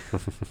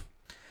sucks.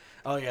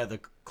 Oh yeah, the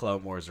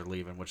Clone Wars are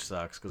leaving, which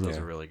sucks because those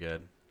are really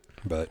good.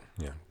 But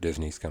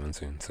Disney's coming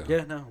soon, so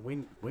yeah, no,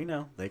 we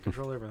know they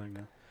control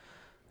everything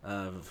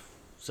now.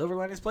 Silver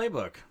Linings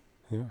Playbook.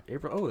 Yeah.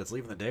 April. Oh, it's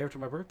leaving the day after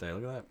my birthday.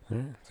 Look at that. All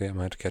right. So yeah, I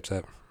might have to catch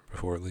that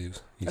before it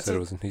leaves. He said it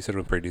was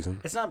pretty decent.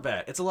 It's not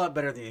bad. It's a lot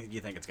better than you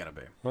think it's gonna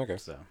be. Okay.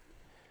 So.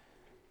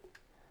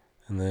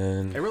 And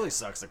then it really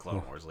sucks the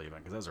Clone Wars leaving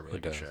because that was a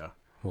really good show.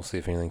 We'll see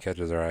if anything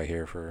catches our eye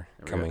here for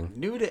coming.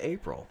 New to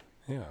April.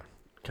 Yeah.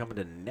 Coming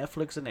to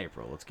Netflix in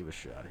April. Let's give it a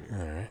shot here.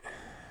 All right.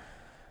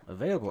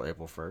 Available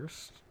April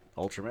 1st.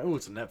 Ultraman. Oh,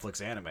 it's a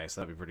Netflix anime,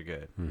 so that'd be pretty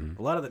good. A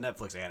lot of the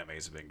Netflix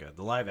animes have been good.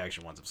 The live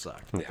action ones have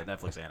sucked, but the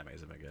Netflix animes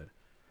have been good.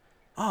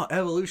 Oh,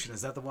 Evolution.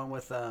 Is that the one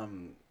with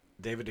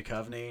David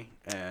Duchovny?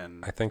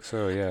 And I think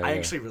so, yeah. I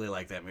actually really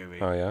like that movie.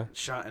 Oh, yeah?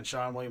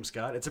 Sean William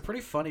Scott. It's a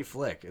pretty funny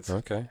flick. It's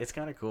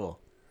kind of cool.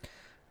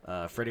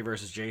 Freddy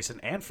vs.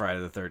 Jason and Friday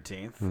the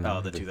 13th.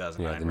 Oh, the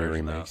 2009 version,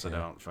 remake, though, so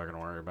don't fucking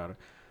worry about it.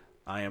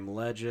 I Am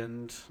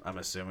Legend. I'm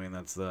assuming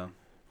that's the...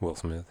 Will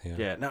Smith, yeah.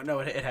 Yeah, no,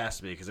 it has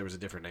to be because there was a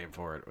different name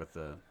for it with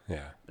the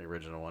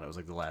original one. It was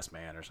like The Last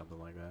Man or something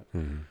like that.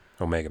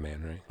 Omega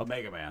Man, right?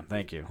 Omega Man,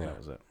 thank you. Yeah. That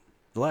was it.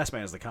 The Last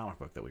Man is the comic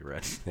book that we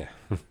read. Yeah.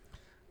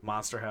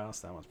 Monster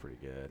House, that one's pretty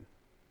good.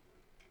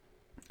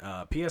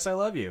 P.S. I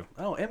Love You.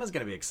 Oh, Emma's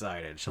going to be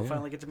excited. She'll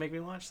finally get to make me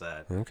watch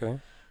that. Okay.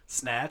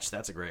 Snatch,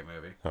 that's a great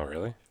movie. Oh,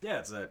 really? Yeah,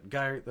 it's the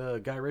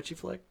Guy Ritchie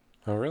flick.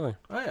 Oh, really?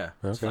 Oh, yeah.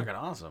 It's fucking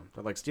awesome.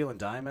 They're like stealing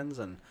diamonds,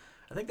 and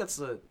I think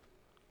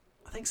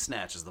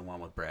Snatch is the one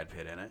with Brad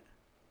Pitt in it.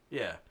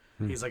 Yeah.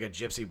 He's like a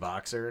gypsy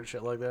boxer and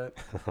shit like that.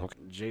 Okay.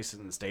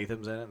 Jason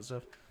Statham's in it and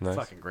stuff. Nice.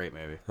 Fucking great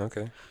movie.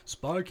 Okay.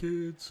 Spy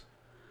Kids.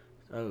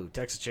 Oh,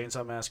 Texas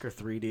Chainsaw Massacre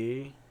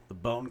 3D. The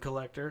Bone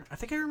Collector. I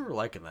think I remember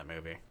liking that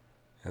movie.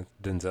 That's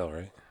Denzel,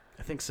 right?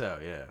 I think so,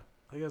 yeah.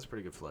 I think that's a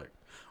pretty good flick.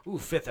 Ooh,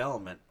 Fifth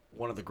Element.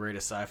 One of the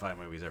greatest sci-fi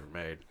movies ever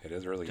made. It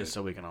is really good. Just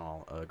so we can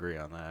all agree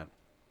on that.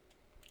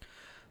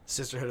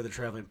 Sisterhood of the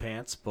Traveling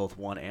Pants, both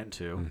 1 and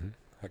 2.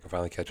 I can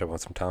finally catch up on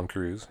some Tom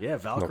Cruise. Yeah,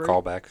 Valkyrie. No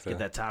callback. Get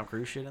that Tom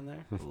Cruise shit in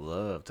there.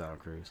 Love Tom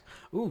Cruise.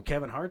 Ooh,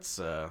 Kevin Hart's,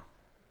 I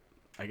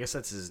guess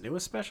that's his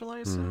newest special, I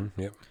assume?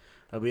 Yep.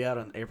 It'll be out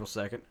on April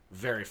 2nd.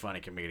 Very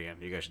funny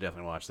comedian. You guys should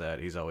definitely watch that.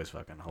 He's always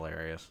fucking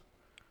hilarious.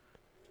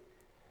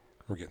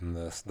 We're getting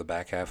the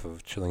back half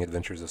of Chilling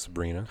Adventures of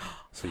Sabrina,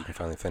 so you can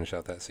finally finish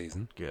out that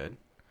season. Good.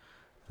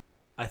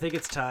 I think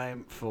it's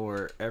time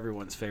for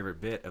everyone's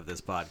favorite bit of this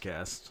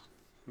podcast.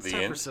 The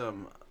end? For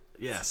some...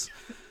 Yes.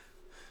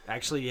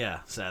 Actually,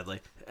 yeah,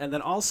 sadly. And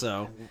then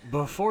also,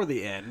 before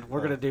the end, we're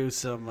going to do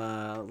some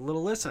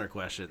little listener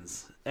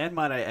questions. And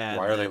might I add...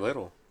 Why are they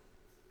little?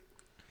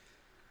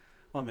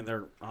 Well, I mean,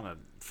 they're on a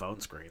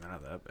phone screen. They're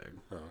not that big.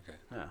 Oh, okay.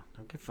 Yeah,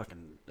 don't get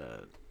fucking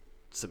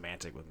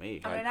semantic with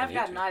me. I mean, I've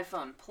got an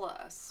iPhone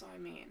Plus, so I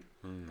mean,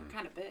 they're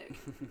kind of big.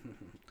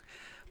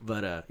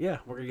 But, yeah,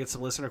 we're going to get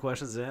some listener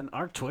questions in.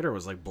 Our Twitter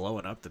was, like,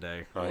 blowing up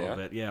today a little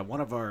bit. Yeah,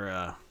 one of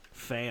our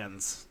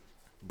fans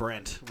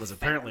Brent was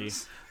apparently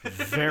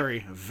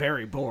very,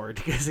 very bored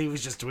because he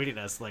was just tweeting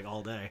us like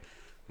all day.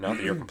 Not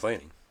that you're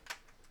complaining.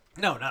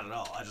 No, not at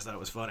all. I just thought it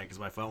was funny because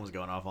my phone was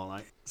going off all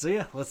night. So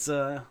yeah, let's.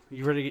 You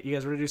ready? You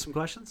guys ready to do some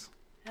questions?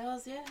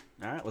 Hells yeah.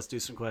 All right, let's do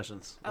some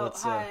questions. Oh,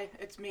 hi,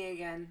 it's me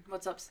again.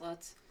 What's up,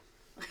 sluts?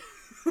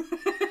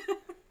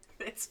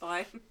 It's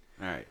fine.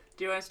 All right.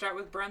 Do you want to start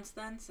with Brent's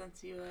then,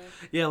 since you...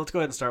 Yeah, let's go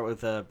ahead and start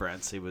with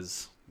Brent's. He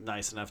was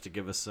nice enough to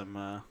give us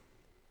some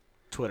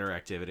Twitter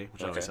activity,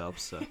 which always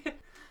helps. So.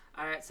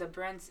 All right, so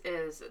Brent's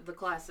is the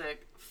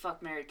classic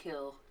fuck, marry,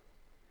 kill.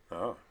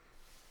 Oh.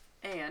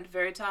 And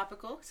very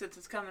topical, since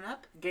it's coming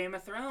up, Game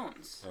of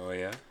Thrones. Oh,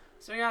 yeah?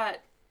 So we got...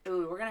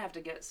 Ooh, we're going to have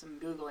to get some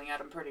Googling out,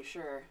 I'm pretty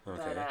sure.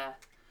 Okay. But,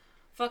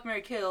 fuck,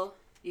 marry, kill,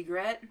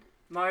 Ygritte,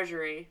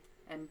 Marjorie,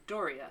 and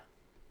Doria.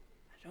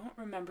 I don't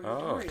remember who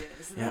Doria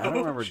is. Yeah, I don't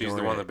remember She's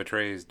Doria. the one that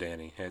betrays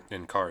Dany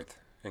in Karth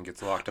and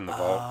gets locked in the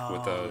vault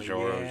with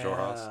Jorahs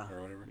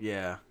or whatever.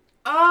 Yeah.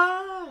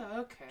 Oh,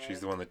 okay. She's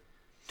the one that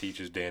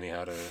teaches Dany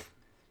how to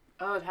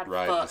how to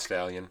ride fuck. the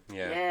stallion.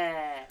 Yeah.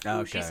 Yeah.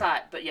 Ooh, Okay. she's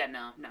hot, but yeah,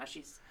 no,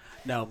 she's...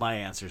 No, my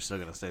answer's still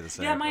going to stay the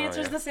same. Yeah, my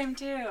answer's the same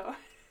too.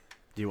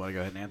 Do you want to go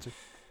ahead and answer?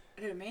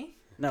 Who, me?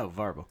 No,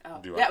 Varble. Oh.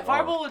 Do Yeah, I-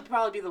 Varble would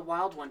probably be the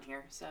wild one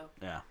here, so...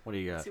 Yeah, what do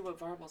you Let's got? see what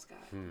Varble's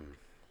got.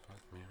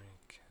 Fuck, marry,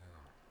 kill.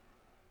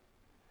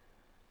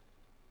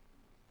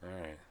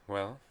 Alright,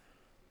 well.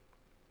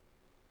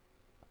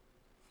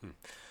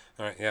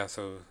 All right, yeah,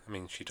 so, I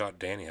mean, she taught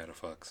Dany how to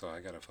fuck, so I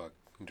gotta fuck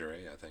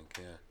Dre, I think,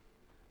 yeah.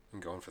 I'm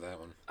going for that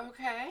one.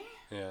 Okay.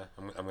 Yeah,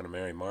 I'm gonna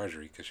marry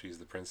Marjorie, because she's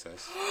the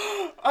princess.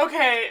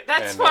 Okay,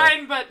 that's And,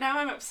 fine, but now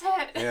I'm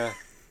upset. Yeah,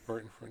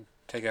 we're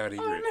take out Ygritte.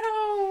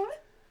 Oh, no.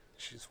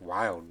 She's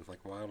wild,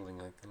 like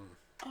wildling, like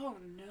Oh,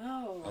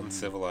 no.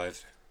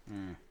 uncivilized. Oh,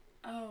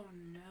 no.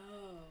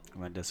 I'm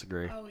going to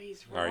disagree. Oh,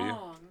 he's Are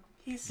wrong. you?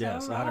 He's so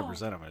Yes, 100%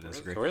 wrong. I'm going to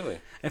disagree. Really?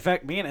 In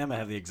fact, me and Emma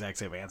have the exact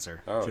same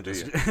answer. Oh, to do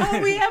this. you? Oh,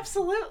 we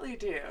absolutely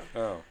do.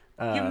 Oh,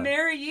 You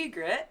marry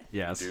Ygritte.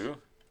 Yes. do?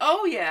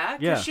 Oh, yeah,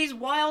 because Yeah. she's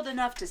wild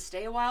enough to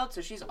stay wild,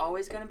 so she's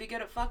always going to be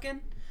good at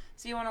fucking.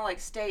 So you want to, like,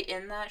 stay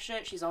in that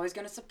shit. She's always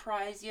going to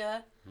surprise you.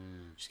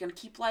 She's going to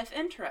keep life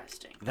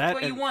interesting. That's That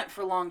what you and- want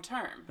for long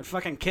term. And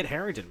fucking Kit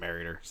Harington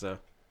married her, so.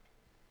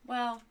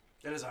 Well,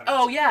 It is 100%.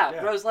 oh, yeah,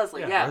 Rose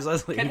Leslie, yeah. Rose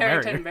Leslie. Kit he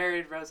married Harington her.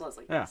 married Rose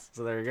Leslie. Yeah, Yes.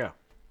 so there you go.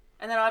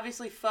 And then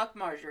obviously fuck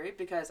Marjorie,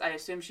 because I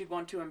assume she'd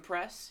want to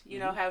impress. You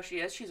know how she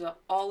is. She's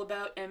all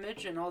about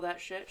image and all that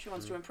shit. She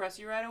wants to impress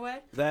you right away.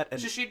 That and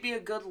So she'd be a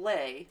good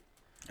lay.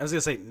 I was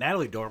gonna say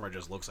Natalie Dormer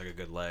just looks like a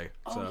good lay.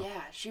 Oh, So.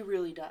 yeah, she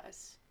really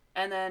does.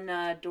 And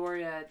then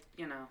Doria,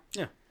 you know.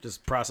 Yeah,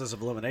 just process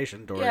of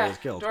elimination. Doria is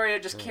killed. Doria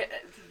just can't.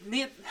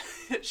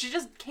 She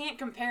just can't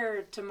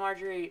compare to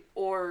Marjorie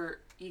or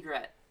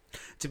Ygritte.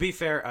 To be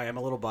fair, I am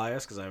a little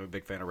biased because I'm a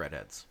big fan of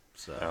redheads.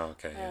 So Oh,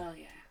 okay. Yeah. Hell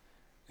yeah.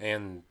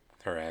 And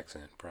her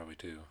accent, probably,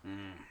 too.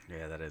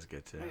 yeah, that is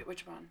good too. Wait,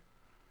 which one?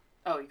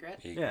 Oh, Ygritte?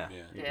 Yeah.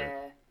 Yeah. Yeah. Yeah.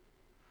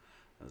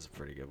 That's a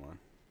pretty good one.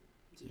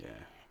 Yeah.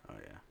 Oh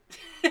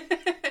yeah.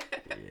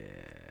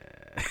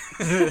 Yeah.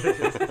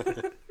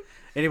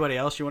 Anybody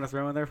else you want to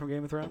throw in there from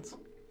Game of Thrones?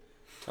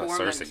 Tormund.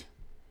 Cersei.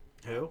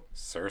 Who?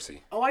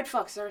 Cersei. Oh, I'd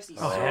fuck Cersei.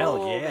 Oh, so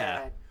hell yeah.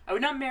 bad. I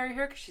would not marry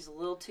her because she's a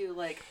little too,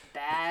 like,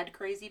 bad,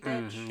 crazy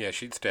bitch. Yeah,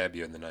 she'd stab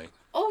you in the night.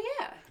 Oh,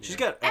 yeah. She's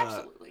got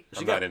Absolutely.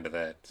 I'm not into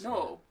that. So.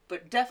 No,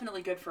 but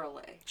definitely good for a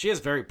lay. She has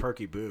very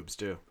perky boobs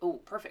too, Oh,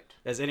 perfect.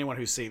 as anyone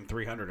who's seen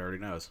 300 already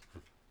knows.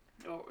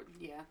 Oh,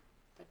 yeah,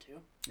 that too.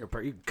 You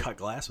can cut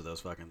glass with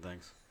those fucking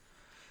things.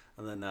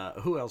 And then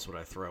who else would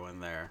I throw in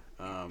there?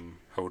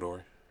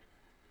 Hodor.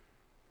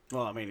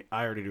 Well, I mean,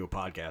 I already do a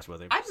podcast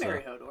with him. I'd so-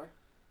 marry Hodor.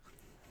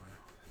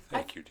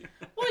 Thank you, dear.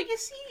 Well, you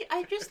see,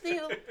 I just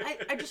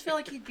feel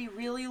like he'd be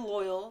really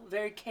loyal,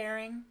 very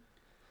caring.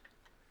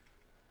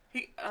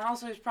 And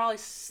also, he's probably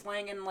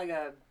slanging like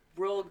a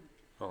real.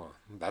 Oh,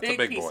 that's Big a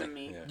big piece boy. of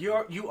meat.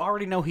 Yeah. You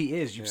already know he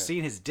is. You've Yeah.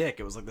 seen his dick.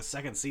 It was like the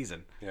second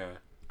season. Yeah.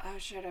 Oh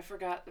shit, I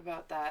forgot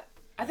about that.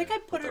 I think I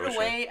put with it Osha.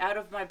 away out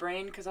of my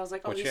brain because I was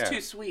like, oh, Which, he's yeah.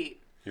 too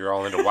sweet. You're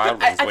all into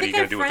wildlings. I What are you think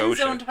going I to do with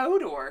friend-zoned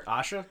Osha? Hodor.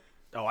 Asha?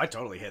 Oh, I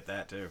totally hit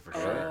that too, for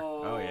sure.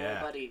 Oh,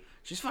 yeah. buddy.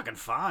 She's fucking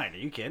fine. Are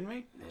you kidding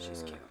me? Yeah,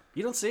 she's cute.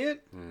 You don't see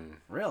it?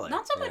 Really?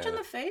 Not so much in Yeah.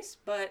 the face,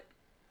 but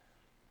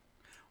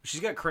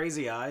She's got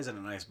crazy eyes and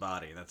a nice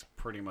body. That's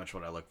pretty much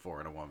what I look for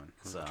in a woman.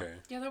 So Okay.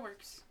 yeah, that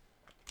works.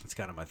 it's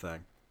kind of my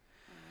thing.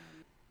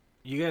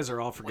 You guys are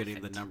all forgetting the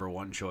Elephant. number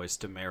one choice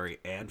to marry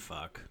and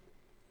fuck.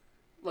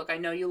 Look, I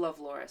know you love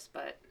Loras,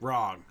 but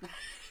Wrong.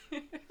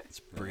 It's He's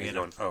Brienne.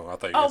 going, oh, I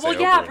thought you were oh going to well,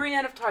 say yeah, Oberyn.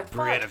 Brienne of Tarth.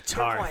 Brienne Fuck, of good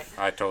Tarth. point.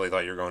 I totally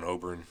thought you were going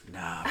Oberyn.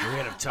 Nah,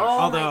 Brienne of Tarth. Oh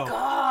Although, my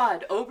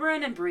god,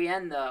 Oberyn and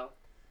Brienne though.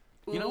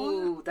 Ooh, You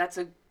know what? that's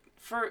a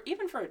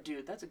even for a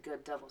dude, that's a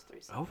good devil's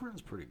threesome.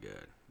 Oberyn's pretty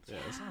good. Yeah,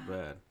 it's not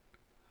bad.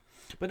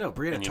 But no,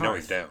 Brienne And of you know Tarth.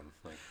 he's down.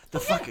 Like, The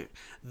fucking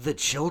the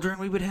children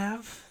we would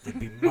have, they'd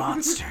be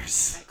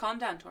monsters. Right, calm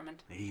down, Tormund.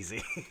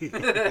 Easy.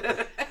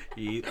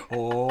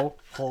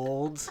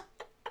 Holds.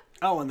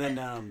 Oh, and then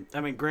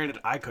I mean, granted,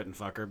 I couldn't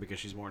fuck her because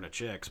she's more into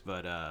chicks,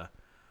 but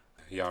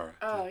Yara.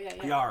 Oh yeah,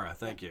 yeah. Yara,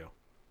 thank you.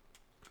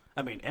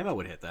 I mean, Emma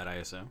would hit that, I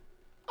assume.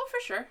 Oh, for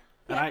sure.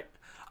 And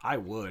I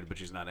would, but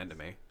she's not into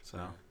me, so.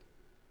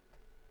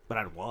 But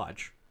I'd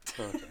watch.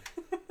 Okay.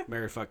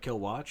 Marry, fuck, kill,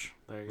 watch.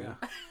 There you go.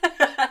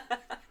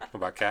 What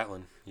about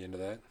Catelyn? You into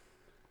that?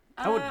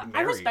 I would I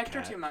marry respect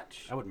Kat. her too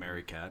much. I would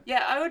marry Kat.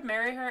 Yeah, I would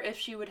marry her if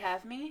she would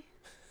have me.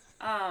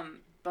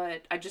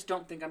 But I just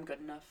don't think I'm good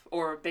enough.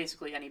 Or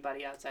basically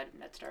anybody outside of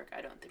Ned Stark.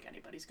 I don't think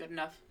anybody's good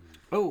enough.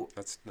 Oh,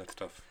 That's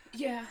tough.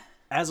 Yeah.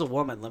 as a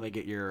woman, let me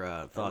get your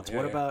thoughts. yeah,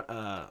 what yeah.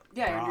 about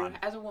Yeah, Bronn? Andrew,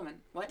 as a woman.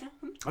 What now?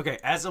 Okay,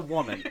 as a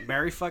woman,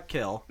 marry, fuck,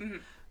 kill.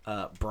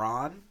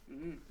 Bronn,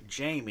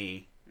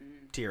 Jaime,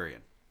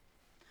 Tyrion.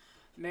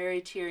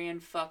 Marry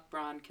Tyrion, fuck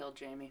Bronn, kill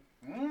Jaime.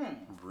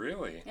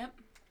 Really? Yep.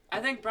 I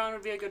think Bronn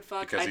would be a good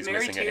fuck. Because I'd he's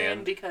marry missing a Tyrion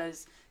hand?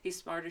 because he's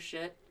smart as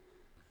shit.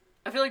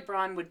 I feel like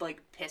Bronn would,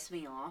 like, piss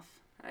me off.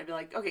 I'd be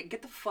like, okay,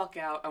 get the fuck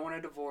out. I want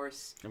a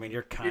divorce. I mean,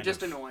 you're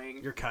just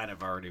annoying. You're kind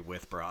of already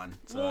with Bronn,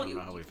 so Well, I don't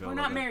know how we feel we're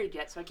about not that. married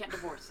yet, so I can't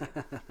divorce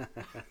you.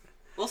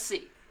 We'll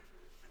see.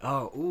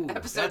 Oh, ooh.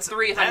 Episode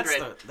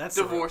 300. That's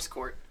Divorce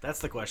court. That's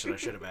the question I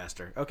should have asked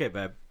her. Okay,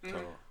 babe.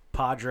 Total.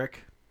 Podrick,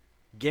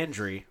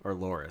 Gendry, or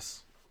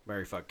Loras?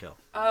 Marry, fuck, kill.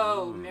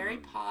 Oh, Mary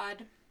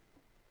Pod.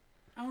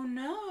 Oh,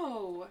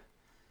 no.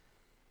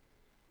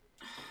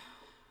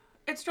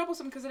 It's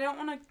troublesome because I don't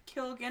want to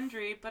kill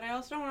Gendry, but I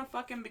also don't want to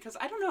fuck him because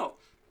I don't know.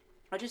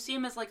 I just see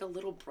him as like a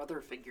little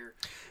brother figure.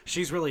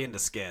 She's really into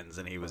skins,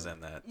 and he was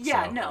in that.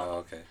 Yeah, so no. Oh,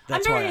 okay.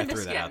 That's I'm why very I into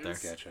threw that out there.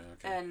 Skins. Gotcha.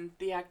 Okay. And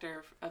the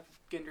actor of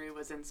Gendry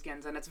was in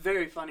Skins, and it's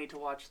very funny to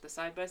watch the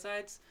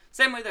side-by-sides.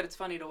 Same way that it's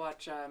funny to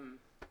watch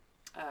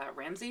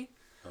Ramsay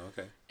Oh,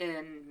 okay.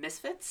 in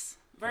Misfits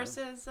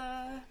versus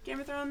Game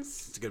of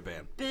Thrones. It's a good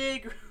band.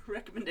 Big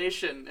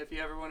recommendation if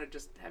you ever want to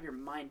just have your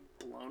mind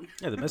blown.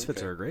 Yeah, the Misfits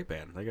Okay. are a great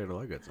band. They got a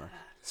lot of good stuff.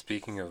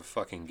 Speaking of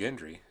fucking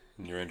Gendry,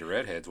 and you're into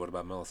redheads, what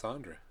about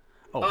Melisandre?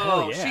 Oh,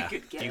 hell she yeah.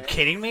 could get Are you it.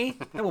 kidding me?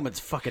 That woman's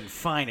fucking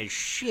fine as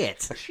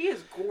shit. She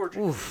is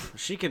gorgeous. Oof.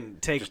 She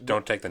can take... Just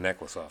don't take the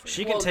necklace off.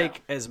 She Her. can Well,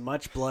 take as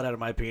much blood out of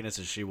my penis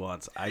as she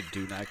wants. I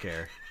do not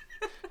care.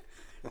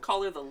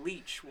 Call her the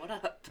Leech. What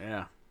up?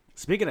 Yeah.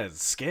 Speaking of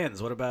skins,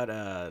 what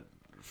about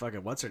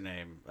fucking what's her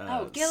name?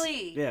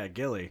 Gilly. Yeah,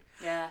 Gilly.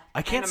 Yeah.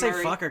 I can't Anna say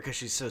Murray. fuck her because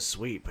she's so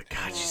sweet, but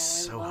God,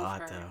 she's I so love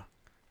hot her. though.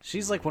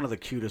 She's like one of the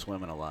cutest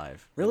women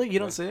alive. Really, you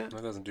don't see it?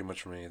 That doesn't do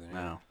much for me either.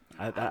 No,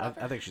 I love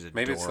her. think she's adorable.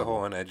 Maybe it's the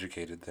whole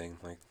uneducated thing.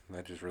 Like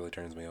that just really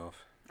turns me off.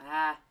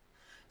 Ah.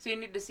 So you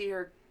need to see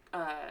her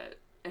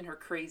in her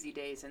crazy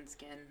days in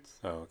Skins.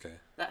 Oh, okay.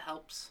 That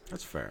helps.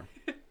 That's fair.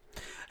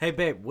 Hey,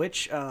 babe,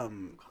 which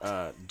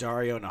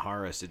Dario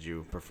Naharis did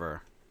you prefer?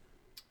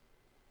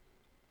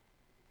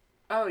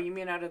 Oh, you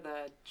mean out of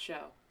the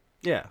show?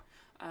 Yeah,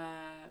 Uh,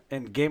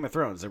 in Game of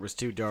Thrones, there was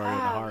two Dario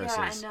Naharises.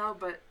 yeah, I know,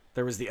 but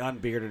There was the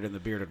unbearded and the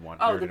bearded one.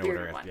 oh, You the already know what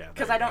bearded it one. is. Yeah,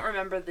 Because there I you don't go.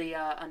 remember the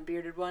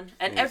unbearded one.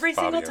 And He's every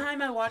single Fabio.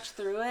 time I watch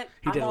through it,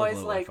 He did I'm look a always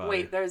little like, like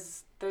wait,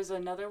 there's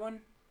another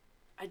one.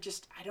 I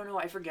don't know.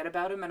 I forget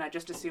about him, and I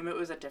just assume it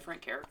was a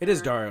different character. It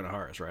is Dario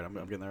Naharis, right? I'm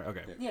getting there.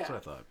 Okay, Yeah. that's what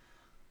I thought.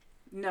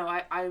 No,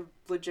 I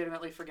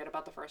legitimately forget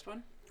about the first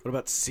one. What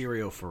about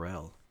Sirio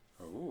Farrell?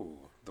 Ooh,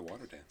 the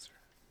water dancer.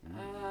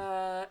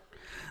 The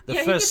Yeah,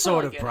 he first could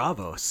sword totally of get it.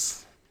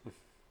 Bravos.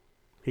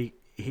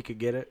 He could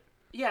get it.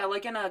 Yeah,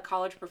 like in a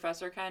college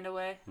professor kind of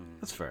way.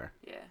 That's fair.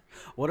 Yeah.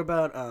 What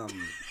about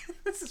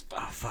This is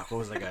fun. oh fuck, what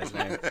was that guy's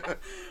name?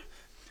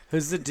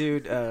 Who's the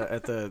dude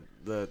at the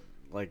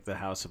like the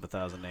House of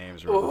 1,000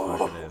 Names or what the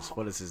fuck it is?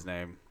 What is his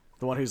name?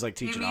 The one who's like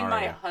You teaching mean my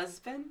Arya.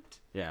 husband?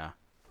 Yeah.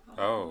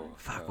 Oh.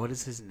 Fuck, what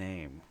is his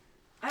name?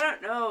 I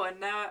don't know, and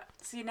now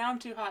I'm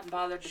too hot and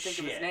bothered to think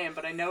of his Shit. name,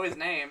 but I know his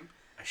name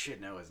I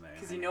should know his name.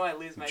 because you know I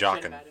lose my shit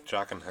Jockin. about him.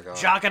 Jockin Hagar.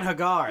 Jaqen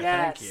Hagar.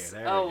 Yes. Thank you.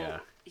 There oh, we go.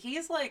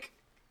 he's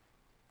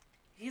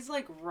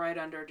like right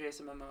under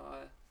Jason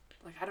Momoa.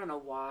 Like I don't know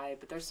why,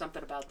 but there's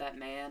something about that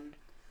man.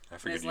 I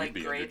figured His, like, you'd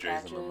be gray under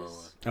Jason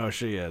patches. Momoa. Oh,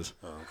 she is.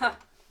 Oh, okay.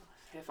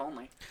 If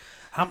only.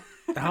 How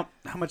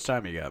much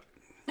time you got?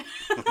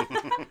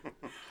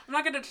 I'm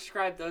not gonna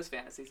describe those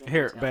fantasies. In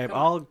Here, detail. babe.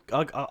 Come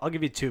on. I'll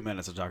give you 2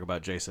 minutes to talk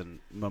about Jason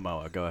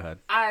Momoa. Go ahead.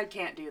 I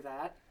can't do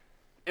that.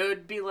 It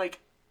would be like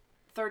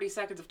 30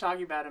 seconds of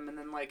talking about him and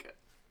then like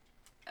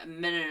a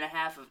minute and a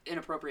half of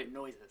inappropriate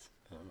noises.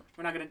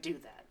 We're not gonna do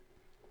that.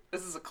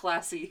 This is a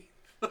classy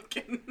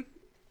fucking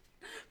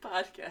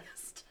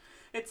podcast.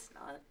 It's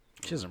not.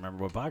 She doesn't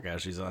remember what podcast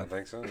she's I on.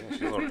 think so. Yeah,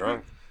 she's a little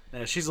drunk.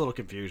 Yeah, she's a little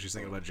confused. She's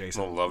thinking about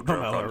Jason A little love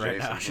drunk Momoa on right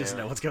now. Jason, She doesn't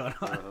yeah. know what's going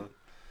on.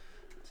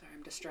 Sorry,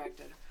 I'm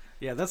distracted.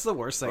 Yeah, that's the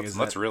worst thing.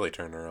 Let's really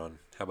turn her on.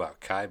 How about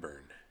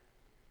Qyburn?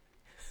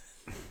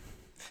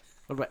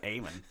 What about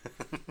Aemon?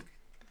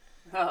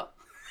 Oh.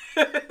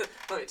 Let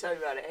me tell you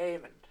about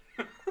Eamon.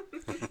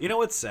 You know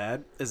what's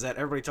sad is that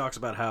everybody talks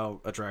about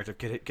how attractive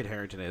Kit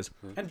Harington is,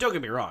 and don't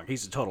get me wrong,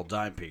 he's a total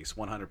dime piece,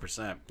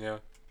 100%. Yeah.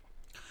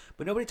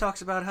 But nobody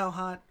talks about how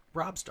hot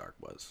Robb Stark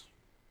was.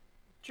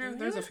 True.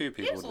 There's a few He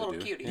people was a that little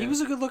do. cutie. Yeah. He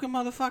was a good-looking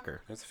motherfucker.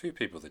 There's a few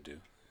people that do.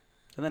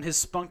 And then his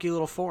spunky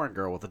little foreign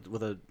girl with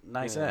a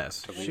nice Yeah,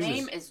 ass. totally. Her She was-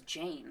 name is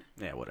Jane.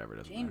 yeah, whatever. It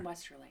doesn't Jane matter.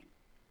 Westerling.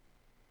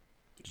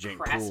 Jane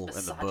crass Poole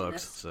in the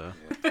books.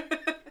 misogynist. So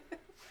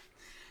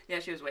Yeah,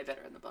 she was way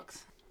better in the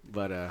books.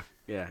 But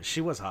yeah, she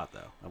was hot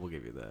though. I will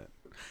give you that.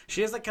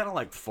 She has that kind of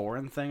like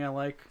foreign thing I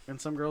like in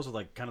some girls with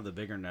like kind of the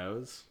bigger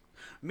nose.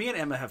 Me and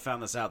Emma have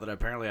found this out that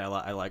apparently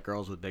I like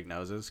girls with big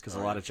noses because a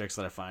lot of chicks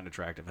that I find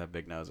attractive have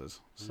big noses.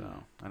 So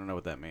I don't know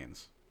what that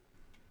means.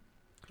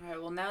 All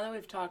right. Well, now that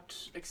we've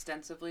talked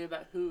extensively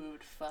about who we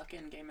would fuck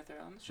in Game of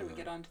Thrones, should we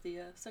get on to the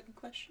second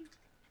question?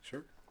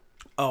 Sure.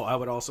 Oh, I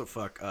would also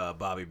fuck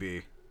Bobby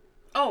B,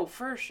 Oh,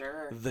 for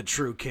sure. the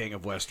true king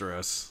of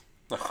Westeros.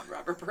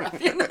 Robert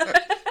Baratheon.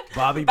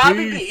 Bobby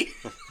B.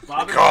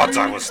 Bobby Gods,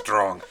 I was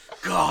strong.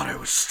 God, I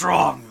was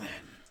strong then.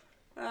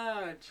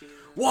 Oh, jeez.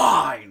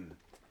 Wine.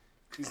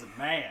 He's the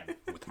man.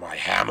 With my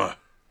hammer.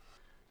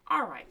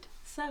 All right.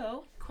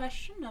 So,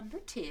 question number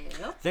 2.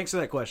 Thanks for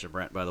that question,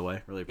 Brent, by the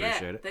way. Really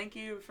appreciate it. Thank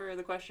you for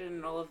the question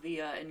and all of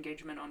the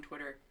engagement on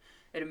Twitter.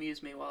 It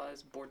amused me while I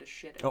was bored as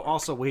shit. Oh,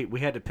 also, we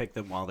had to pick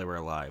them while they were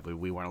alive.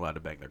 We weren't allowed to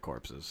bang their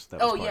corpses. That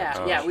was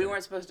yeah. We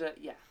weren't supposed to.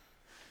 Yeah.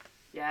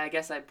 Yeah, I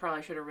guess I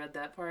probably should have read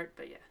that part,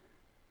 but yeah.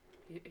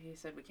 He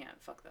said we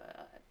can't fuck the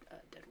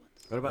dead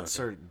ones. What about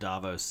Sir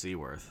Davos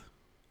Seaworth?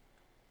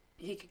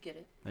 He could get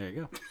it. There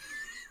you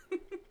go.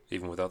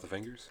 Even without the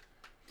fingers?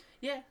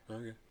 Yeah.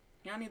 Okay.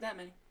 You don't need that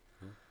many.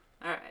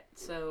 All right.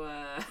 So,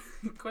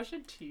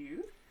 question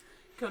 2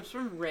 comes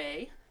from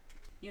Ray.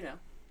 You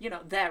know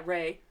that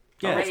Ray.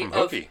 Yeah, Ray from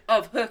Hookie.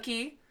 Of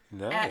Hookie.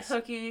 Nice.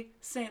 At Hookie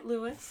St.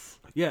 Louis.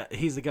 Yeah,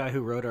 he's the guy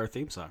who wrote our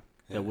theme song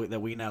that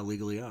we now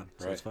legally own.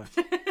 So it's fine.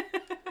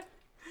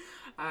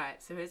 All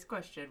right. So his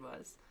question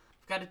was,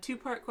 I've got a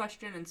 2-part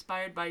question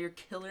inspired by your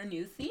killer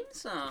new theme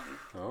song.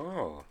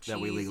 Oh. That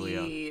we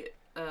legally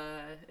own.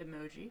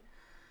 Emoji.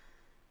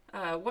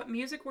 What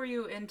music were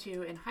you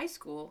into in high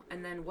school,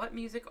 and then what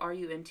music are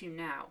you into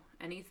now?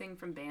 Anything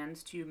from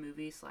bands to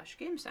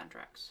movie/game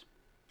soundtracks.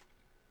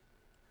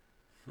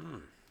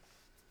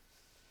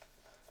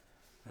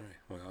 All right.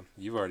 Well,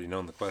 you've already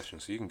known the question,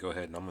 so you can go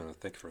ahead, and I'm going to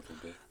think for a little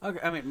bit. Okay,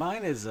 I mean,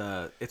 mine is,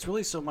 it's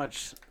really so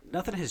much,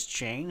 nothing has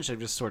changed. I've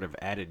just sort of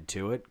added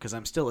to it, because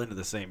I'm still into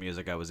the same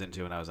music I was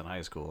into when I was in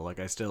high school. Like,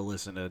 I still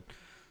listen to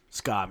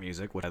ska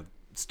music, which I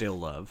still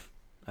love.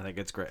 I think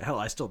it's great. Hell,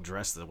 I still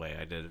dress the way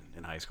I did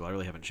in high school. I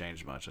really haven't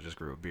changed much. I just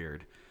grew a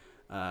beard.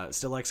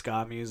 Still like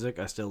ska music.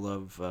 I still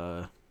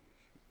love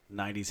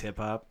 90s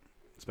hip-hop,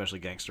 especially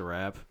gangster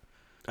rap.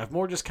 I've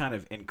more just kind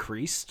of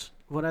increased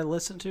what I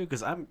listen to,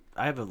 because I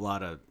have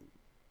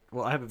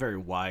a very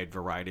wide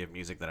variety of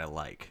music that I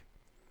like.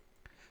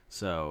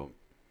 So,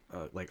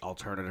 like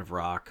alternative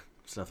rock,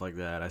 stuff like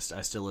that. I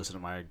still listen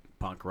to my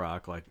punk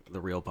rock, like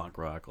the real punk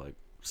rock, like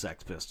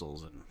Sex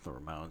Pistols and the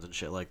Ramones and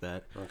shit like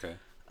that. Okay.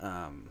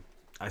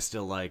 I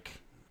still like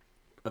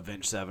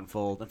Avenged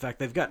Sevenfold. In fact,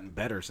 they've gotten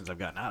better since I've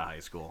gotten out of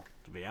high school,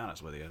 to be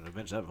honest with you. And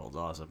Avenged Sevenfold's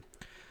awesome.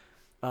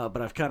 But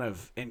I've kind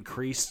of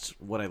increased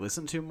what I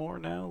listen to more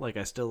now. Like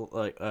I still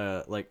like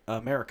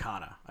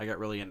Americana. I got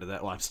really into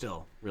that. Well, I'm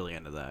still really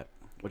into that,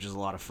 which is a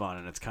lot of fun.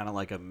 And it's kind of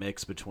like a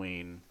mix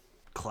between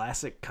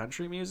classic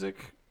country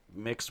music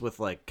mixed with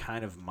like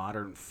kind of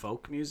modern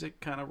folk music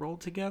kind of rolled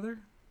together.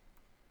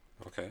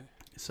 Okay.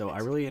 So I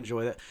really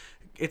enjoy that.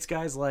 It's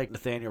guys like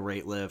Nathaniel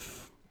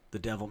Rateliff, The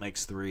Devil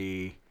Makes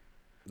Three,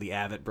 the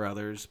Avett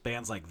Brothers,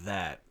 bands like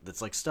that.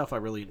 That's like stuff I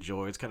really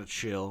enjoy. It's kind of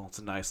chill. It's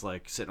a nice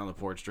like sitting on the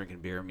porch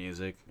drinking beer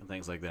music and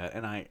things like that.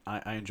 And I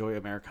enjoy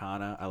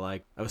Americana.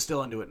 I was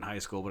still into it in high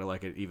school, but I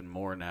like it even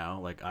more now.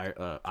 Like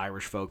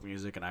Irish folk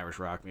music and Irish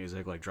rock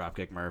music, like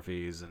Dropkick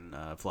Murphys and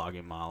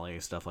Flogging Molly,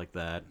 stuff like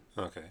that.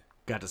 Okay.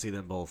 Got to see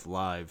them both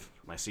live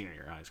my senior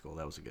year of high school.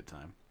 That was a good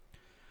time.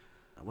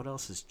 What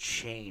else has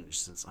changed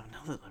since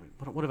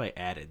what have I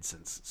added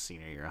since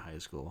senior year of high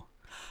school?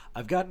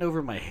 I've gotten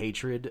over my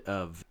hatred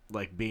of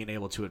like being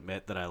able to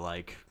admit that I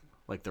like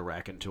the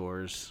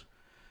Raconteurs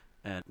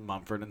and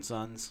Mumford and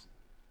Sons.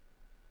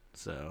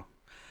 So,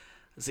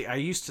 see, I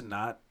used to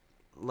not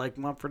like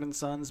Mumford and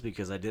Sons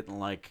because I didn't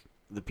like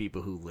the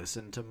people who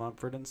listened to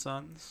Mumford and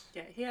Sons.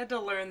 Yeah, he had to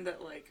learn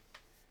that like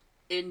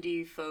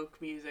indie folk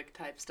music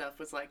type stuff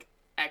was like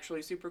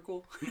actually super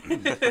cool.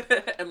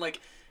 And like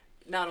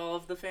not all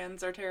of the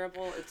fans are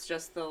terrible. It's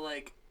just the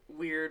like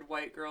weird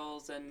white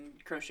girls and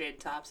crocheted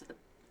tops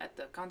at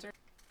the concert.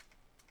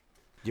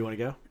 Do you want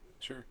to go?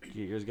 Sure.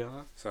 Your years go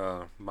on?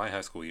 So my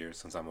high school years,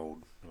 since I'm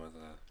old, was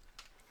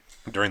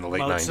during the late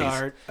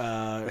Mozart,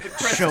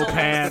 90s.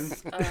 Chopin.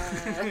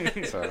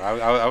 So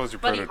I was your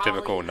Buddy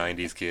prototypical Holly.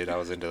 90s kid. I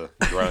was into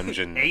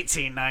grunge and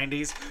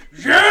 1890s.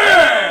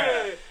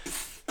 Yeah!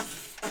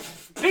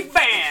 Big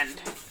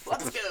band.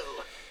 Let's go.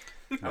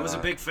 I was a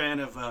big fan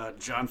of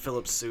John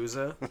Philip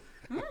Sousa.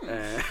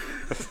 I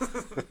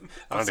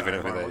don't even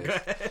know who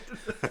that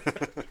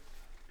is.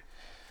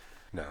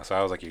 No, so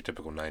I was like your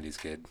typical 90s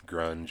kid.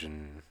 Grunge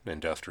and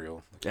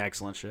industrial.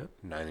 Excellent shit.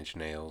 9 Inch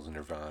Nails,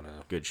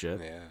 Nirvana. Good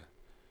shit. Yeah.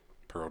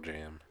 Pearl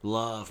Jam.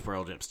 Love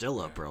Pearl Jam. Still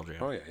love Pearl Jam.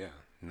 Oh, yeah.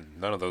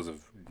 None of those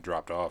have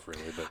dropped off,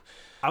 really. But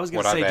I was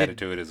gonna what say, I've added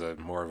to it is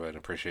more of an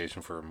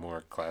appreciation for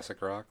more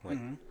classic rock. Like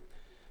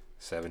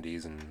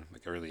 70s and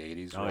like early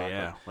 80s. Oh, rock.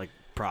 yeah. Like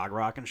prog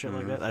rock and shit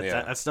like that.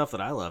 That's stuff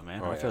that I love,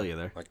 man. I feel you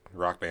there. Like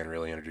Rock Band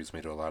really introduced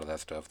me to a lot of that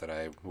stuff that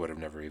I would have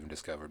never even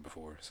discovered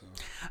before. So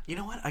you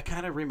know what? I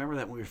kind of remember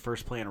that when we were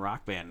first playing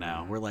Rock Band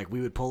now. Where like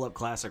we would pull up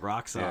classic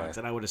rock songs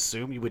and I would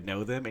assume you would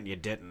know them and you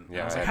didn't.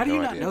 Yeah, I was like, how do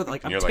you not know that?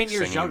 Like, I'm 10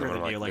 years younger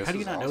than you. Like, how do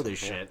you not know this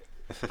shit?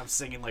 I'm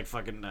singing like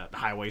fucking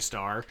Highway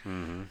Star.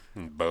 And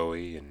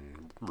Bowie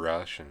and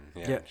Rush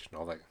and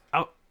all that.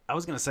 I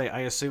was gonna say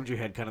I assumed you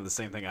had kind of the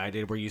same thing I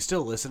did, where you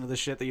still listen to the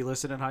shit that you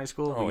listened in high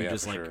school, but you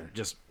just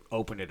just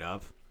open it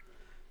up.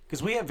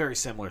 Because we have very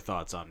similar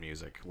thoughts on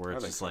music, where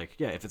it's just like,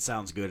 if it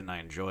sounds good and I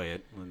enjoy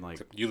it, then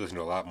like you listen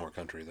to a lot more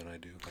country than I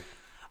do. Like,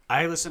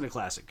 I listen to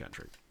classic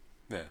country.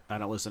 Yeah, I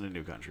don't listen to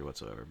new country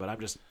whatsoever. But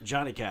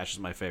Johnny Cash is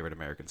my favorite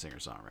American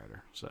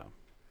singer-songwriter, so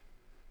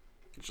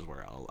which is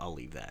where I'll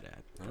leave that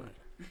at. All right.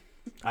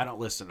 I don't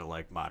listen to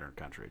like modern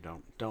country.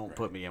 Don't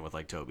put me in with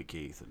like Toby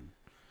Keith and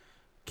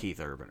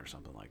Keith Urban or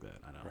something like that.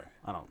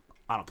 I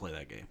don't play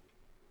that game.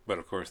 But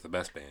of course, the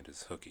best band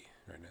is Hooky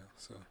right now.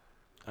 So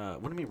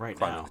what do you mean right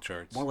climbing now? The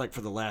charts. More like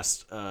for the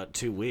last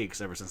 2 weeks,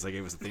 ever since they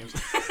gave us the theme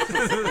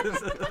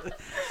song.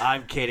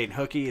 I'm kidding.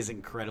 Hooky is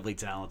incredibly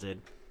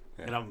talented,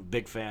 and I'm a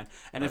big fan.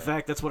 And in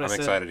fact, that's what I'm I said.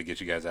 I'm excited to get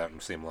you guys out and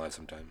see them live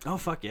sometime. Oh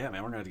fuck yeah,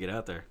 man! We're gonna have to get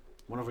out there.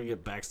 Wonder if we can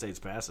get backstage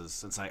passes,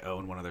 since I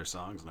own one of their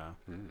songs now.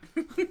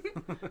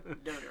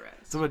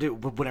 Notarized. So I'm gonna do,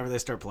 whenever they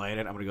start playing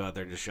it, I'm gonna go out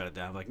there and just shut it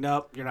down. I'm like,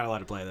 nope, you're not allowed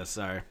to play this.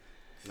 Sorry.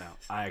 No,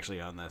 I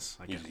actually own this.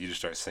 You just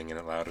start singing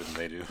it louder than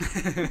they do.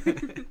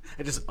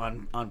 I just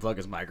unplug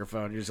his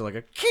microphone. You're just like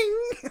a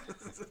king.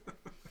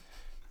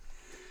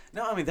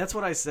 No, I mean that's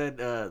what I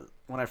said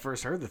when I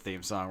first heard the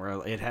theme song,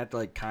 where it had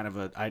like kind of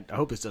a. I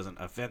hope this doesn't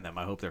offend them.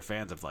 I hope they're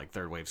fans of like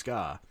third wave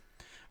ska.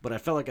 But I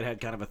felt like it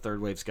had kind of a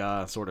third wave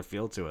ska sort of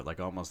feel to it,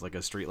 like almost like a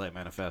Streetlight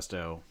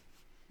Manifesto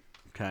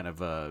kind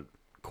of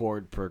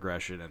chord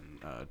progression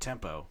and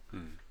tempo.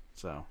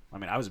 So, I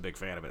mean, I was a big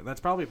fan of it. And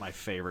that's probably my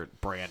favorite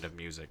brand of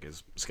music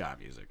is ska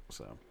music.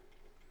 So,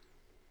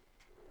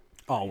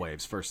 all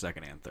waves, first,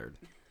 second, and third.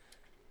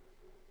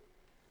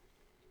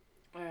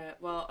 All right.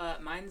 Well,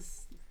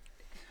 mine's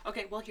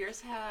okay. Well,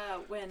 here's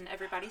how when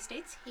everybody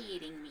starts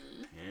hating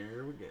me.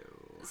 Here we go.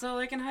 So,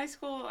 like in high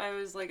school, I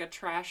was like a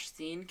trash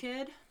scene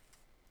kid.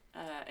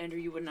 Andrew,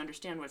 you wouldn't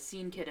understand what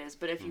scene kid is,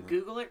 but if you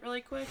Google it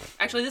really quick,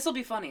 actually, this will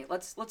be funny.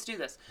 Let's do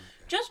this.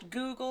 Okay. Just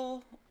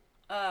Google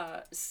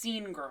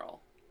scene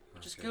girl.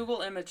 Just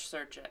Google image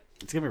search it.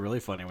 It's gonna be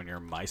really funny when your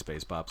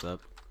MySpace pops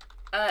up.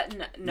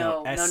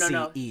 No.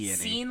 SCENE.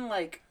 Scene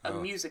like a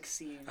music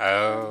scene.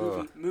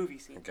 Oh. Movie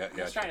scene. Okay,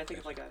 I was trying to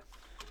think of like a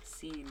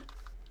scene.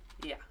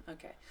 Yeah.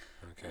 Okay.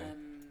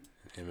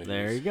 Images.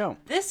 There you go.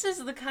 This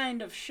is the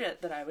kind of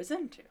shit that I was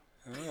into.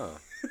 Oh.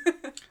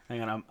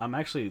 Hang on, I'm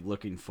actually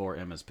looking for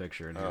Emma's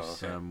picture in here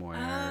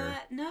somewhere.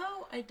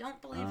 No, I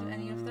don't believe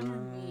any of them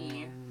are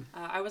me.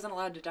 I wasn't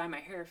allowed to dye my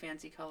hair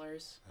fancy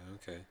colors.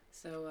 Okay.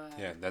 So.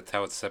 Yeah, that's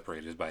how it's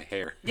separated, by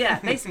hair. Yeah,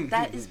 basically,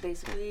 that is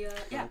basically.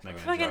 Yeah.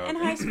 Fucking in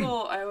high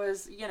school, I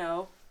was,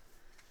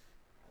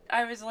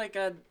 I was like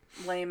a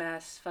lame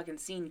ass fucking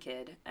scene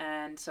kid,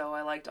 and so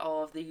I liked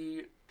all of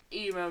the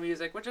emo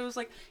music, which was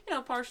like,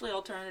 partially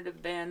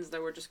alternative bands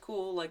that were just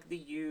cool, like The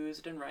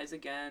Used and Rise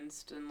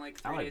Against and like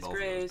Three Days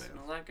Grace and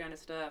all that kind of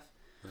stuff.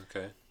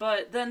 Okay.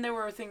 But then there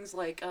were things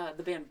like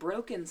the band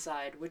Broken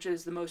Side, which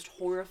is the most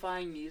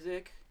horrifying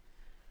music.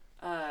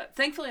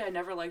 Thankfully, I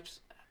never liked,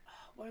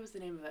 what was the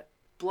name of it?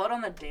 Blood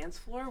on the Dance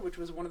Floor, which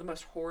was one of the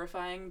most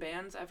horrifying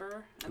bands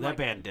ever. And that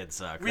band did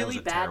suck. Really that was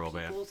a bad terrible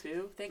people band.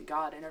 too. Thank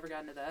God I never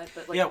got into that.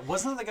 But yeah,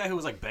 wasn't that the guy who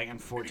was like banging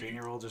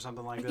 14-year-olds or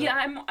something like that?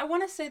 Yeah, I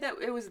want to say that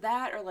it was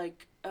that or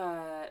like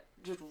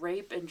just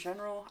rape in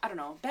general. I don't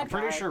know. I'm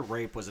pretty sure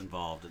rape was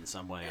involved in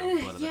some way on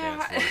Blood on the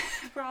Dance Floor.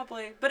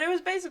 Probably. But it was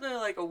basically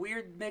like a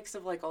weird mix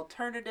of like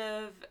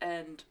alternative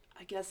and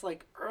I guess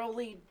like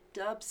early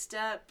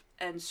dubstep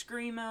and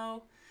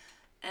screamo,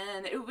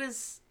 and it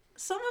was.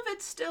 Some of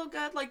it's still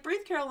good. Like,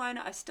 Breathe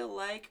Carolina, I still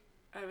like.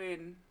 I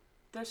mean,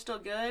 they're still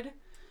good.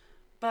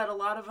 But a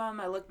lot of them,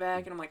 I look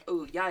back and I'm like,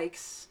 oh,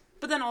 yikes.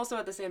 But then also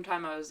at the same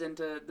time, I was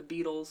into the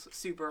Beatles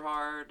super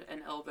hard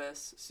and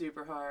Elvis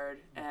super hard.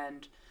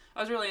 And I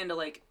was really into,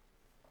 like,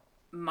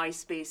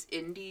 MySpace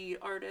indie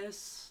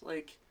artists.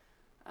 Like,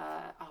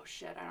 oh,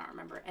 shit, I don't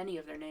remember any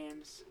of their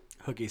names.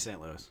 Hooky St.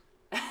 Louis.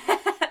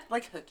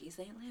 Like Hooky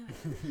St.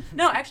 Louis.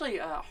 No, actually,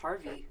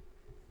 Harvey.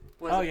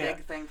 Was a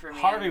big thing for me.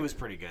 Harvey was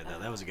pretty good, though.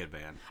 That was a good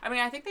band. I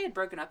mean, I think they had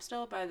broken up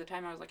still by the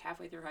time I was, like,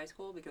 halfway through high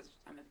school because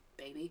I'm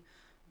a baby.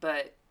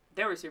 But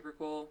they were super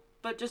cool.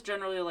 But just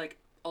generally, like,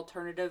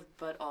 alternative,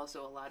 but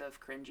also a lot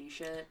of cringy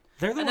shit.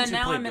 They're the and ones then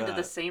who now played, I'm into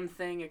the same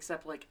thing,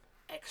 except, like,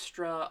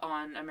 extra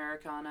on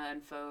Americana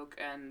and folk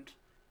and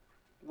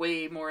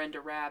way more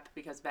into rap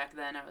because back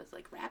then I was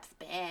like, rap's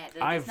bad.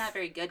 Like, it's not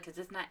very good because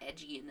it's not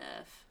edgy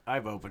enough.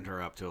 I've opened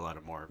her up to a lot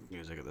of more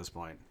music at this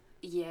point.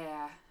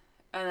 Yeah.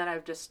 And then I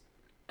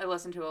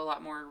listen to a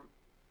lot more,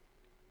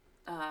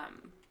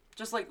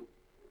 just like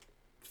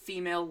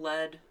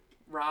female-led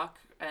rock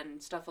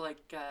and stuff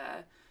like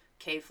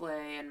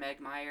K-Flay and Meg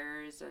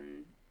Myers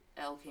and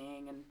Elle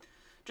King and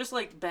Just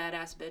like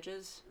badass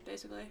bitches,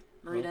 basically.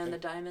 Marita and the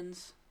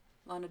Diamonds,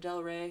 Lana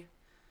Del Rey.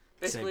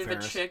 Basically, the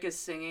chick is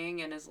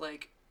singing and is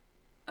like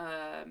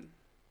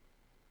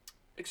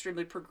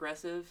extremely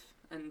progressive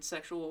and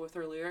sexual with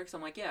her lyrics.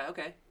 I'm like, yeah,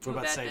 okay. What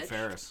about Save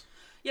Ferris?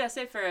 Yeah,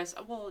 Save Ferris.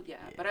 Well, yeah,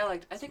 but I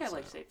liked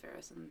Save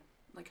Ferris in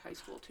like high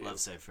school too. Love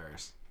Save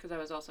Ferris because I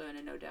was also in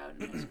a No Doubt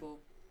in high school.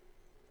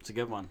 It's a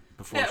good one.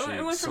 Before she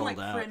it went from like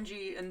out.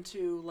 Fringy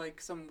into like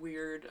some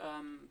weird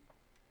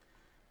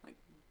like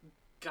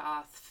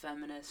goth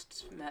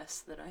feminist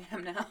mess that I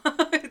am now.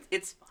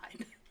 It's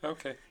fine.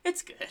 Okay.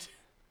 It's good.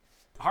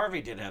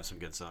 Harvey did have some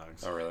good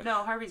songs. Oh, really?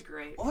 No, Harvey's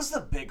great. What was the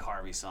big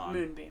Harvey song?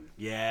 Moonbeam.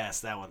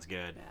 Yes, that one's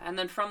good. Yeah, and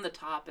then From the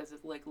Top is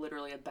like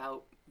literally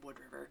about Wood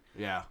River.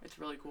 Yeah. It's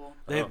really cool.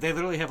 They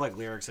literally have like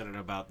lyrics in it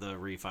about the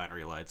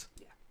refinery lights.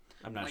 Yeah.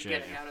 I'm not like sure.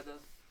 Getting out of the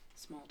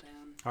small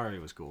town. Harvey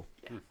was cool.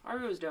 Yeah.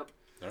 Harvey was dope.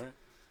 All right.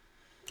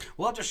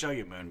 We'll have to show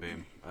you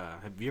Moonbeam.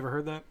 Have you ever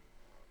heard that?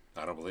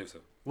 I don't believe so.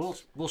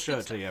 We'll show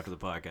it to you after the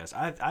podcast.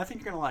 I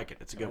think you're gonna like it.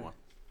 It's a good one.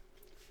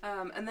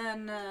 And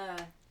then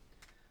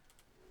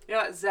you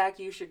know what, Zach,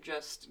 you should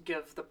just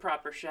give the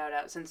proper shout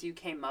out since you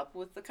came up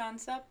with the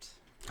concept.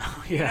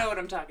 Oh, yeah. You know what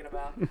I'm talking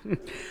about.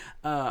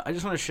 I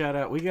just want to shout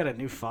out. We got a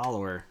new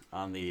follower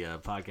on the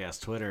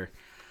podcast Twitter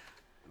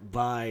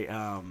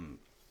by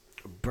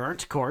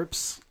Burnt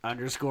Corpse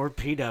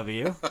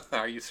 _PW.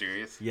 Are you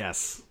serious?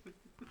 Yes.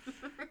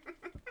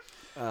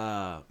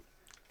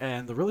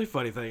 And the really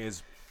funny thing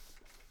is,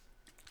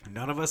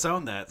 none of us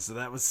own that, so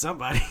that was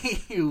somebody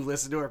who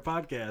listened to our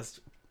podcast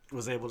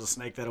was able to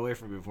snake that away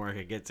from me before I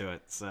could get to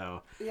it.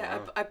 So yeah,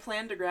 I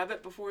planned to grab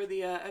it before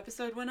the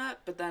episode went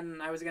up, but then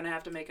I was gonna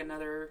have to make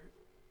another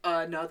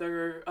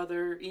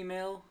other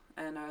email,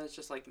 and I was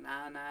just like,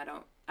 nah,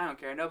 I don't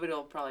care. Nobody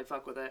will probably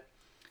fuck with it.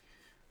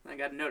 And I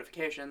got a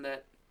notification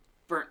that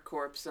Burnt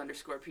Corpse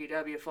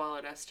 _PW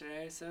followed us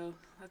today, so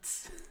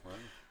that's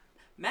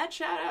mad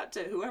shout out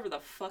to whoever the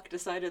fuck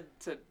decided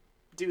to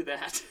do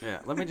that. Yeah,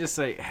 let me just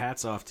say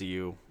hats off to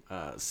you,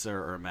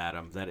 sir or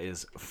madam. That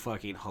is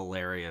fucking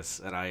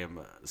hilarious, and I am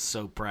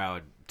so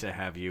proud to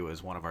have you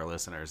as one of our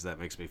listeners. That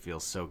makes me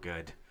feel so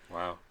good.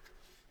 Wow.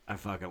 I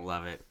fucking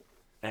love it.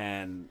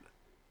 And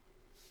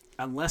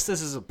unless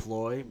this is a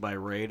ploy by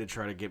Ray to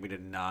try to get me to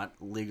not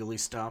legally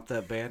stomp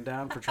that band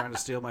down for trying to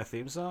steal my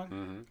theme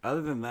song,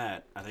 other than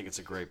that, I think it's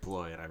a great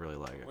ploy, and I really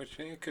like it. Which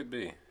it could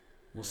be.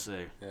 We'll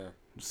see. Yeah.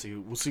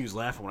 We'll see who's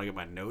laughing when I get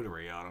my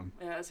notary on him.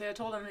 Yeah, see, I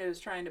told him he was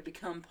trying to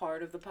become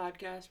part of the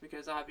podcast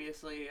because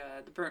obviously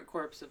the Burnt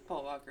Corpse of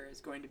Paul Walker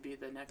is going to be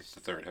the next... The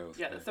third host.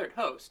 Yeah, the third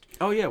host.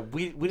 Oh, yeah,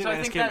 we didn't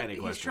ask him any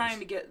questions. He's trying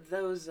to get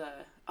those...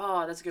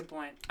 that's a good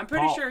point. I'm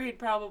pretty sure he'd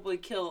probably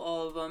kill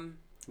all of them.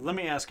 Let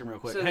me ask him real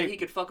quick. So that he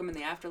could fuck them in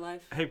the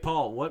afterlife. Hey,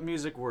 Paul, what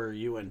music were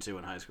you into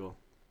in high school?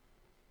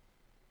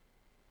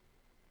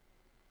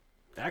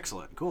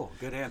 Excellent. Cool.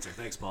 Good answer.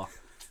 Thanks, Paul.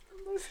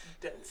 Most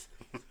dense.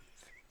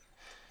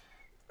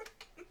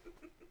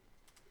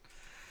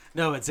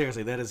 No, but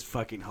seriously, that is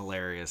fucking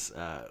hilarious.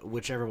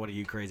 Whichever one of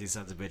you crazy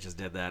sons of bitches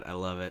did that, I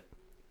love it.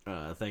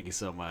 Thank you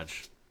so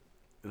much.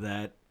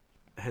 That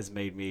has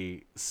made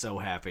me so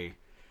happy.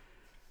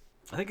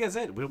 I think that's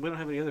it. We don't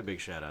have any other big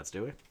shout-outs,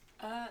 do we?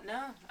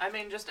 No. I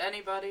mean, just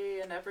anybody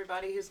and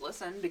everybody who's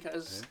listened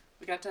because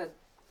we got to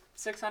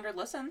 600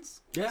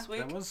 listens this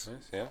week. That was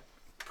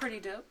pretty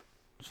dope.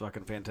 It's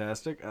fucking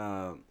fantastic.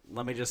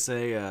 Let me just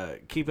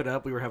say, keep it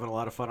up. We were having a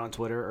lot of fun on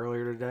Twitter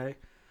earlier today.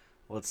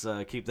 Let's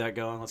keep that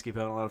going. Let's keep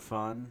having a lot of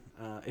fun.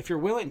 If you're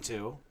willing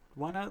to,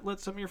 why not let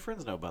some of your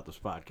friends know about this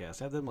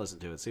podcast? Have them listen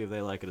to it. See if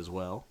they like it as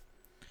well.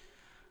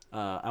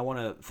 I want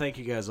to thank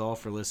you guys all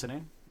for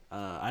listening.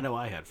 I know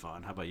I had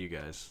fun. How about you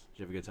guys? Did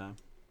you have a good time?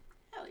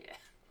 Hell yeah.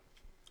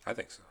 I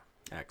think so.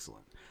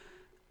 Excellent.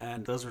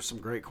 And those were some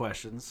great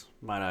questions,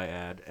 might I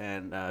add.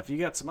 And if you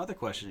got some other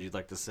questions you'd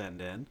like to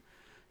send in,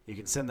 you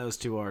can send those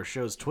to our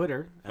show's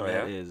Twitter. And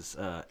that is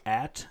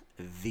at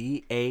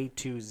the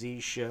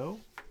A2Z Show.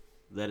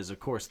 That is, of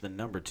course, the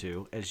number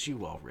 2, as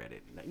you all read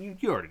it. You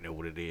already know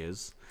what it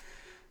is.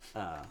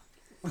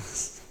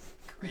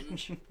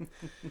 Cringe.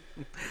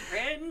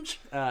 Cringe.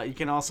 You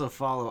can also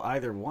follow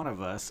either one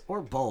of us,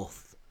 or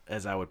both,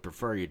 as I would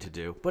prefer you to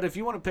do. But if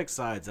you want to pick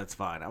sides, that's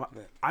fine.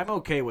 I'm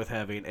okay with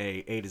having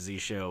a to Z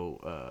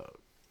Show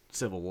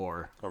Civil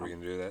War. Are we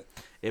going to do that?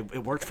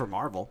 It worked for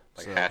Marvel.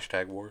 Like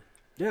hashtag war?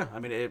 Yeah, I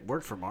mean, it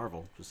worked for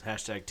Marvel. Just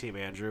hashtag Team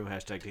Andrew,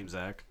 hashtag Team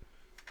Zach.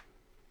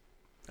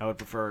 I would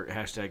prefer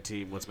hashtag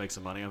team let's make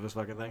some money off this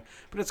fucking thing.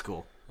 But it's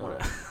cool. Right.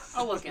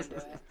 I'll look into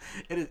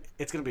it.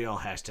 It's going to be all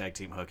hashtag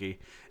Team Hooky.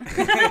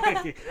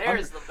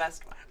 There's the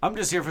best one. I'm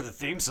just here for the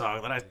theme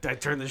song. Then I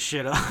turn this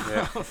shit off.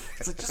 Yeah.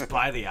 It's like, just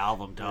buy the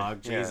album,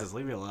 dog. Jesus,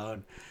 leave me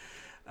alone.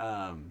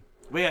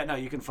 But yeah, no,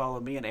 you can follow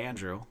me and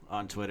Andrew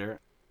on Twitter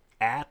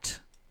at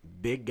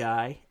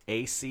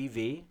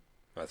BigGuyACV.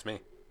 That's me.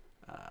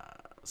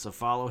 So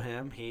follow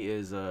him. He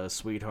is a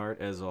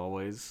sweetheart as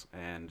always,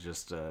 and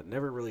just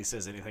never really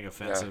says anything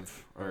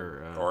offensive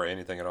or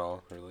anything at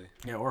all, really.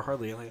 Yeah, or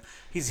hardly anything.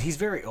 He's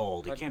very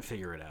old. He can't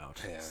figure it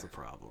out. That's the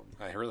problem.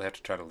 I really have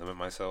to try to limit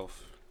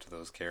myself to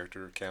those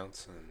character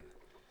accounts, and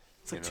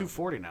It's like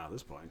 $240 now at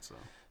this point. So.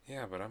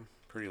 Yeah, but I'm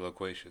pretty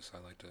loquacious. I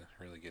like to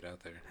really get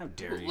out there. How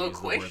dare you use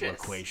the word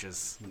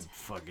loquacious?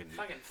 Fucking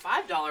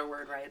 $5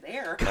 word right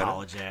there.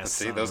 College ass.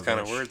 See those kind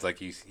of words, like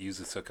you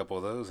use a couple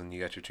of those, and you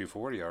got your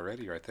 240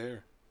 already right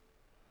there.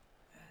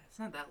 It's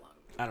not that long.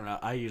 I don't know.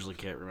 I usually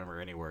can't remember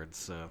any words,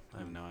 so I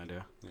have no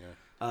idea.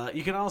 Yeah.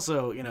 You can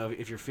also,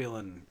 if you're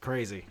feeling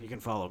crazy, you can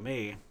follow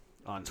me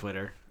on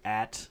Twitter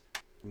at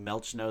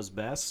Melch Knows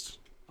Best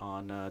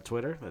on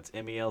Twitter. That's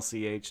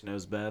MELCH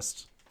Knows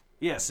Best.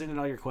 Yeah, send in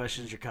all your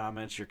questions, your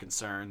comments, your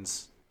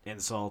concerns,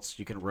 insults.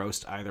 You can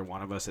roast either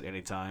one of us at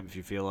any time if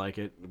you feel like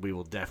it. We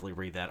will definitely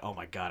read that. Oh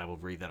my god, I will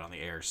read that on the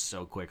air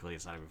so quickly.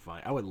 It's not even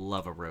funny. I would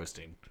love a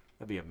roasting.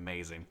 That'd be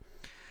amazing.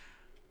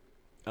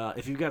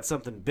 If you've got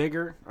something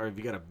bigger or if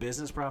you got a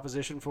business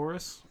proposition for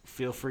us,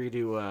 feel free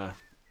to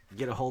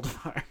get a hold of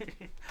our...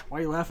 Why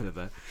are you laughing at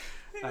that?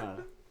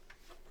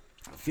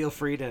 Feel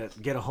free to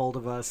get a hold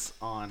of us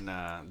on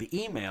the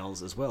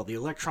emails as well, the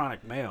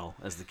electronic mail,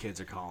 as the kids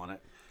are calling it.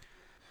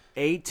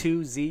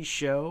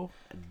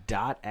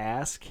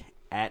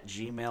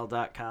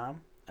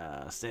 a2zshow.ask@gmail.com.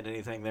 Send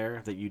anything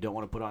there that you don't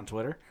want to put on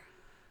Twitter.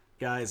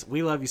 Guys,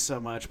 we love you so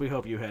much. We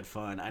hope you had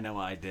fun. I know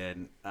I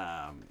did.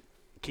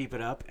 Keep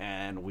it up,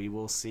 and we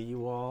will see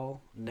you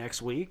all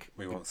next week.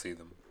 We won't see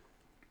them.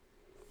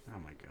 Oh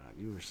my god,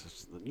 you're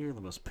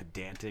the most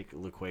pedantic,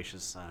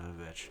 loquacious son of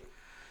a bitch.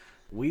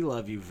 We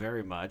love you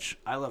very much.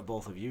 I love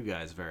both of you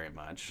guys very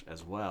much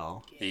as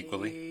well.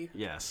 Equally?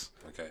 Yes.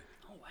 Okay.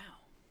 Oh,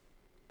 wow.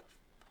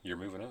 You're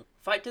moving up.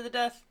 Fight to the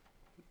death.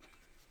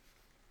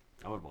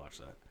 I would watch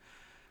that.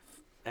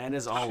 And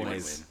as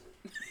always,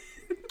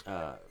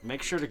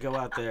 make sure to go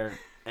out there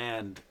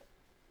and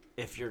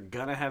if you're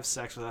going to have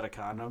sex without a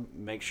condom,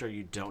 make sure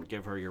you don't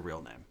give her your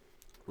real name.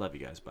 Love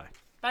you guys. Bye.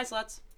 Bye, sluts.